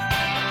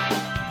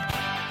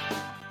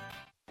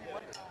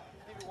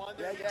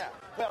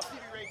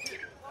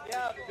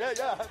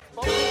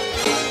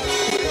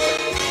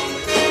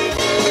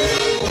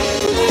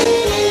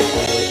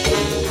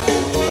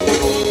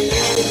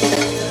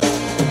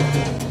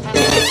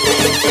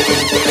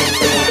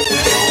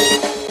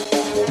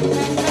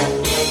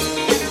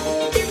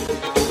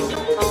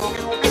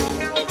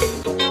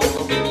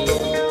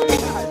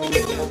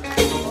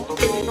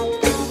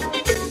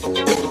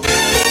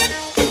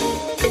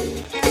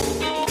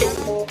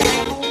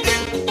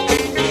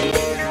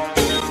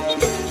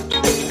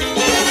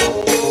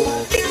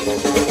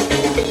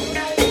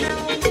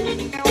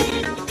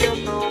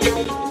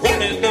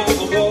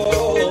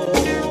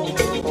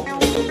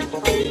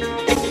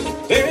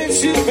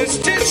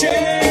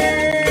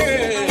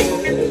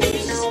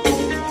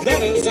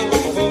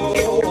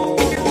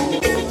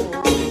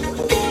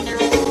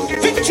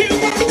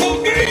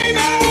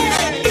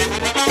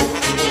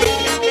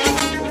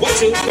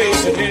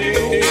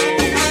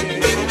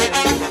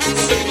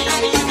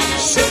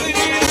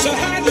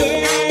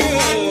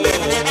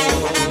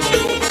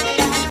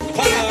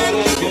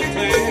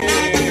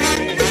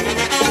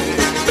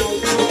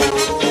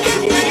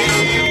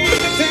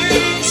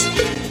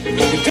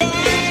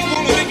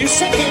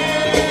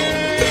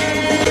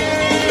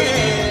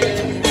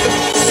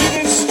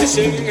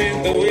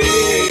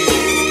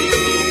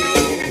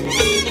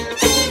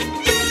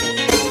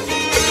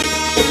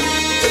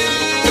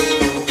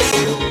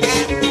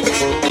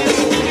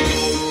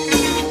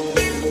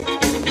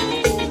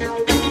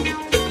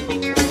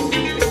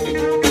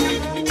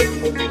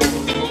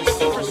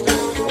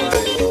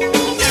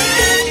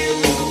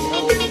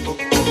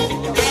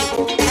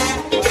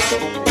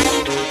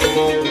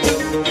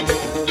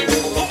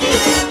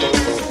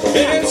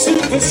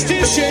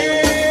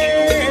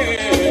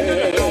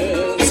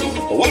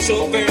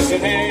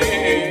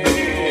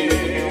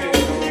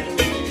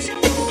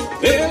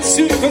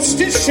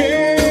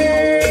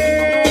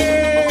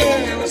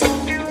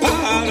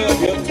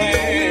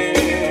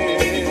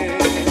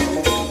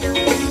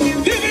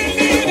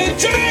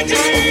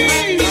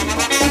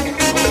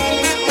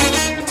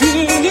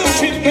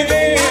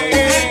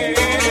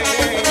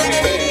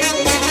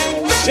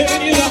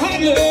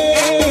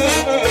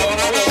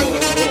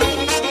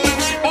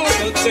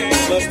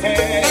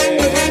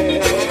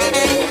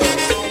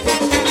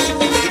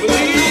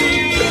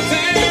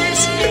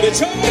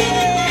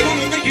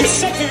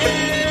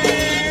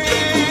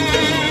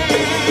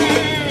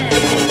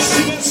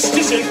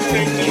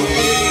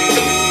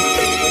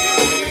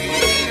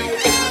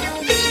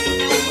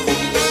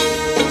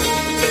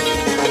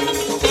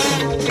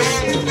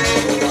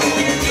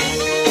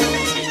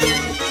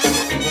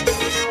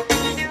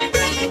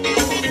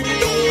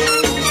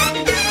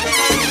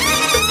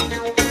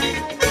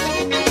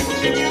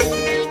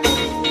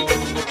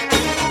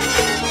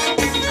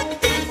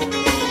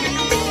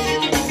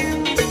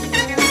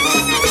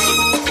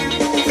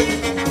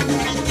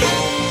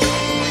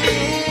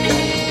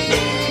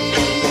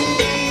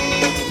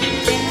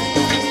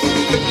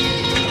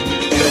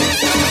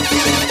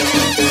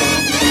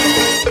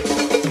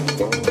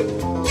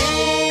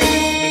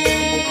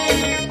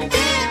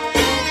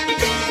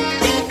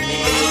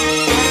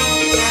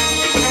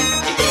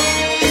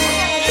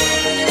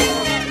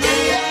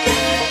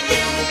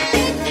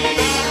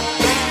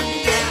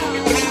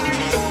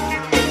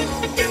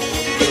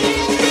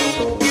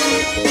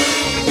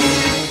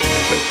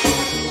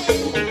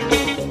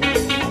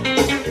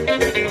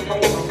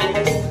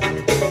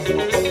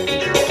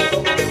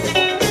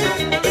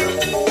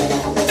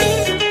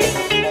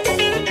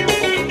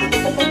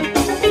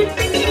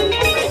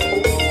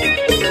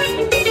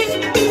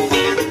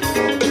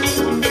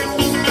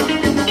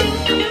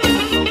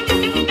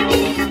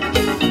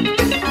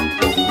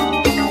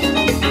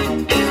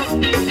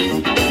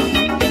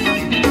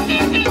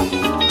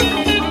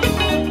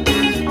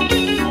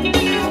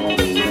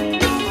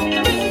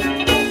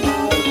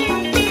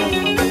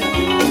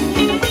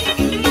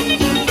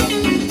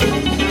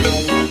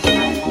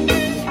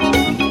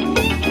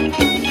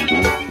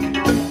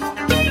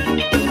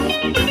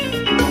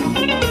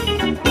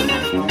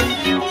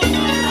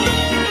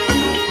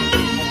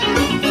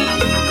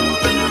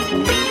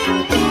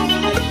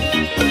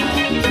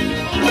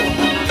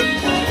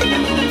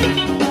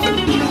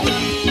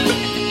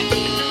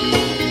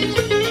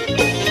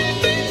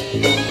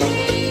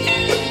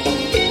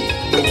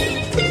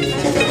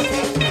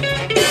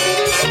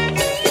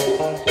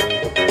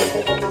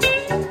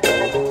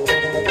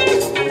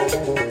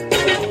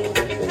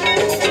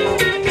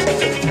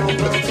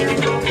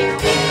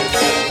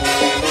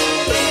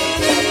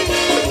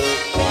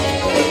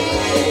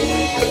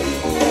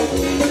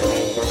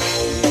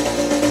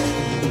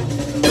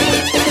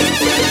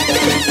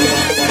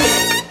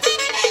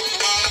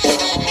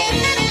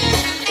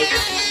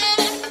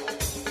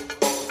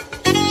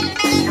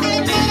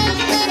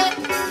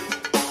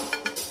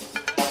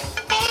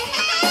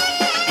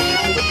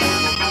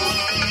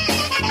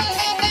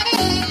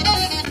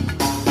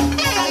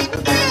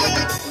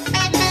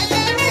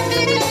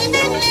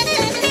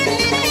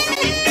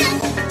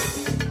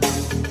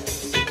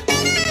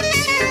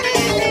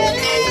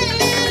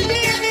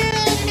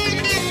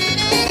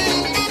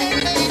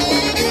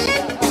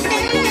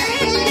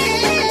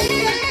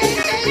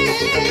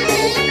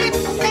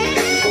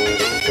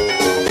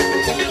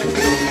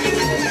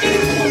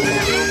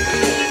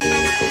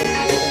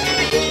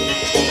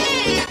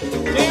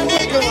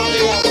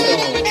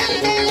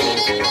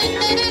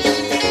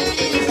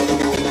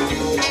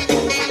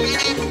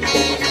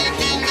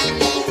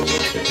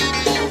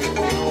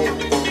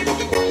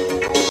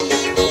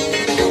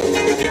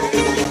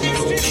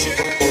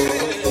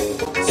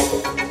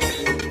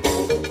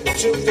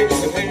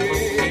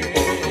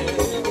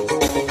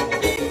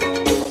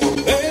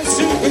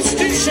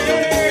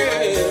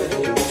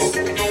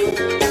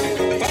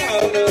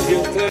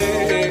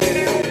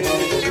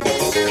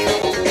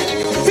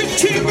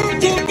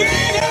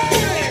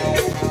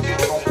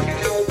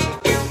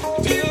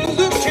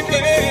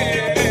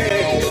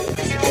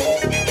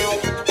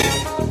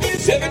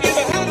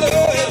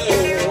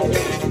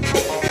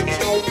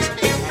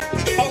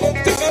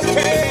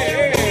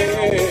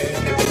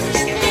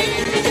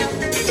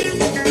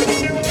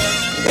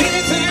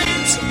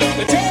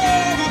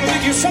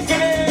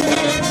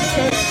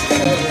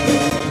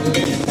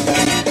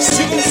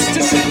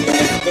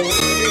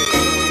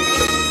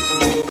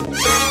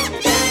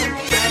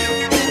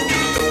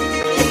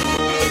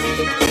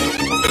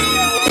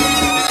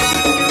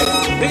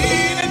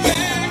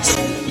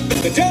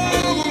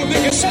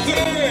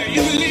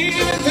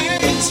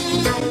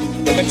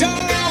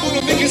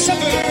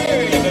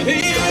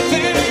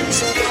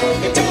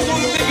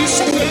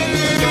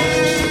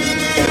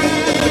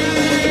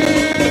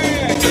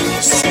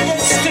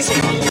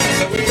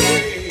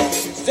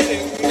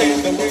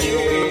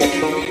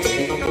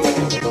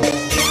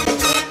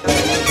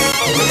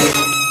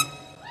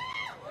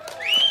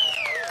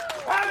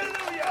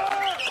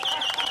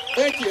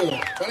 Thank you.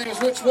 My name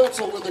is Rich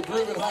Wetzel with the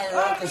Groove and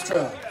Higher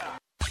Orchestra.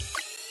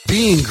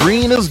 Being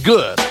green is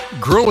good.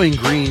 Growing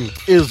green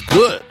is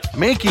good.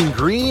 Making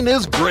green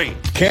is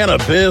great.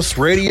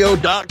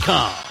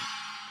 CannabisRadio.com.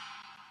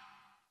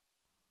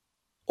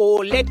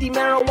 Oh, let the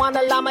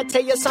marijuana llama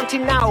tell you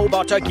something now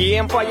about a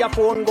game for your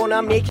phone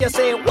gonna make you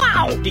say,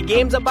 wow! The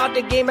game's about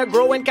the game of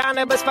growing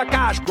cannabis for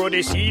cash. Grow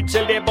the seed,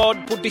 sell the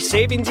bud, put the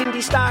savings in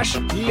the stash.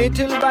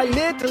 Little by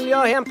little,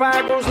 your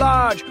empire grows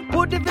large.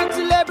 Put different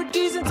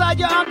celebrities inside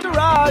your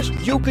entourage.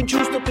 You can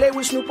choose to play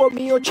with Snoop or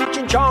me or Cheech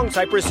and Chong,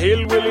 Cypress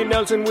Hill, Willie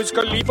Nelson, Wiz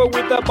Khalifa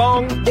with the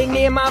bong. The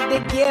name of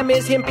the game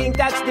is hemping,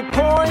 that's the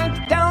point.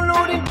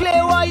 Download and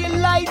play while you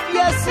light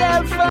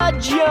yourself a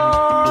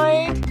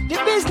joint. The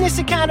business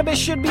of cannabis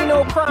should be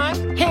no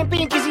crime. Hemp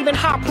Inc. is even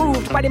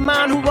hot-proofed by the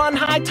man who run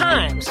High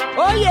Times.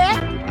 Oh yeah?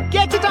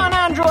 Get it on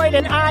Android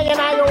and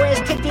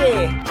iOS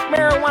today.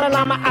 Marijuana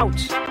llama out.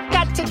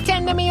 Got to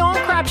tend to me own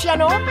crops, you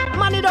know.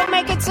 Money don't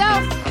make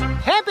itself.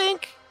 Hemp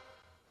Inc.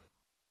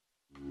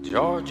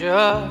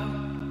 Georgia.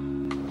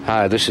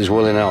 Hi, this is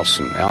Willie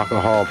Nelson.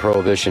 Alcohol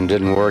prohibition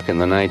didn't work in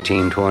the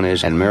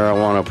 1920s, and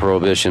marijuana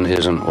prohibition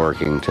isn't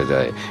working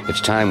today.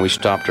 It's time we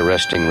stopped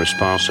arresting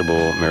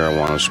responsible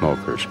marijuana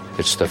smokers.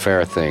 It's the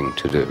fair thing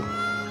to do.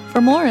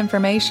 For more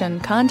information,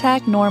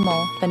 contact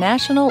NORML, the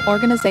National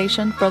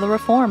Organization for the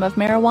Reform of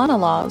Marijuana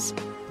Laws.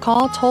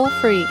 Call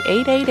toll-free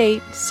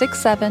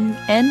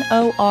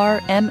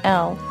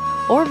 888-67-NORML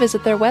or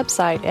visit their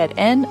website at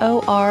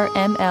norml.org.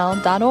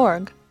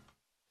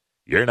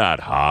 You're not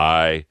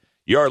high.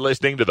 You're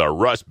listening to the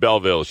Russ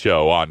Belville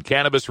Show on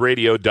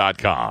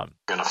CannabisRadio.com.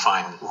 You're going to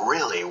find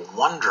really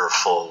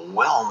wonderful,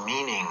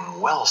 well-meaning,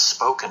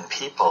 well-spoken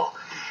people,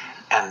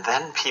 and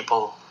then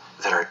people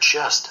that are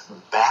just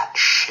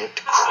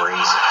batshit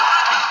crazy.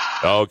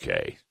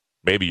 Okay,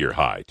 maybe you're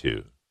high,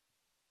 too.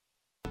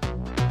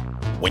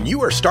 When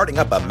you are starting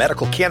up a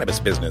medical cannabis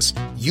business,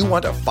 you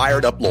want a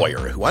fired-up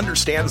lawyer who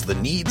understands the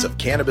needs of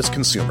cannabis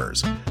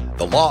consumers.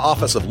 The law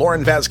office of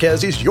Lauren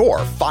Vasquez is your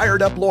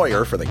fired-up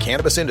lawyer for the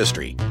cannabis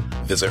industry.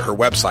 Visit her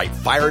website,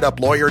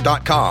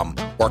 fireduplawyer.com,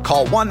 or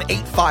call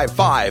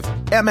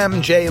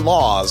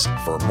 1-855-MMJ-LAWS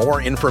for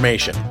more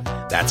information.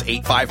 That's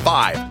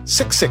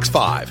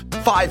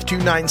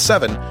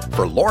 855-665-5297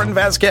 for Lauren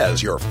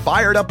Vasquez, your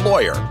fired-up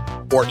lawyer,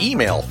 or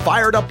email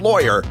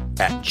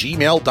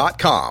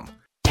fireduplawyer@gmail.com.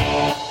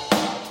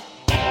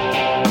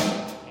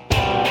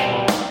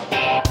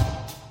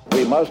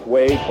 We must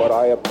wage what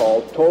I have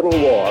called total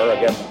war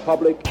against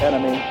public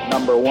enemy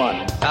number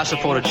one. I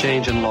support a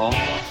change in law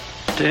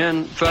to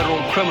end federal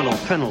criminal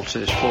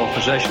penalties for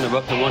possession of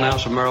up to 1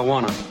 ounce of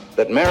marijuana.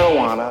 That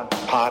marijuana,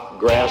 pot,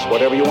 grass,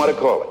 whatever you want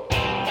to call it,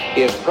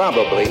 is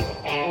probably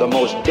the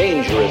most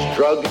dangerous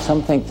drug.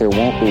 Some think there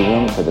won't be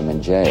room for them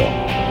in jail.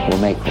 We'll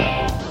make room.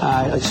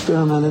 I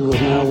experimented with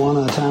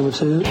marijuana a time or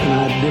two, and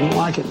I didn't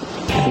like it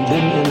and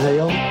didn't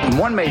inhale.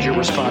 One major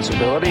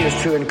responsibility is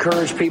to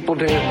encourage people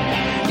to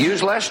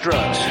use less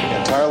drugs.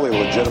 Entirely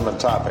legitimate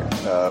topic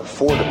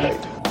for debate.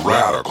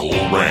 Radical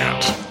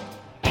Rant.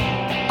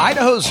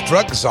 Idaho's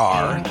drug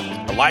czar,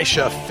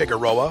 Elisha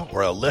Figueroa,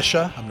 or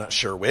Alicia, I'm not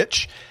sure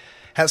which,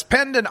 has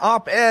penned an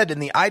op-ed in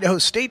the Idaho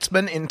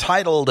Statesman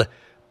entitled,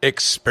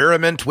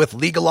 "Experiment with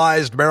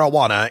Legalized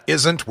Marijuana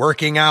Isn't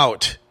Working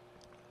Out."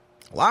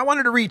 Well, I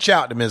wanted to reach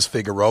out to Ms.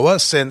 Figueroa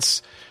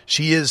since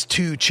she is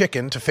too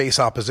chicken to face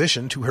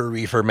opposition to her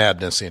reefer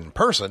madness in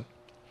person.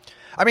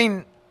 I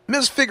mean,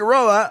 Ms.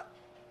 Figueroa,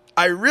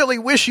 I really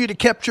wish you'd have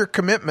kept your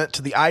commitment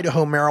to the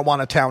Idaho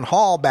Marijuana Town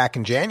Hall back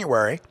in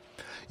January.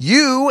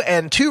 You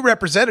and 2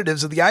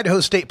 representatives of the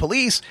Idaho State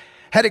Police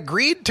had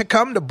agreed to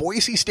come to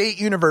Boise State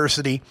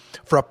University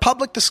for a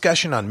public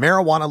discussion on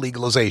marijuana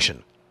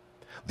legalization.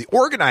 The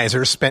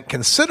organizers spent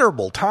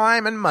considerable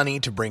time and money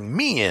to bring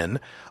me in,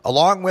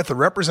 along with a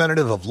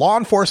representative of Law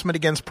Enforcement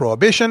Against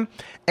Prohibition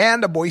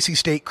and a Boise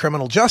State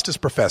criminal justice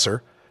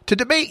professor, to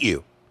debate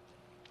you.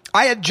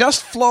 I had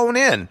just flown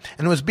in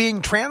and was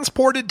being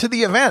transported to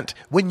the event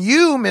when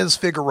you, Ms.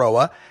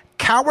 Figueroa,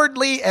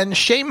 cowardly and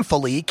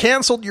shamefully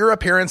canceled your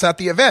appearance at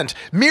the event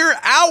mere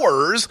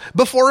hours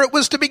before it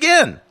was to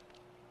begin.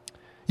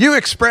 You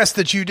expressed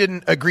that you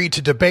didn't agree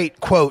to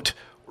debate, quote,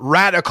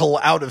 radical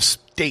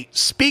out-of-state state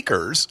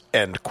speakers,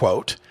 end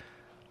quote.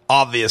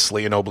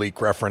 Obviously an oblique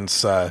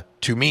reference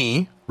to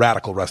me,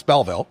 Radical Russ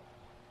Belville.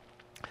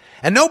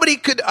 And nobody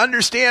could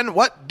understand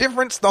what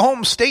difference the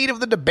home state of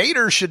the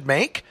debater should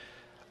make,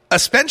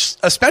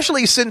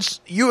 especially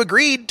since you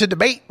agreed to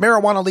debate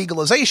marijuana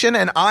legalization,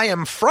 and I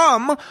am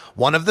from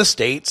one of the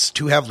states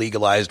to have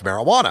legalized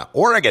marijuana,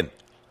 Oregon.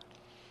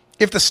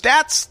 If the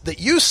stats that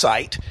you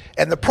cite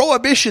and the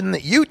prohibition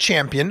that you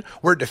champion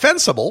were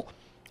defensible,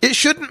 it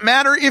shouldn't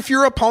matter if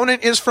your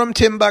opponent is from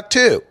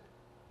Timbuktu.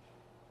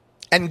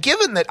 And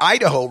given that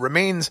Idaho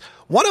remains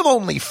one of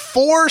only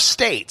 4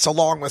 states,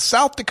 along with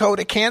South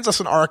Dakota, Kansas,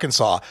 and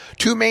Arkansas,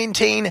 to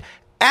maintain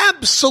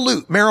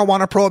absolute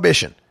marijuana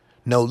prohibition,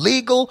 no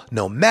legal,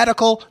 no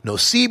medical, no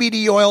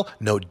CBD oil,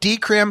 no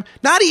decrim,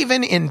 not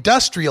even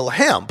industrial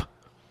hemp.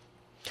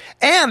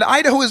 And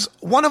Idaho is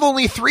one of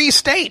only 3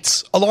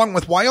 states, along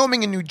with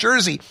Wyoming and New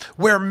Jersey,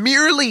 where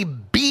merely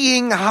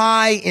being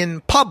high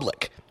in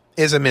public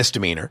is a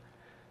misdemeanor.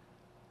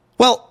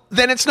 Well,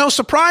 then it's no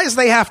surprise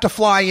they have to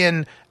fly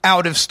in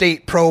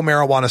out-of-state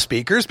pro-marijuana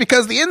speakers,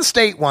 because the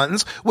in-state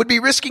ones would be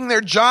risking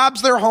their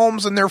jobs, their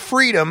homes, and their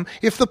freedom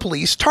if the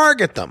police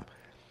target them.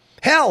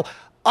 Hell,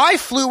 I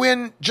flew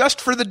in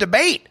just for the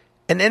debate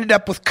and ended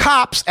up with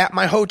cops at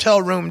my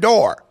hotel room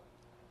door.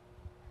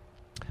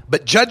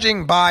 But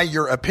judging by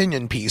your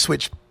opinion piece,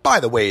 which,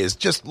 by the way, is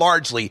just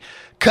largely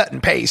cut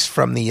and paste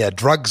from the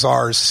drug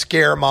czar's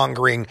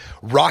scaremongering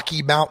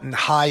Rocky Mountain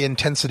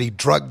high-intensity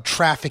drug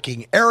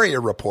trafficking area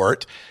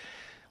report,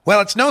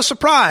 well, it's no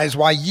surprise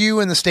why you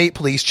and the state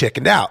police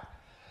chickened out.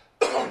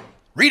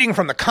 Reading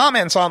from the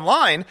comments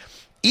online,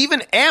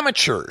 even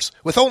amateurs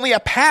with only a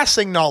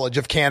passing knowledge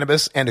of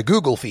cannabis and a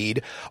Google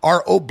feed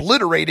are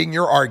obliterating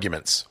your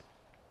arguments.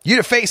 You'd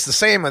have faced the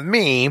same with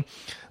me,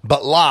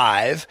 but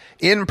live,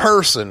 in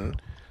person,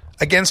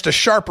 against a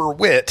sharper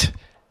wit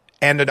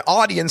and an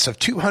audience of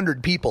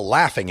 200 people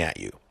laughing at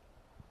you.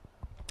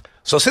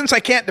 So since I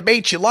can't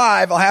debate you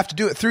live, I'll have to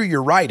do it through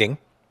your writing,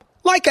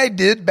 like I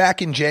did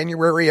back in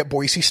January at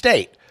Boise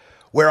State,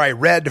 where I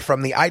read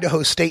from the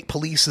Idaho State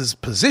Police's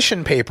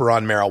position paper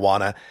on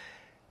marijuana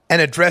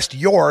and addressed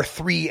your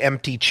 3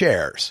 empty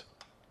chairs.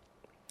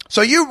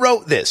 So you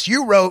wrote this.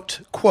 You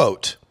wrote,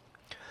 quote,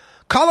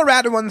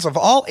 Coloradoans of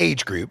all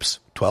age groups,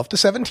 12 to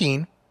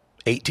 17,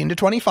 18 to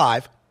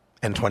 25,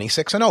 and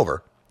 26 and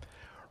over,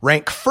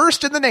 rank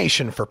first in the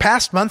nation for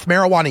past month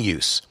marijuana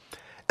use.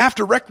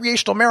 After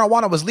recreational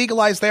marijuana was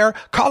legalized there,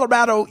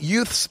 Colorado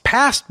youth's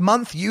past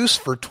month use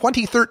for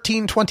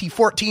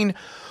 2013-2014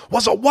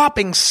 was a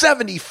whopping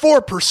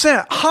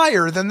 74%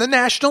 higher than the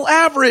national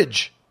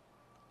average.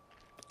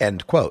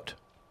 End quote.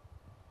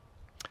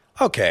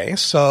 Okay,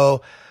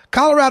 so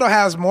Colorado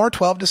has more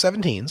 12 to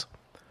 17s,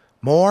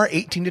 more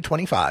 18 to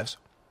 25s,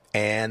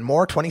 and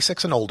more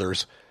 26 and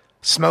olders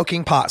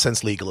smoking pot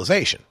since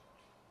legalization.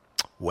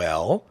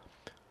 Well,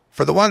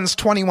 for the ones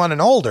 21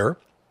 and older,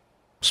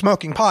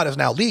 smoking pot is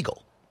now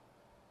legal.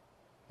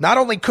 Not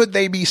only could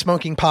they be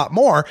smoking pot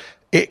more,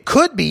 it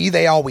could be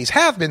they always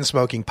have been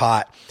smoking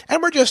pot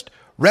and were just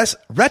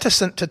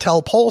reticent to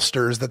tell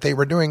pollsters that they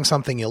were doing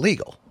something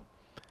illegal.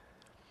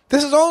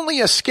 This is only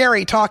a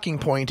scary talking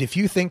point if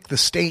you think the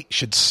state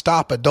should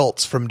stop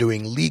adults from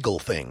doing legal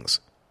things.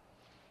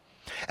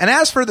 And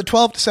as for the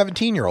 12 to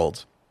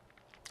 17-year-olds,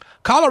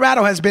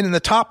 Colorado has been in the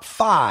top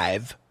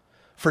 5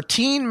 for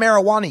teen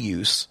marijuana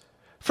use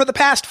for the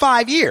past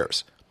 5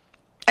 years,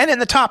 and in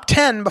the top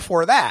 10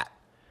 before that.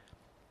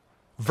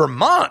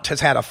 Vermont has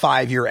had a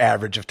 5-year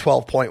average of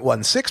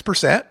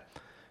 12.16%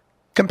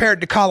 compared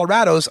to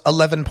Colorado's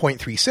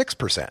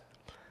 11.36%.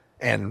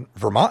 And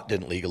Vermont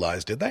didn't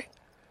legalize, did they?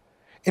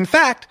 In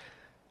fact,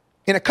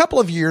 in a couple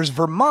of years,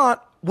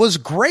 Vermont was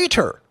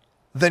greater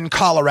than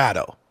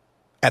Colorado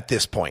at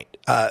this point.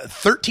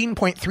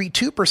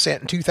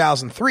 13.32% in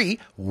 2003,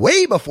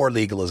 way before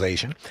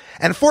legalization,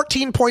 and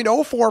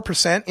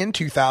 14.04% in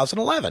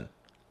 2011.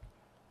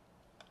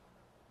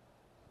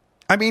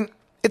 I mean,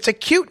 it's a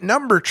cute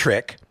number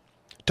trick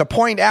to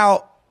point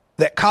out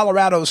that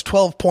Colorado's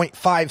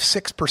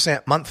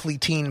 12.56% monthly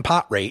teen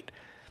pot rate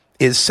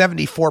is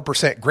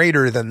 74%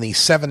 greater than the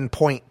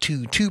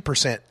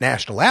 7.22%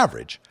 national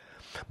average.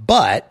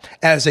 But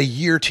as a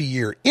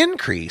year-to-year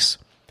increase,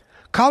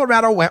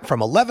 Colorado went from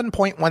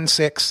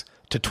 11.16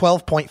 to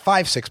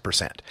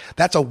 12.56%.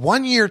 That's a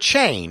 1-year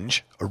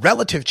change, a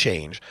relative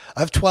change,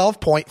 of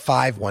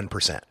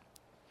 12.51%.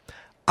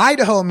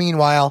 Idaho,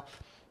 meanwhile,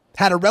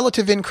 had a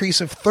relative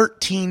increase of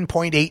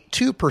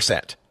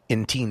 13.82%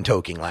 in teen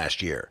toking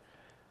last year.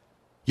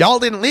 Y'all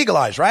didn't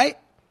legalize, right?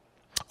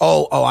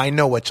 Oh, I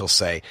know what you'll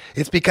say.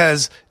 It's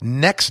because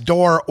next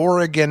door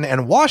Oregon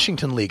and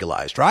Washington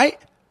legalized, right?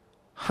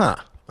 Huh.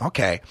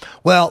 Okay.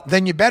 Well,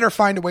 then you better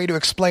find a way to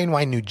explain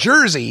why New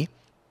Jersey,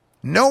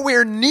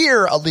 nowhere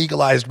near a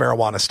legalized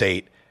marijuana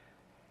state,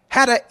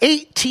 had a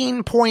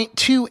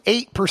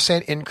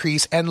 18.28%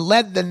 increase and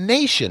led the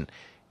nation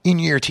in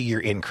year-to-year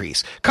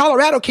increase.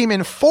 Colorado came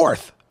in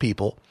 4th,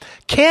 people.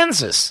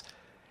 Kansas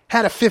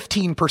had a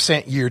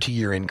 15%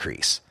 year-to-year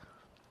increase.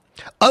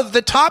 Of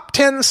the top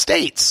 10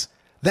 states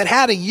that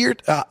had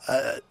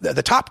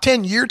the top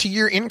 10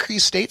 year-to-year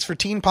increase states for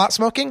teen pot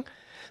smoking,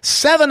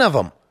 7 of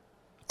them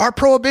are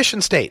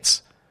prohibition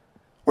states.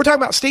 We're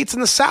talking about states in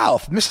the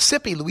South,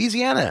 Mississippi,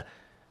 Louisiana,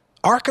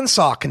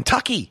 Arkansas,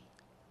 Kentucky.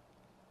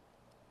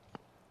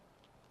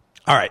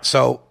 All right,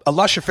 so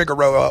Alicia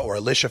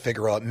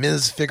Figueroa,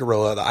 Ms.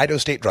 Figueroa, the Idaho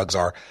State drug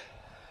czar,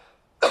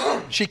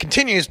 she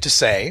continues to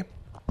say,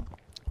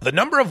 the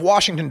number of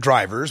Washington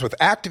drivers with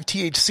active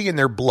THC in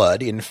their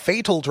blood in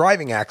fatal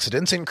driving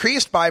accidents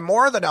increased by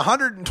more than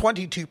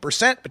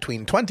 122%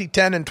 between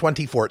 2010 and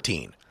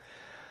 2014.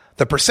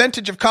 The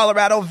percentage of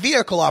Colorado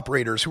vehicle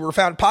operators who were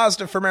found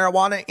positive for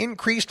marijuana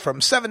increased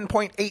from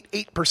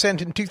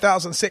 7.88% in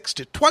 2006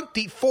 to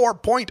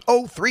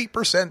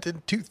 24.03%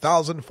 in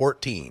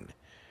 2014.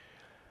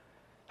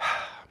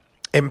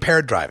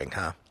 Impaired driving,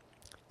 huh?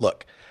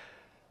 Look,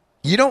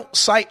 you don't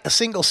cite a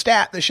single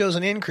stat that shows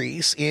an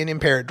increase in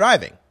impaired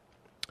driving.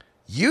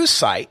 You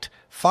cite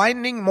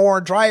finding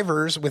more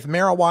drivers with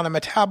marijuana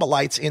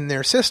metabolites in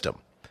their system,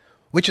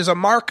 which is a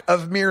mark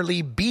of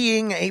merely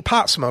being a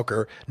pot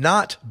smoker,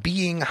 not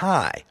being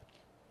high.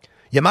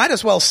 You might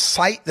as well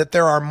cite that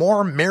there are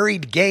more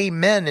married gay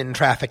men in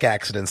traffic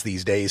accidents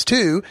these days,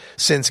 too,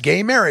 since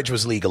gay marriage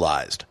was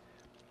legalized.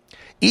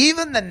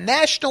 Even the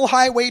National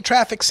Highway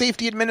Traffic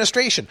Safety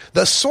Administration,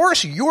 the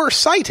source you're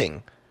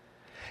citing,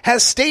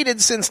 has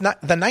stated since the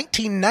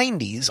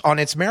 1990s on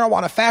its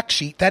marijuana fact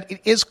sheet that it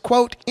is,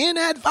 quote,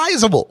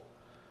 inadvisable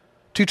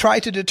to try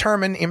to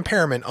determine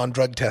impairment on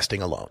drug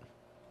testing alone.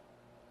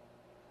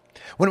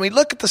 When we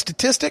look at the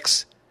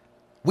statistics,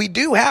 we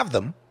do have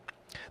them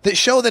that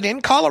show that in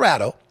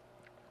Colorado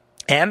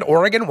and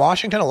Oregon,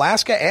 Washington,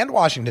 Alaska, and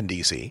Washington,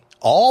 D.C.,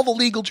 all the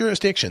legal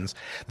jurisdictions,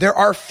 there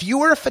are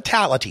fewer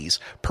fatalities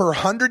per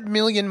 100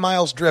 million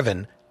miles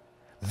driven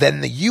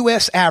than the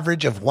U.S.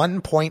 average of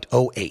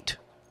 1.08.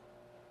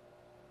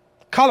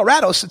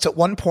 Colorado sits at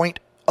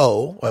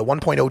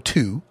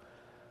 1.02,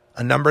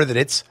 a number that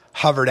it's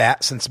hovered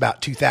at since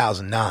about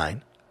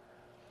 2009,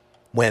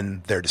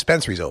 when their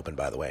dispensaries opened,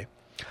 by the way.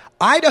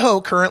 Idaho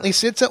currently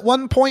sits at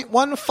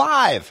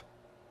 1.15.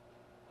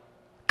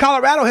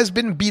 Colorado has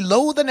been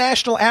below the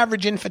national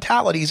average in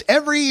fatalities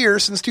every year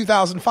since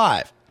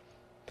 2005.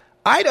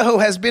 Idaho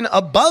has been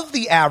above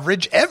the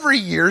average every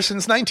year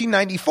since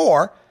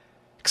 1994,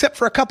 except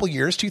for a couple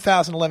years,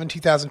 2011,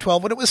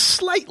 2012, when it was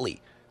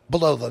slightly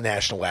below the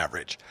national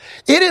average.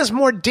 It is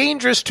more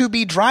dangerous to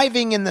be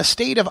driving in the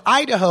state of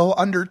Idaho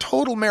under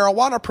total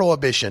marijuana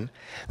prohibition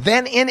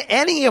than in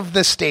any of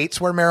the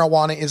states where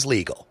marijuana is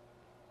legal.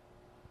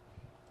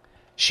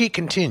 She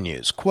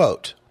continues,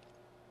 quote,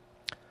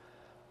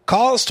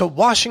 calls to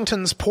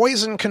Washington's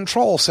Poison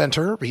Control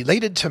Center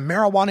related to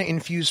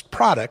marijuana-infused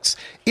products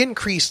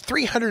increased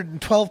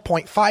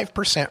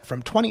 312.5%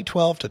 from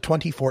 2012 to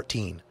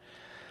 2014.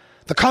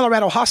 The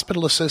Colorado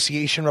Hospital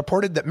Association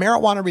reported that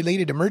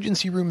marijuana-related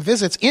emergency room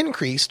visits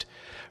increased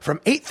from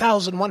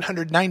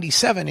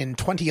 8,197 in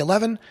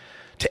 2011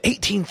 to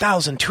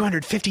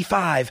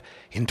 18,255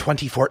 in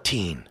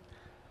 2014.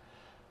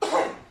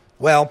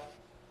 Well,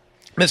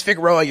 Ms.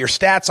 Figueroa, your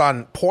stats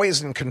on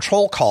poison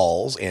control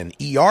calls and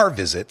ER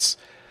visits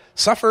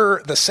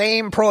suffer the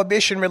same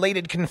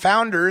prohibition-related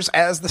confounders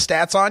as the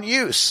stats on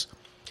use.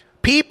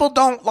 People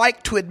don't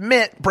like to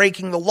admit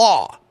breaking the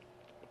law.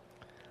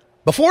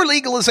 Before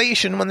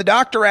legalization, when the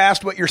doctor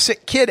asked what your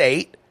sick kid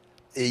ate,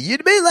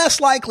 you'd be less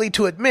likely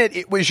to admit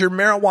it was your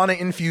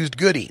marijuana-infused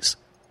goodies.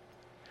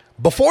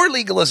 Before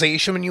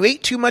legalization, when you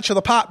ate too much of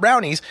the pot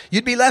brownies,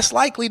 you'd be less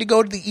likely to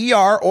go to the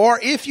ER, or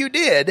if you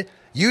did,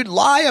 you'd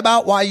lie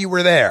about why you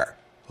were there.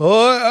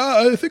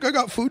 Oh, I think I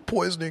got food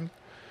poisoning.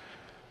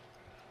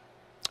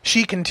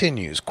 She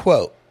continues,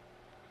 quote,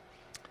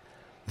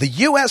 the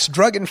U.S.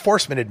 Drug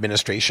Enforcement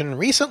Administration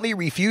recently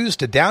refused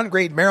to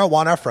downgrade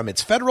marijuana from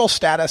its federal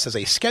status as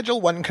a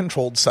Schedule I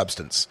controlled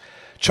substance.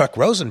 Chuck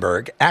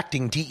Rosenberg,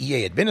 acting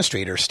DEA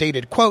administrator,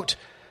 stated, quote,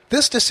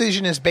 this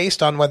decision is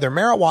based on whether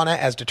marijuana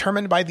as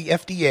determined by the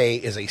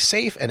FDA is a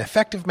safe and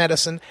effective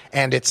medicine,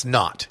 and it's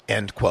not,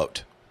 end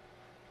quote.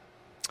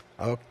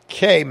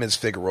 Okay, Ms.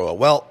 Figueroa.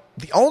 Well,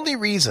 the only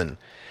reason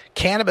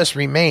cannabis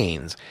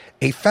remains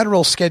a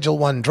federal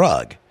Schedule I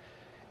drug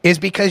is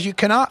because you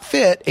cannot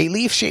fit a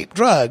leaf-shaped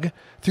drug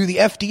through the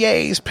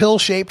FDA's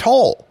pill-shaped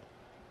hole.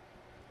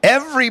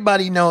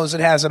 Everybody knows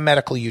it has a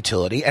medical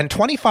utility, and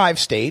 25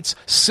 states,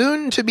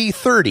 soon to be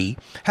 30,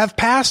 have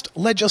passed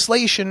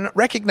legislation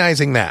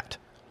recognizing that.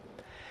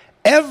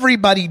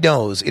 Everybody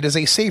knows it is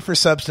a safer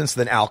substance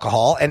than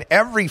alcohol, and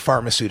every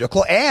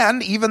pharmaceutical,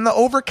 and even the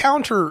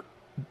over-counter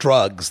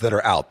drugs that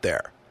are out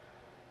there.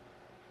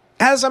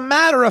 As a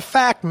matter of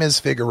fact, Ms.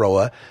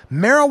 Figueroa,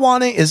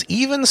 marijuana is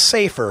even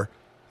safer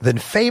than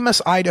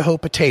famous Idaho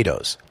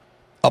potatoes,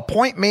 a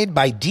point made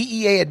by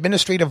DEA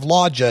Administrative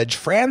Law Judge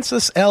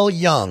Francis L.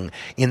 Young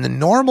in the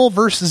Normal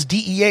versus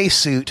DEA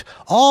suit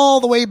all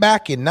the way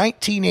back in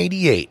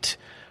 1988.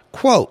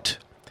 Quote,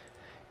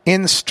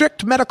 in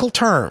strict medical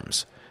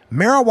terms,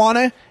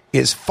 marijuana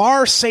is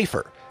far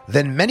safer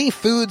than many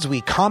foods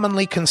we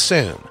commonly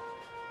consume.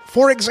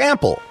 For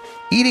example,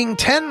 eating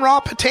 10 raw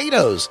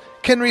potatoes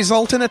can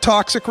result in a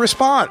toxic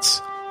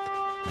response.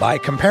 By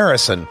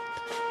comparison,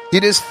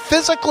 it is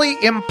physically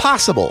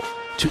impossible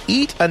to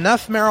eat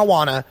enough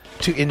marijuana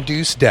to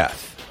induce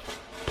death.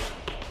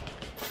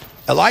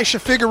 Elisha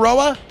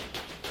Figueroa,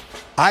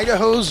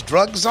 Idaho's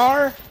drug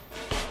czar,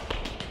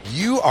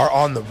 you are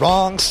on the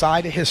wrong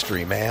side of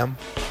history, ma'am.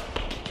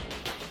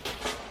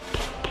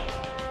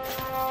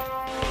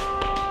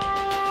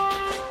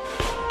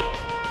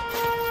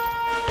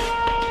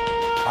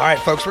 All right,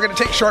 folks, we're going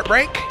to take a short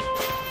break.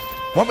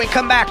 When we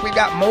come back, we've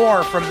got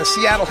more from the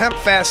Seattle Hemp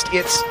Fest.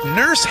 It's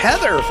Nurse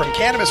Heather from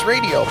Cannabis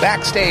Radio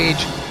backstage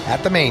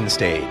at the main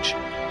stage.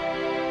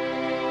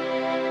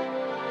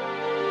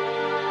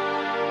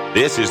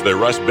 This is the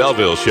Russ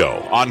Belville Show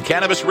on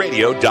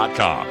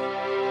CannabisRadio.com.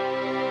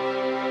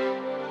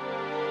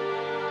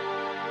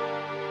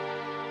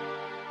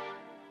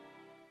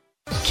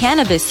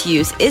 Cannabis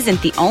use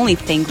isn't the only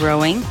thing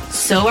growing.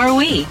 So are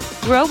we.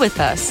 Grow with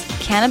us.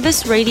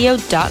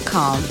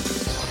 CannabisRadio.com.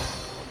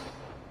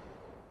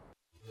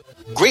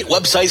 Great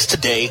websites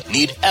today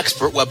need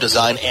expert web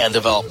design and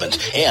development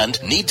and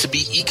need to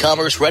be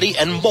e-commerce ready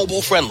and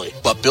mobile friendly.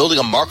 But building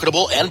a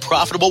marketable and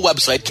profitable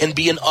website can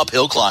be an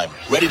uphill climb.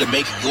 Ready to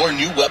make your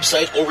new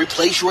website or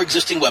replace your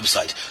existing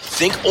website?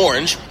 Think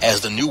Orange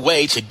as the new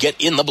way to get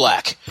in the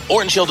black.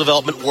 Orange Hill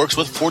Development works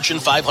with Fortune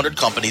 500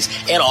 companies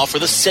and offer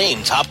the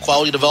same top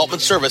quality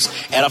development service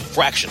at a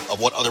fraction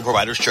of what other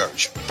providers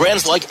charge.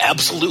 Brands like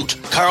Absolute,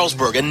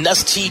 Carlsberg, and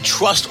Nestea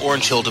trust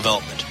Orange Hill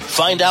Development.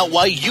 Find out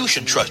why you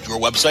should trust your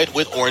website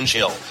with Orange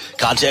Hill.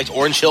 Contact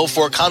Orange Hill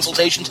for a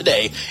consultation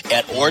today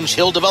at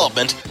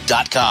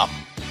orangehilldevelopment.com.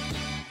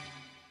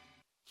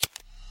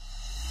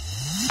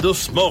 The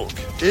smoke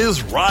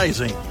is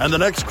rising, and the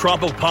next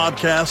crop of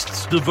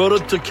podcasts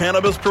devoted to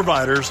cannabis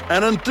providers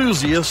and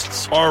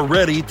enthusiasts are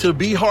ready to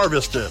be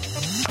harvested.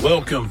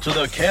 Welcome to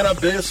the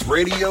Cannabis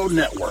Radio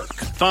Network,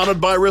 founded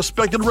by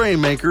respected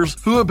rainmakers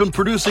who have been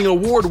producing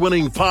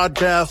award-winning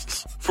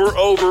podcasts for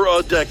over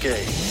a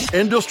decade.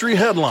 Industry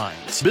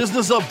headlines,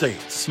 business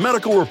updates,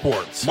 medical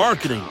reports,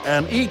 marketing,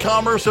 and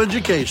e-commerce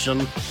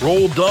education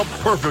rolled up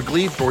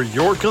perfectly for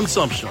your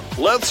consumption.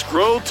 Let's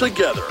grow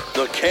together.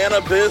 The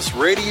Cannabis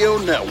Radio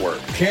Network.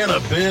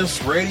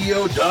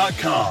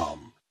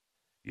 CannabisRadio.com.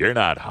 You're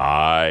not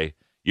high.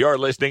 You're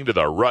listening to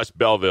the Russ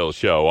Belville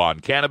Show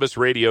on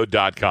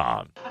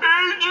CannabisRadio.com.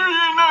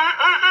 Adrian,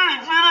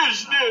 I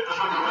finished it.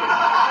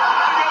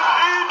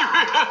 I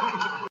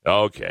got Adrian.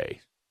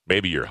 Okay.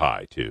 Maybe you're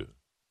high, too.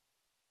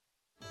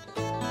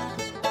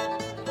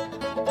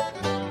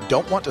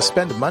 Don't want to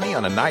spend money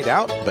on a night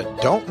out,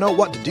 but don't know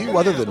what to do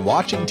other than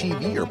watching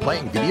TV or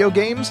playing video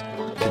games?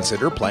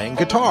 Consider playing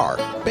guitar,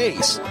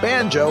 bass,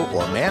 banjo,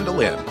 or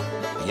mandolin.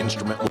 The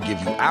instrument will give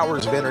you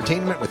hours of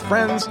entertainment with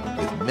friends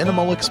with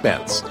minimal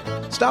expense.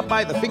 Stop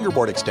by the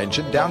Fingerboard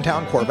Extension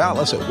downtown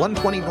Corvallis at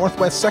 120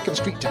 Northwest 2nd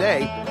Street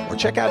today, or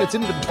check out its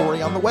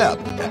inventory on the web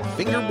at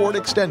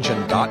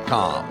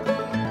fingerboardextension.com.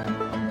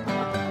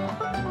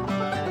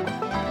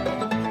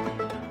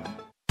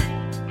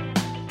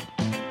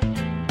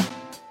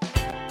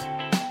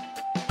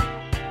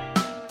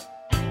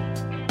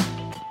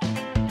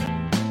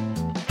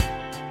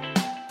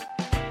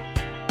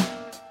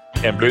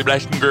 And Blue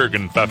Blasten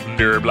Gergen, Pfaffen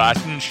der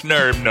Blasten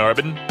Schnurb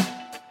Norben.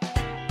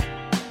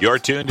 You're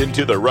tuned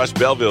into the Russ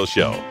Belville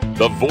Show,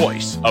 the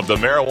voice of the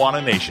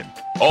marijuana nation,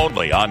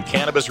 only on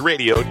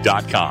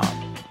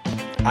CannabisRadio.com.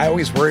 I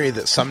always worry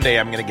that someday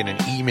I'm going to get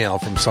an email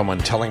from someone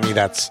telling me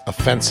that's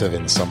offensive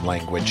in some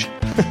language.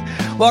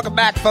 Welcome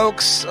back,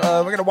 folks.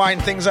 We're going to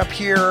wind things up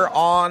here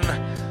on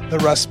the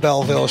Russ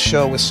Belville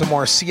Show with some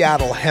more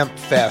Seattle Hemp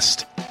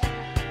Fest.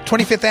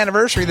 25th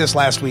anniversary this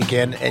last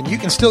weekend, and you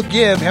can still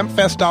give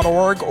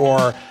hempfest.org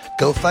or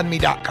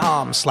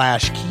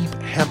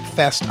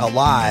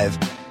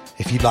gofundme.com/keephempfestalive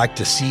if you'd like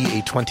to see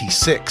a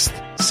 26th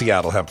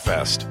Seattle Hemp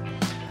Fest.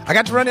 I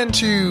got to run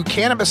into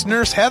Cannabis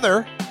Nurse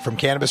Heather from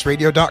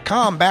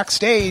CannabisRadio.com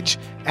backstage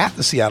at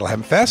the Seattle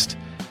Hemp Fest.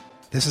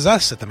 This is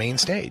us at the main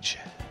stage.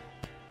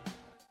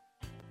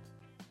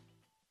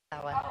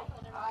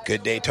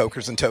 Good day,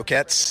 tokers and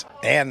tokettes,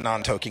 and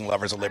non-toking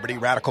lovers of liberty.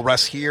 Radical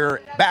Russ here,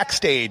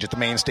 backstage at the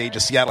main stage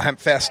of Seattle Hemp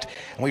Fest.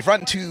 And we've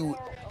run to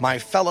my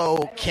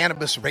fellow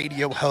Cannabis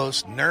Radio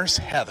host, Nurse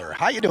Heather.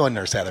 How you doing,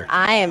 Nurse Heather?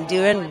 I am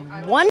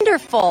doing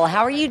wonderful.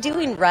 How are you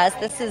doing, Russ?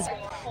 This is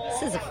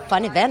a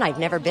fun event I've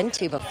never been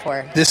to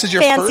before. This is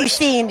your fancy first?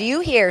 seeing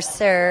you here,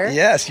 sir.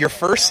 Yes, your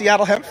first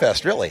Seattle Hemp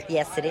Fest, really?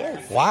 Yes, it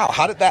is. Wow,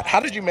 how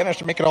did you manage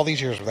to make it all these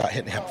years without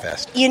hitting Hemp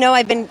Fest? You know,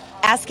 I've been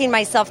asking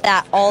myself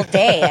that all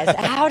day.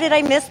 How did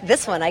I miss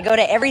this one? I go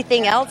to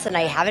everything else and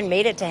I haven't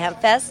made it to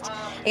Hemp Fest.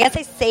 I guess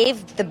I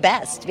saved the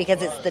best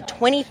because it's the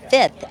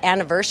 25th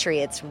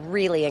anniversary. It's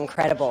really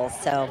incredible.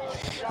 So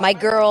my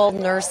girl,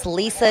 Nurse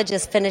Lisa,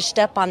 just finished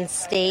up on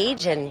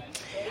stage, and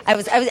I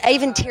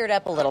even teared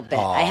up a little bit.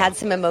 Aww. I had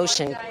some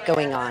emotion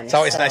going on. It's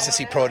always nice to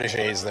see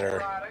proteges that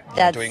are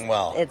You're doing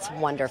well. It's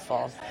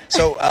wonderful.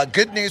 So,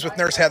 Good News with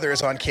Nurse Heather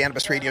is on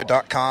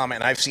CannabisRadio.com,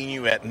 and I've seen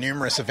you at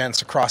numerous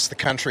events across the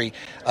country,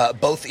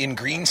 both in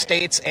green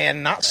states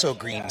and not so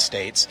green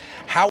states.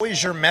 How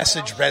is your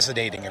message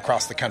resonating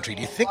across the country?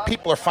 Do you think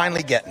people are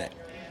finally getting it?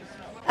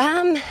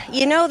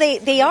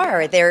 They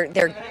are.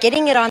 They're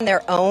getting it on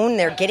their own.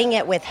 They're getting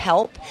it with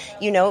help.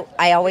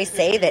 I always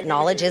say that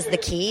knowledge is the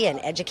key, and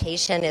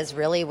education is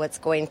really what's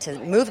going to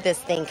move this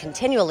thing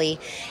continually.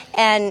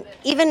 And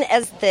even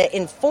as the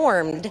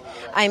informed,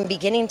 I'm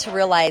beginning to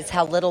realize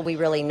how little we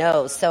really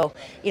know. So,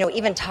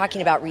 even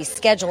talking about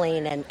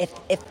rescheduling, and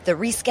if the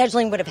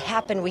rescheduling would have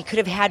happened, we could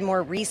have had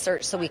more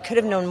research, so we could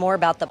have known more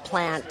about the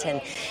plant.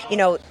 And,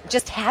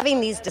 just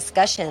having these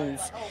discussions,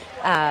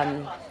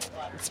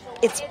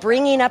 it's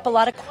bringing up a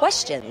lot of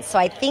questions. So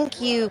I think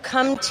you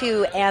come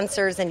to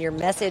answers and your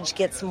message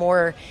gets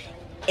more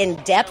in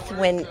depth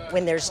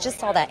when there's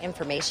just all that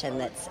information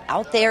that's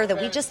out there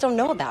that we just don't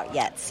know about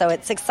yet. So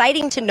it's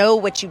exciting to know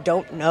what you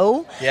don't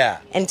know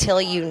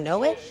until you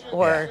know it,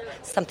 or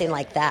something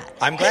like that.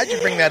 I'm glad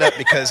you bring that up,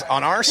 because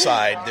on our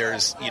side,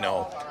 there's,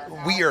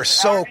 we are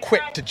so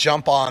quick to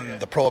jump on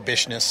the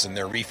prohibitionists and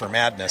their reefer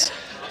madness.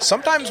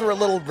 Sometimes we're a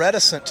little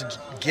reticent to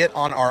get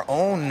on our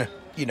own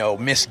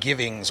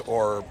misgivings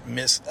or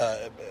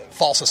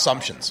false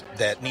assumptions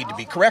that need to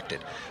be corrected.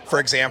 For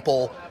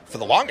example, for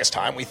the longest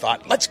time, we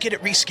thought, let's get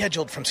it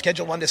rescheduled from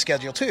Schedule 1 to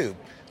Schedule 2.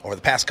 Over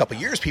the past couple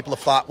of years, people have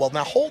thought, well,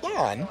 now hold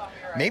on,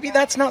 maybe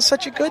that's not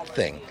such a good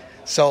thing.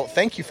 So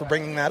thank you for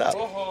bringing that up.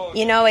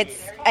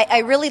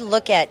 I really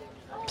look at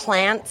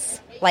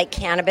plants like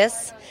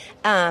cannabis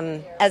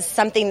as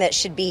something that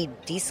should be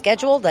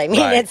descheduled. I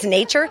mean, It's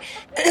nature.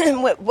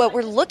 What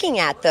we're looking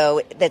at, though,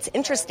 that's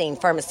interesting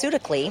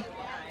pharmaceutically,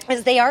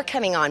 is they are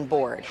coming on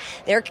board.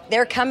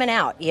 They're coming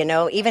out,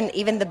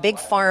 even the big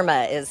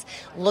pharma is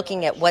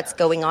looking at what's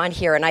going on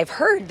here. And I've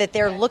heard that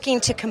they're looking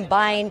to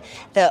combine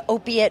the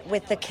opiate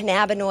with the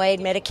cannabinoid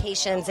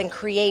medications and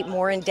create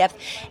more in-depth.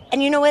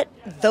 And you know what?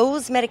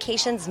 Those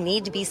medications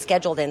need to be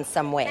scheduled in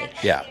some way.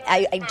 Yeah.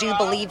 I do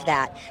believe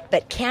that.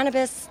 But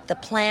cannabis, the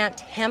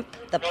plant, hemp,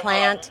 the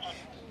plant,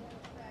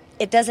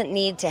 it doesn't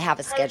need to have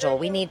a schedule.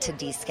 We need to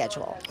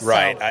deschedule.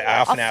 Right. So I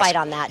often I'll ask, fight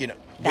on that.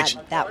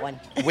 That one.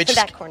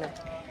 That corner.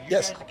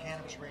 Yes.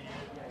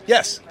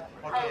 Yes.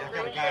 Okay, I've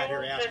got a guy out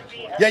here asking for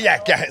it.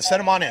 Yeah. Send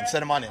him on in.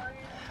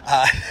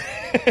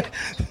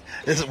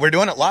 We're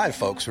doing it live,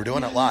 folks. We're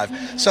doing it live.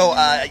 So,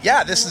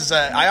 this is.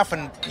 I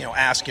often,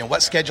 ask,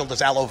 what schedule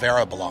does aloe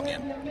vera belong in?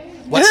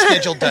 What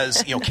schedule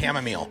does,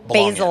 chamomile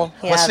belong basil,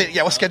 in?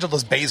 What schedule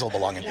does basil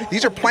belong in?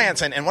 These are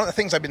plants, and one of the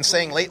things I've been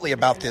saying lately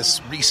about this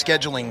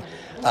rescheduling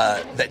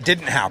that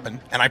didn't happen,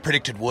 and I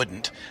predicted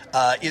wouldn't,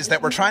 is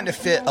that we're trying to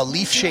fit a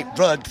leaf-shaped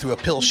drug through a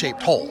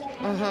pill-shaped hole.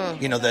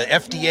 Mm-hmm. The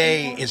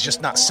FDA is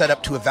just not set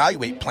up to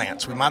evaluate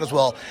plants. We might as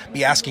well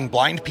be asking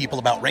blind people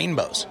about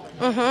rainbows.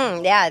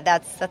 Mm-hmm. Yeah,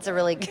 that's a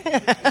really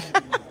good...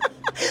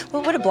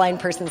 Well, what would a blind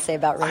person say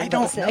about rainbows? I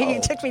don't know.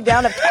 You took me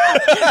down a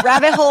path.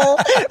 rabbit hole.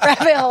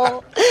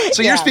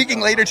 So you're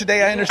speaking later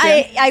today, I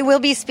understand? I will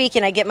be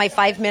speaking. I get my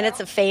 5 minutes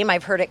of fame.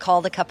 I've heard it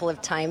called a couple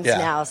of times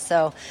now.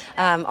 So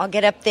I'll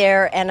get up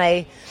there, and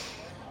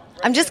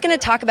I'm just going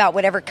to talk about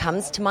whatever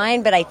comes to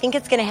mind, but I think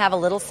it's going to have a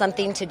little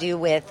something to do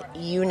with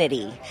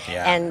unity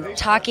and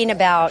talking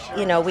about,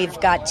 we've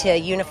got to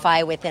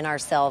unify within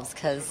ourselves,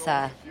 because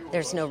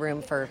there's no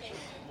room for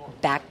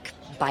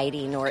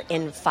backbiting or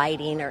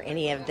infighting or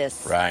any of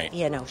this,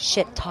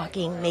 shit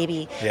talking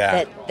maybe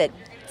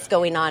that's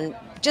going on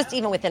just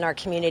even within our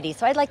community.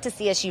 So I'd like to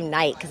see us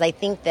unite, because I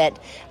think that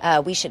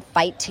we should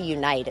fight to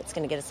unite. It's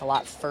going to get us a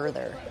lot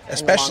further.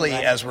 Especially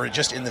as we're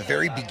just in the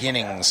very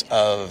beginnings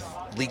of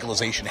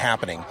legalization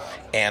happening,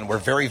 and we're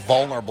very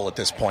vulnerable at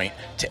this point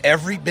to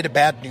every bit of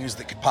bad news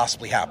that could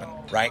possibly happen,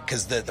 right?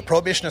 Because the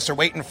prohibitionists are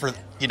waiting for,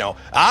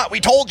 we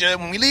told you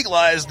when we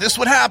legalized this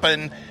would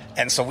happen.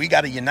 And so we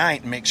got to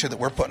unite and make sure that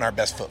we're putting our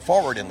best foot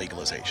forward in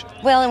legalization.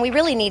 Well, and we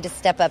really need to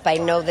step up. I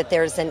know that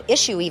there's an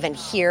issue even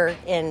here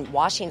in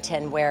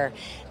Washington where,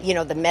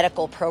 the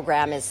medical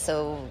program is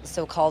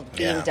so-called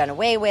being done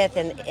away with,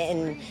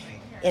 and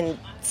in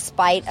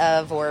spite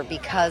of or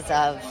because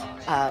of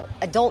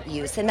adult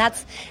use. And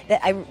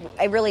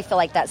I really feel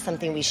like that's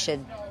something we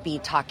should be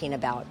talking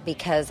about,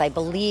 because I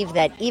believe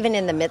that even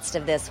in the midst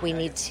of this, we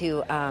need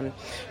to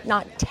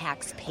not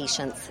tax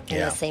patients in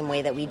the same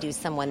way that we do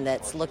someone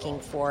that's looking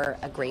for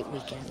a great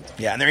weekend.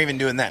 Yeah, and they're even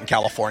doing that in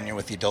California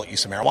with the Adult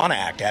Use of Marijuana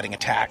Act, adding a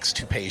tax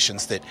to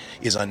patients that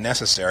is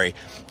unnecessary.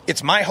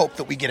 It's my hope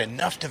that we get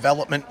enough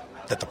development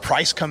that the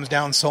price comes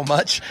down so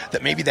much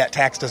that maybe that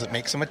tax doesn't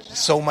make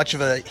so much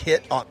of a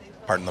hit on,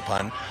 pardon the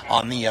pun,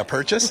 on the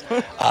purchase.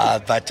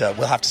 But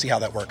we'll have to see how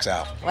that works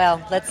out.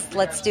 Well,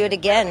 let's do it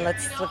again.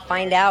 Let's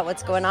find out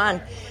what's going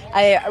on.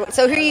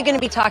 So who are you going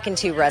to be talking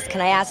to, Russ? Can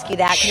I ask you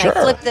that? Can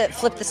I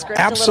flip the script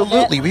Absolutely.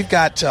 a little bit? We've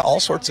got all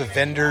sorts of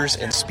vendors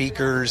and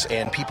speakers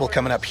and people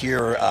coming up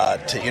here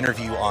to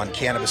interview on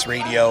Cannabis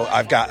Radio.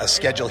 I've got a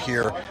schedule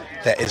here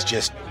that is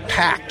just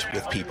packed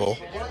with people.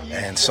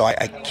 And so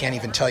I can't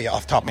even tell you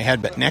off the top of my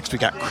head. But next we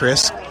got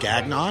Chris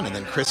Gagnon and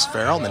then Chris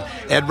Farrell and then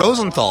Ed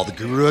Rosenthal, the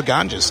Guru of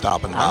Ganja,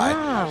 stopping by.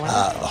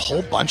 A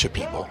whole bunch of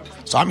people.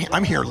 So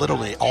I'm here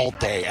literally all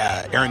day.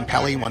 Aaron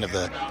Pelly, one of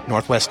the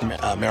Northwest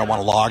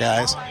marijuana law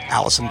guys.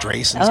 Allison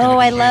Drayson's Oh,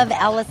 I here. love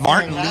Allison.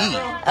 Martin Lee.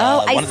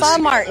 I saw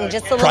Martin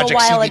just a little Project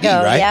while CBD,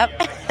 ago. right?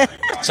 Yep.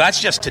 So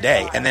that's just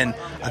today, and then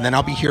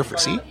I'll be here for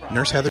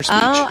Nurse Heather's speech.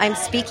 Oh, I'm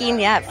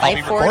speaking. Yeah, at 5:40. I'll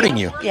be recording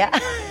you. Yeah.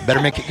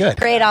 Better make it good.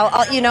 Great.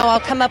 I'll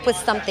come up with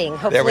something.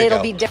 Hopefully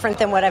it'll be different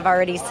than what I've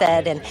already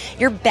said. And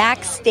you're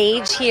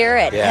backstage here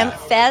at Hemp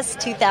Fest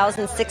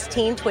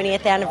 2016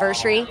 20th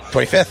anniversary.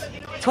 25th.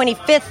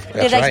 25th.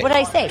 That's right. What did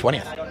I say?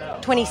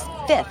 20th.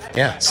 25th.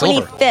 Yeah,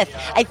 silver. 25th.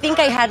 I think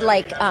I had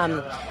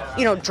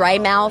dry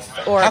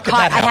mouth or How could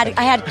that happen?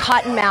 I had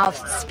cotton mouth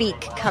speak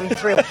come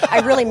through. I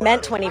really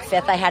meant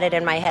 25th. I had it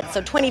in my head.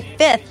 So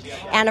 25th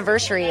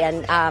anniversary,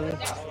 and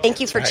thank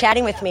you for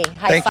chatting with me.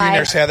 High Thank five. you,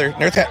 Nurse Heather.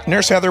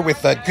 Nurse Heather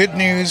with good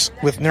news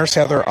with Nurse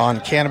Heather on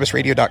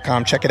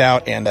CannabisRadio.com. Check it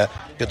out, and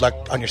good luck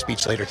on your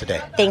speech later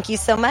today. Thank you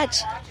so much.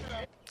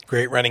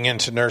 Great running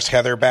into Nurse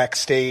Heather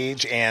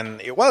backstage, and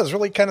it was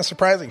really kind of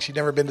surprising. She'd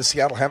never been to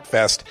Seattle Hemp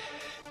Fest.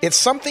 It's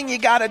something you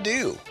got to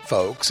do,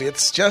 folks.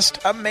 It's just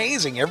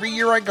amazing. Every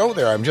year I go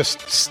there, I'm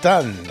just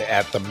stunned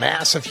at the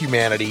mass of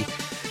humanity,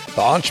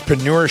 the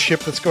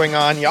entrepreneurship that's going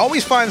on. You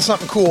always find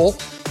something cool.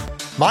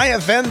 My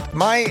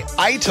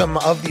item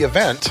of the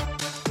event,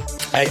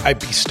 I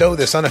bestow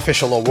this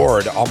unofficial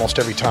award almost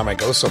every time I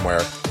go somewhere,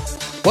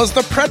 was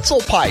the pretzel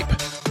pipe.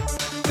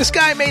 This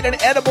guy made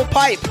an edible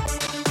pipe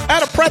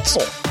out of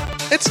pretzel.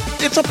 It's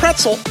a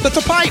pretzel that's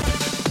a pipe.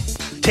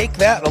 Take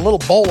that and a little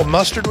bowl of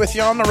mustard with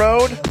you on the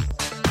road.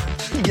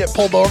 You get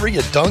pulled over,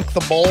 you dunk the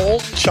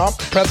bowl, chomp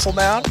the pretzel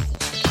down.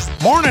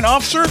 Morning,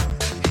 officer.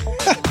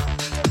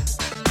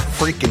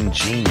 Freaking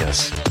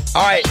genius.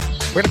 All right,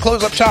 we're going to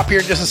close up shop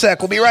here in just a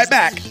sec. We'll be right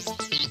back.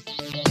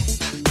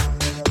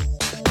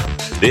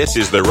 This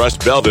is the Russ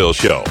Belville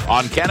Show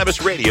on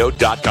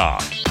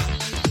CannabisRadio.com.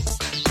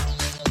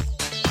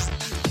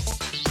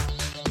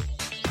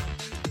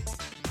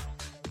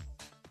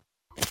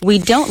 We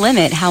don't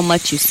limit how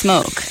much you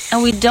smoke,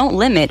 and we don't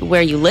limit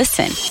where you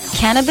listen.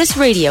 Cannabis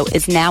Radio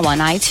is now on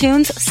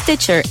iTunes,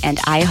 Stitcher, and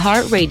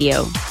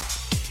iHeartRadio.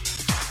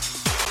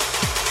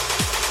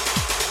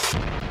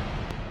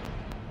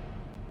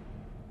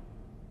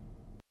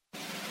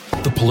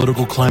 The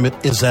political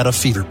climate is at a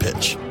fever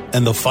pitch,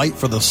 and the fight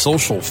for the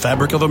social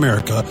fabric of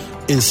America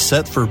is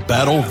set for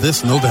battle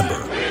this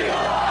November.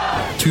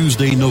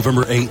 Tuesday,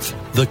 November 8th,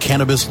 the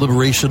cannabis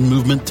liberation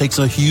movement takes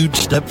a huge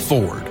step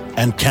forward,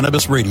 and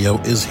Cannabis Radio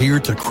is here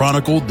to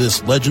chronicle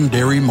this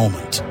legendary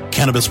moment.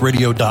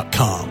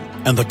 CannabisRadio.com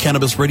and the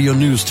Cannabis Radio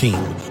News team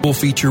will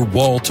feature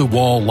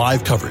wall-to-wall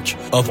live coverage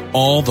of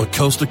all the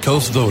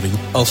coast-to-coast voting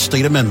of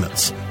state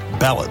amendments,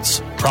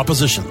 ballots,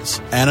 propositions,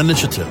 and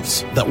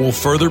initiatives that will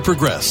further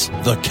progress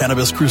the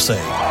cannabis crusade.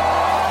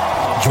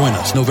 Join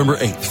us November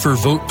 8th for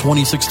Vote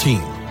 2016,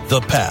 the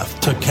path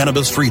to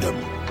cannabis freedom,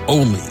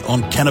 only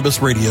on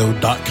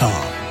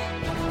CannabisRadio.com.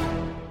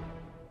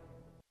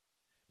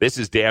 This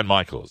is Dan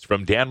Michaels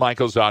from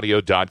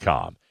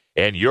DanMichaelsAudio.com,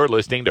 and you're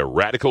listening to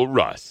Radical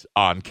Russ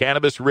on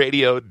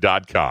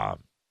CannabisRadio.com.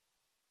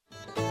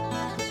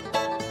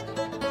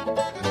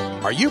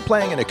 Are you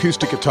playing an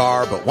acoustic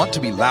guitar but want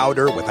to be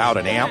louder without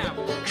an amp?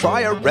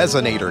 Try a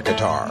resonator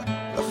guitar.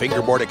 The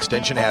fingerboard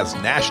extension has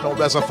National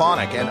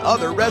Resophonic and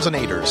other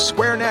resonators,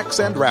 square necks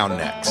and round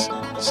necks.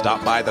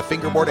 Stop by the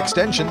Fingerboard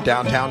Extension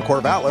downtown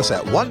Corvallis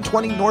at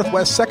 120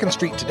 Northwest 2nd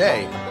Street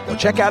today, or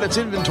check out its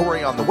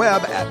inventory on the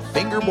web at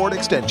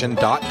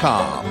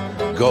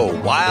fingerboardextension.com. Go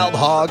wild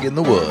hog in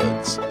the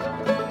woods.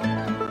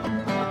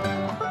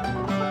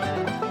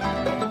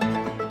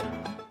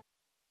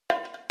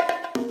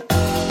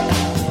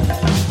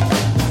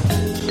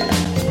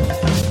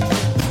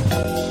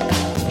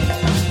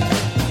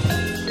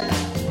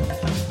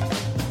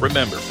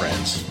 Remember,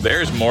 friends,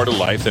 there's more to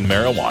life than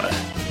marijuana.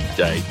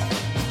 I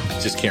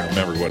just can't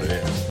remember what it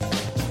is.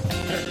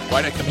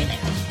 Why'd I come in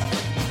here?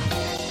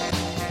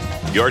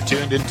 You're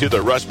tuned into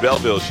the Russ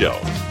Belville Show,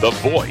 the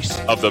voice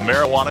of the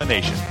marijuana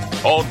nation,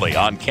 only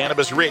on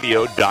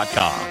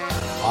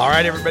CannabisRadio.com. All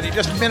right, everybody,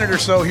 just a minute or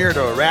so here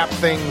to wrap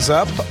things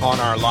up on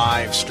our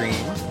live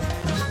stream.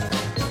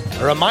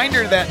 A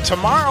reminder that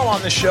tomorrow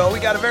on the show, we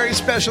got a very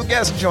special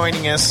guest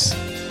joining us.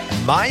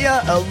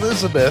 Maya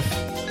Elizabeth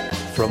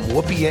from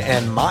Whoopi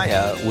and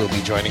Maya will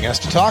be joining us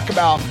to talk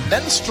about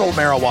menstrual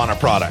marijuana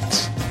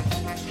products.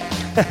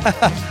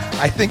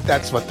 I think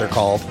that's what they're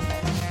called.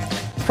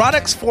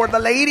 Products for the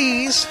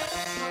ladies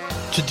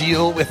to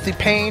deal with the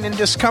pain and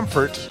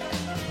discomfort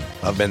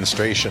of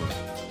menstruation.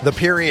 The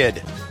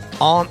period.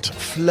 Aunt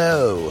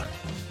Flo,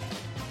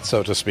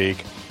 so to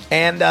speak.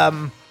 And,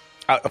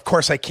 of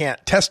course, I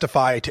can't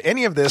testify to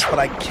any of this, but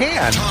I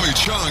can. Tommy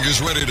Chong is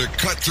ready to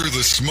cut through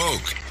the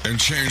smoke and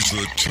change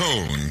the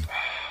tone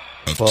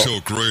of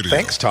Tilk Radio.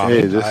 Thanks,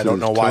 Tommy. Hey, I don't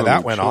know why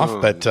that went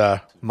off, but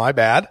my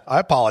bad. I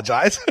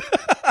apologize.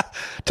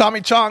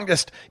 Tommy Chong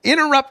just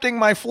interrupting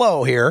my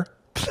flow here.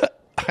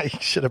 I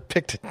should have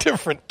picked a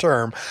different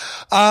term.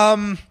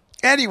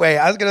 Anyway,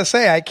 I was going to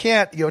say I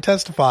can't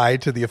testify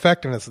to the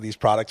effectiveness of these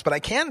products, but I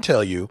can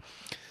tell you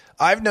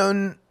I've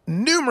known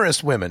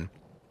numerous women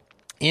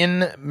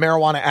in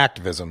marijuana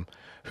activism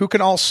who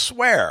can all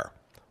swear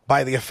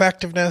by the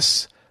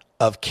effectiveness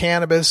of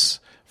cannabis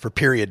for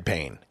period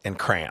pain and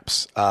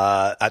cramps.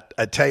 I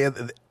tell you,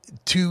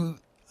 to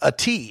a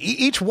T,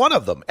 each one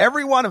of them,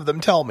 every one of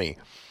them tell me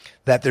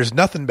that there's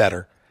nothing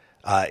better.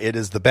 It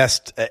is the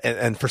best.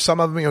 And for some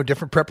of them,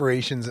 different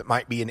preparations, it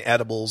might be in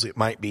edibles, it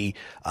might be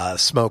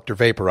smoked or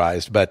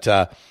vaporized. But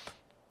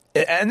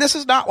and this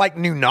is not like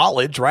new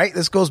knowledge, right?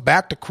 This goes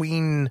back to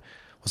Queen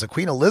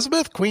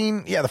Elizabeth?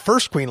 The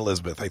first Queen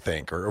Elizabeth, I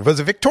think. Or was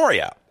it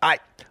Victoria? I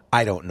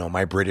don't know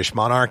my British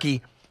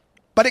monarchy.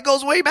 But it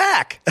goes way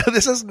back.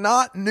 This is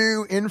not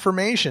new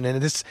information. And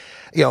it is,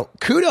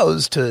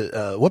 kudos to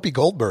Whoopi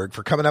Goldberg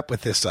for coming up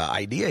with this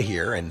idea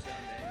here and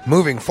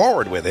moving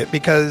forward with it.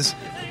 Because,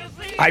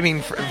 I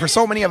mean, for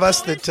so many of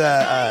us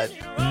that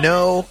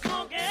know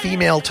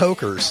female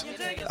tokers,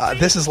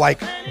 this is like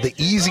the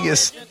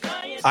easiest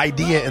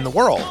idea in the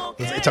world.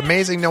 It's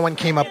amazing no one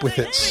came up with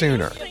it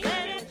sooner.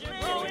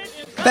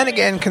 Then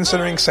again,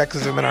 considering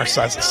sexism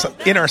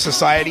in our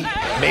society,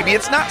 maybe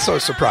it's not so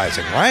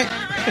surprising, right?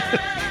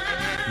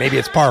 Maybe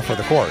it's par for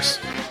the course.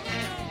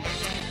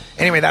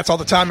 Anyway, that's all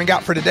the time we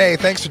got for today.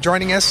 Thanks for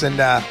joining us, and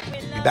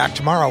be back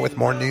tomorrow with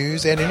more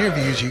news and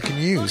interviews you can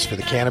use for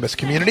the cannabis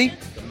community.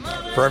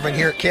 For everyone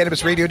here at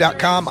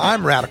CannabisRadio.com,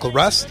 I'm Radical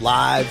Russ,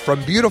 live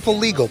from beautiful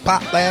legal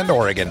Portland,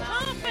 Oregon.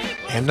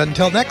 And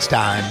until next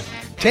time,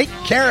 take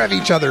care of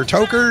each other,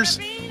 tokers.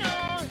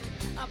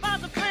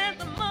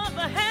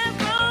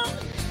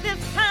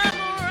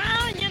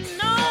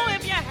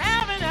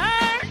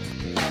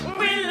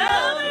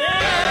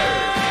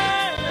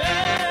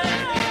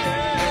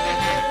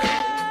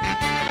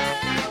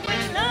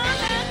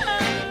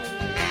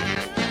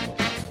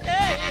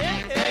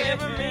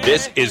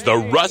 This is the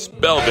Russ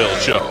Belville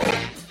Show.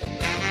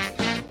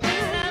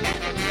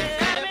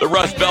 The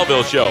Russ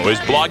Belville Show is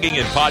blogging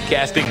and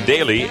podcasting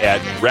daily at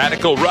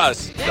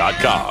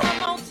RadicalRuss.com.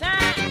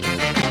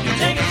 You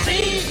take a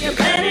seed, you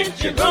plant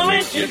it, you grow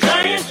it, you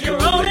dry it, you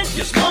roll it,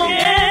 you smoke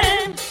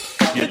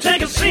it. You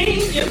take a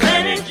seed, you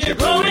plant it, you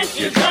grow it,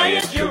 you dry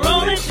it, you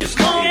roll it, you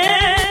smoke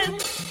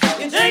it.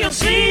 You take a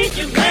seed,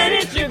 you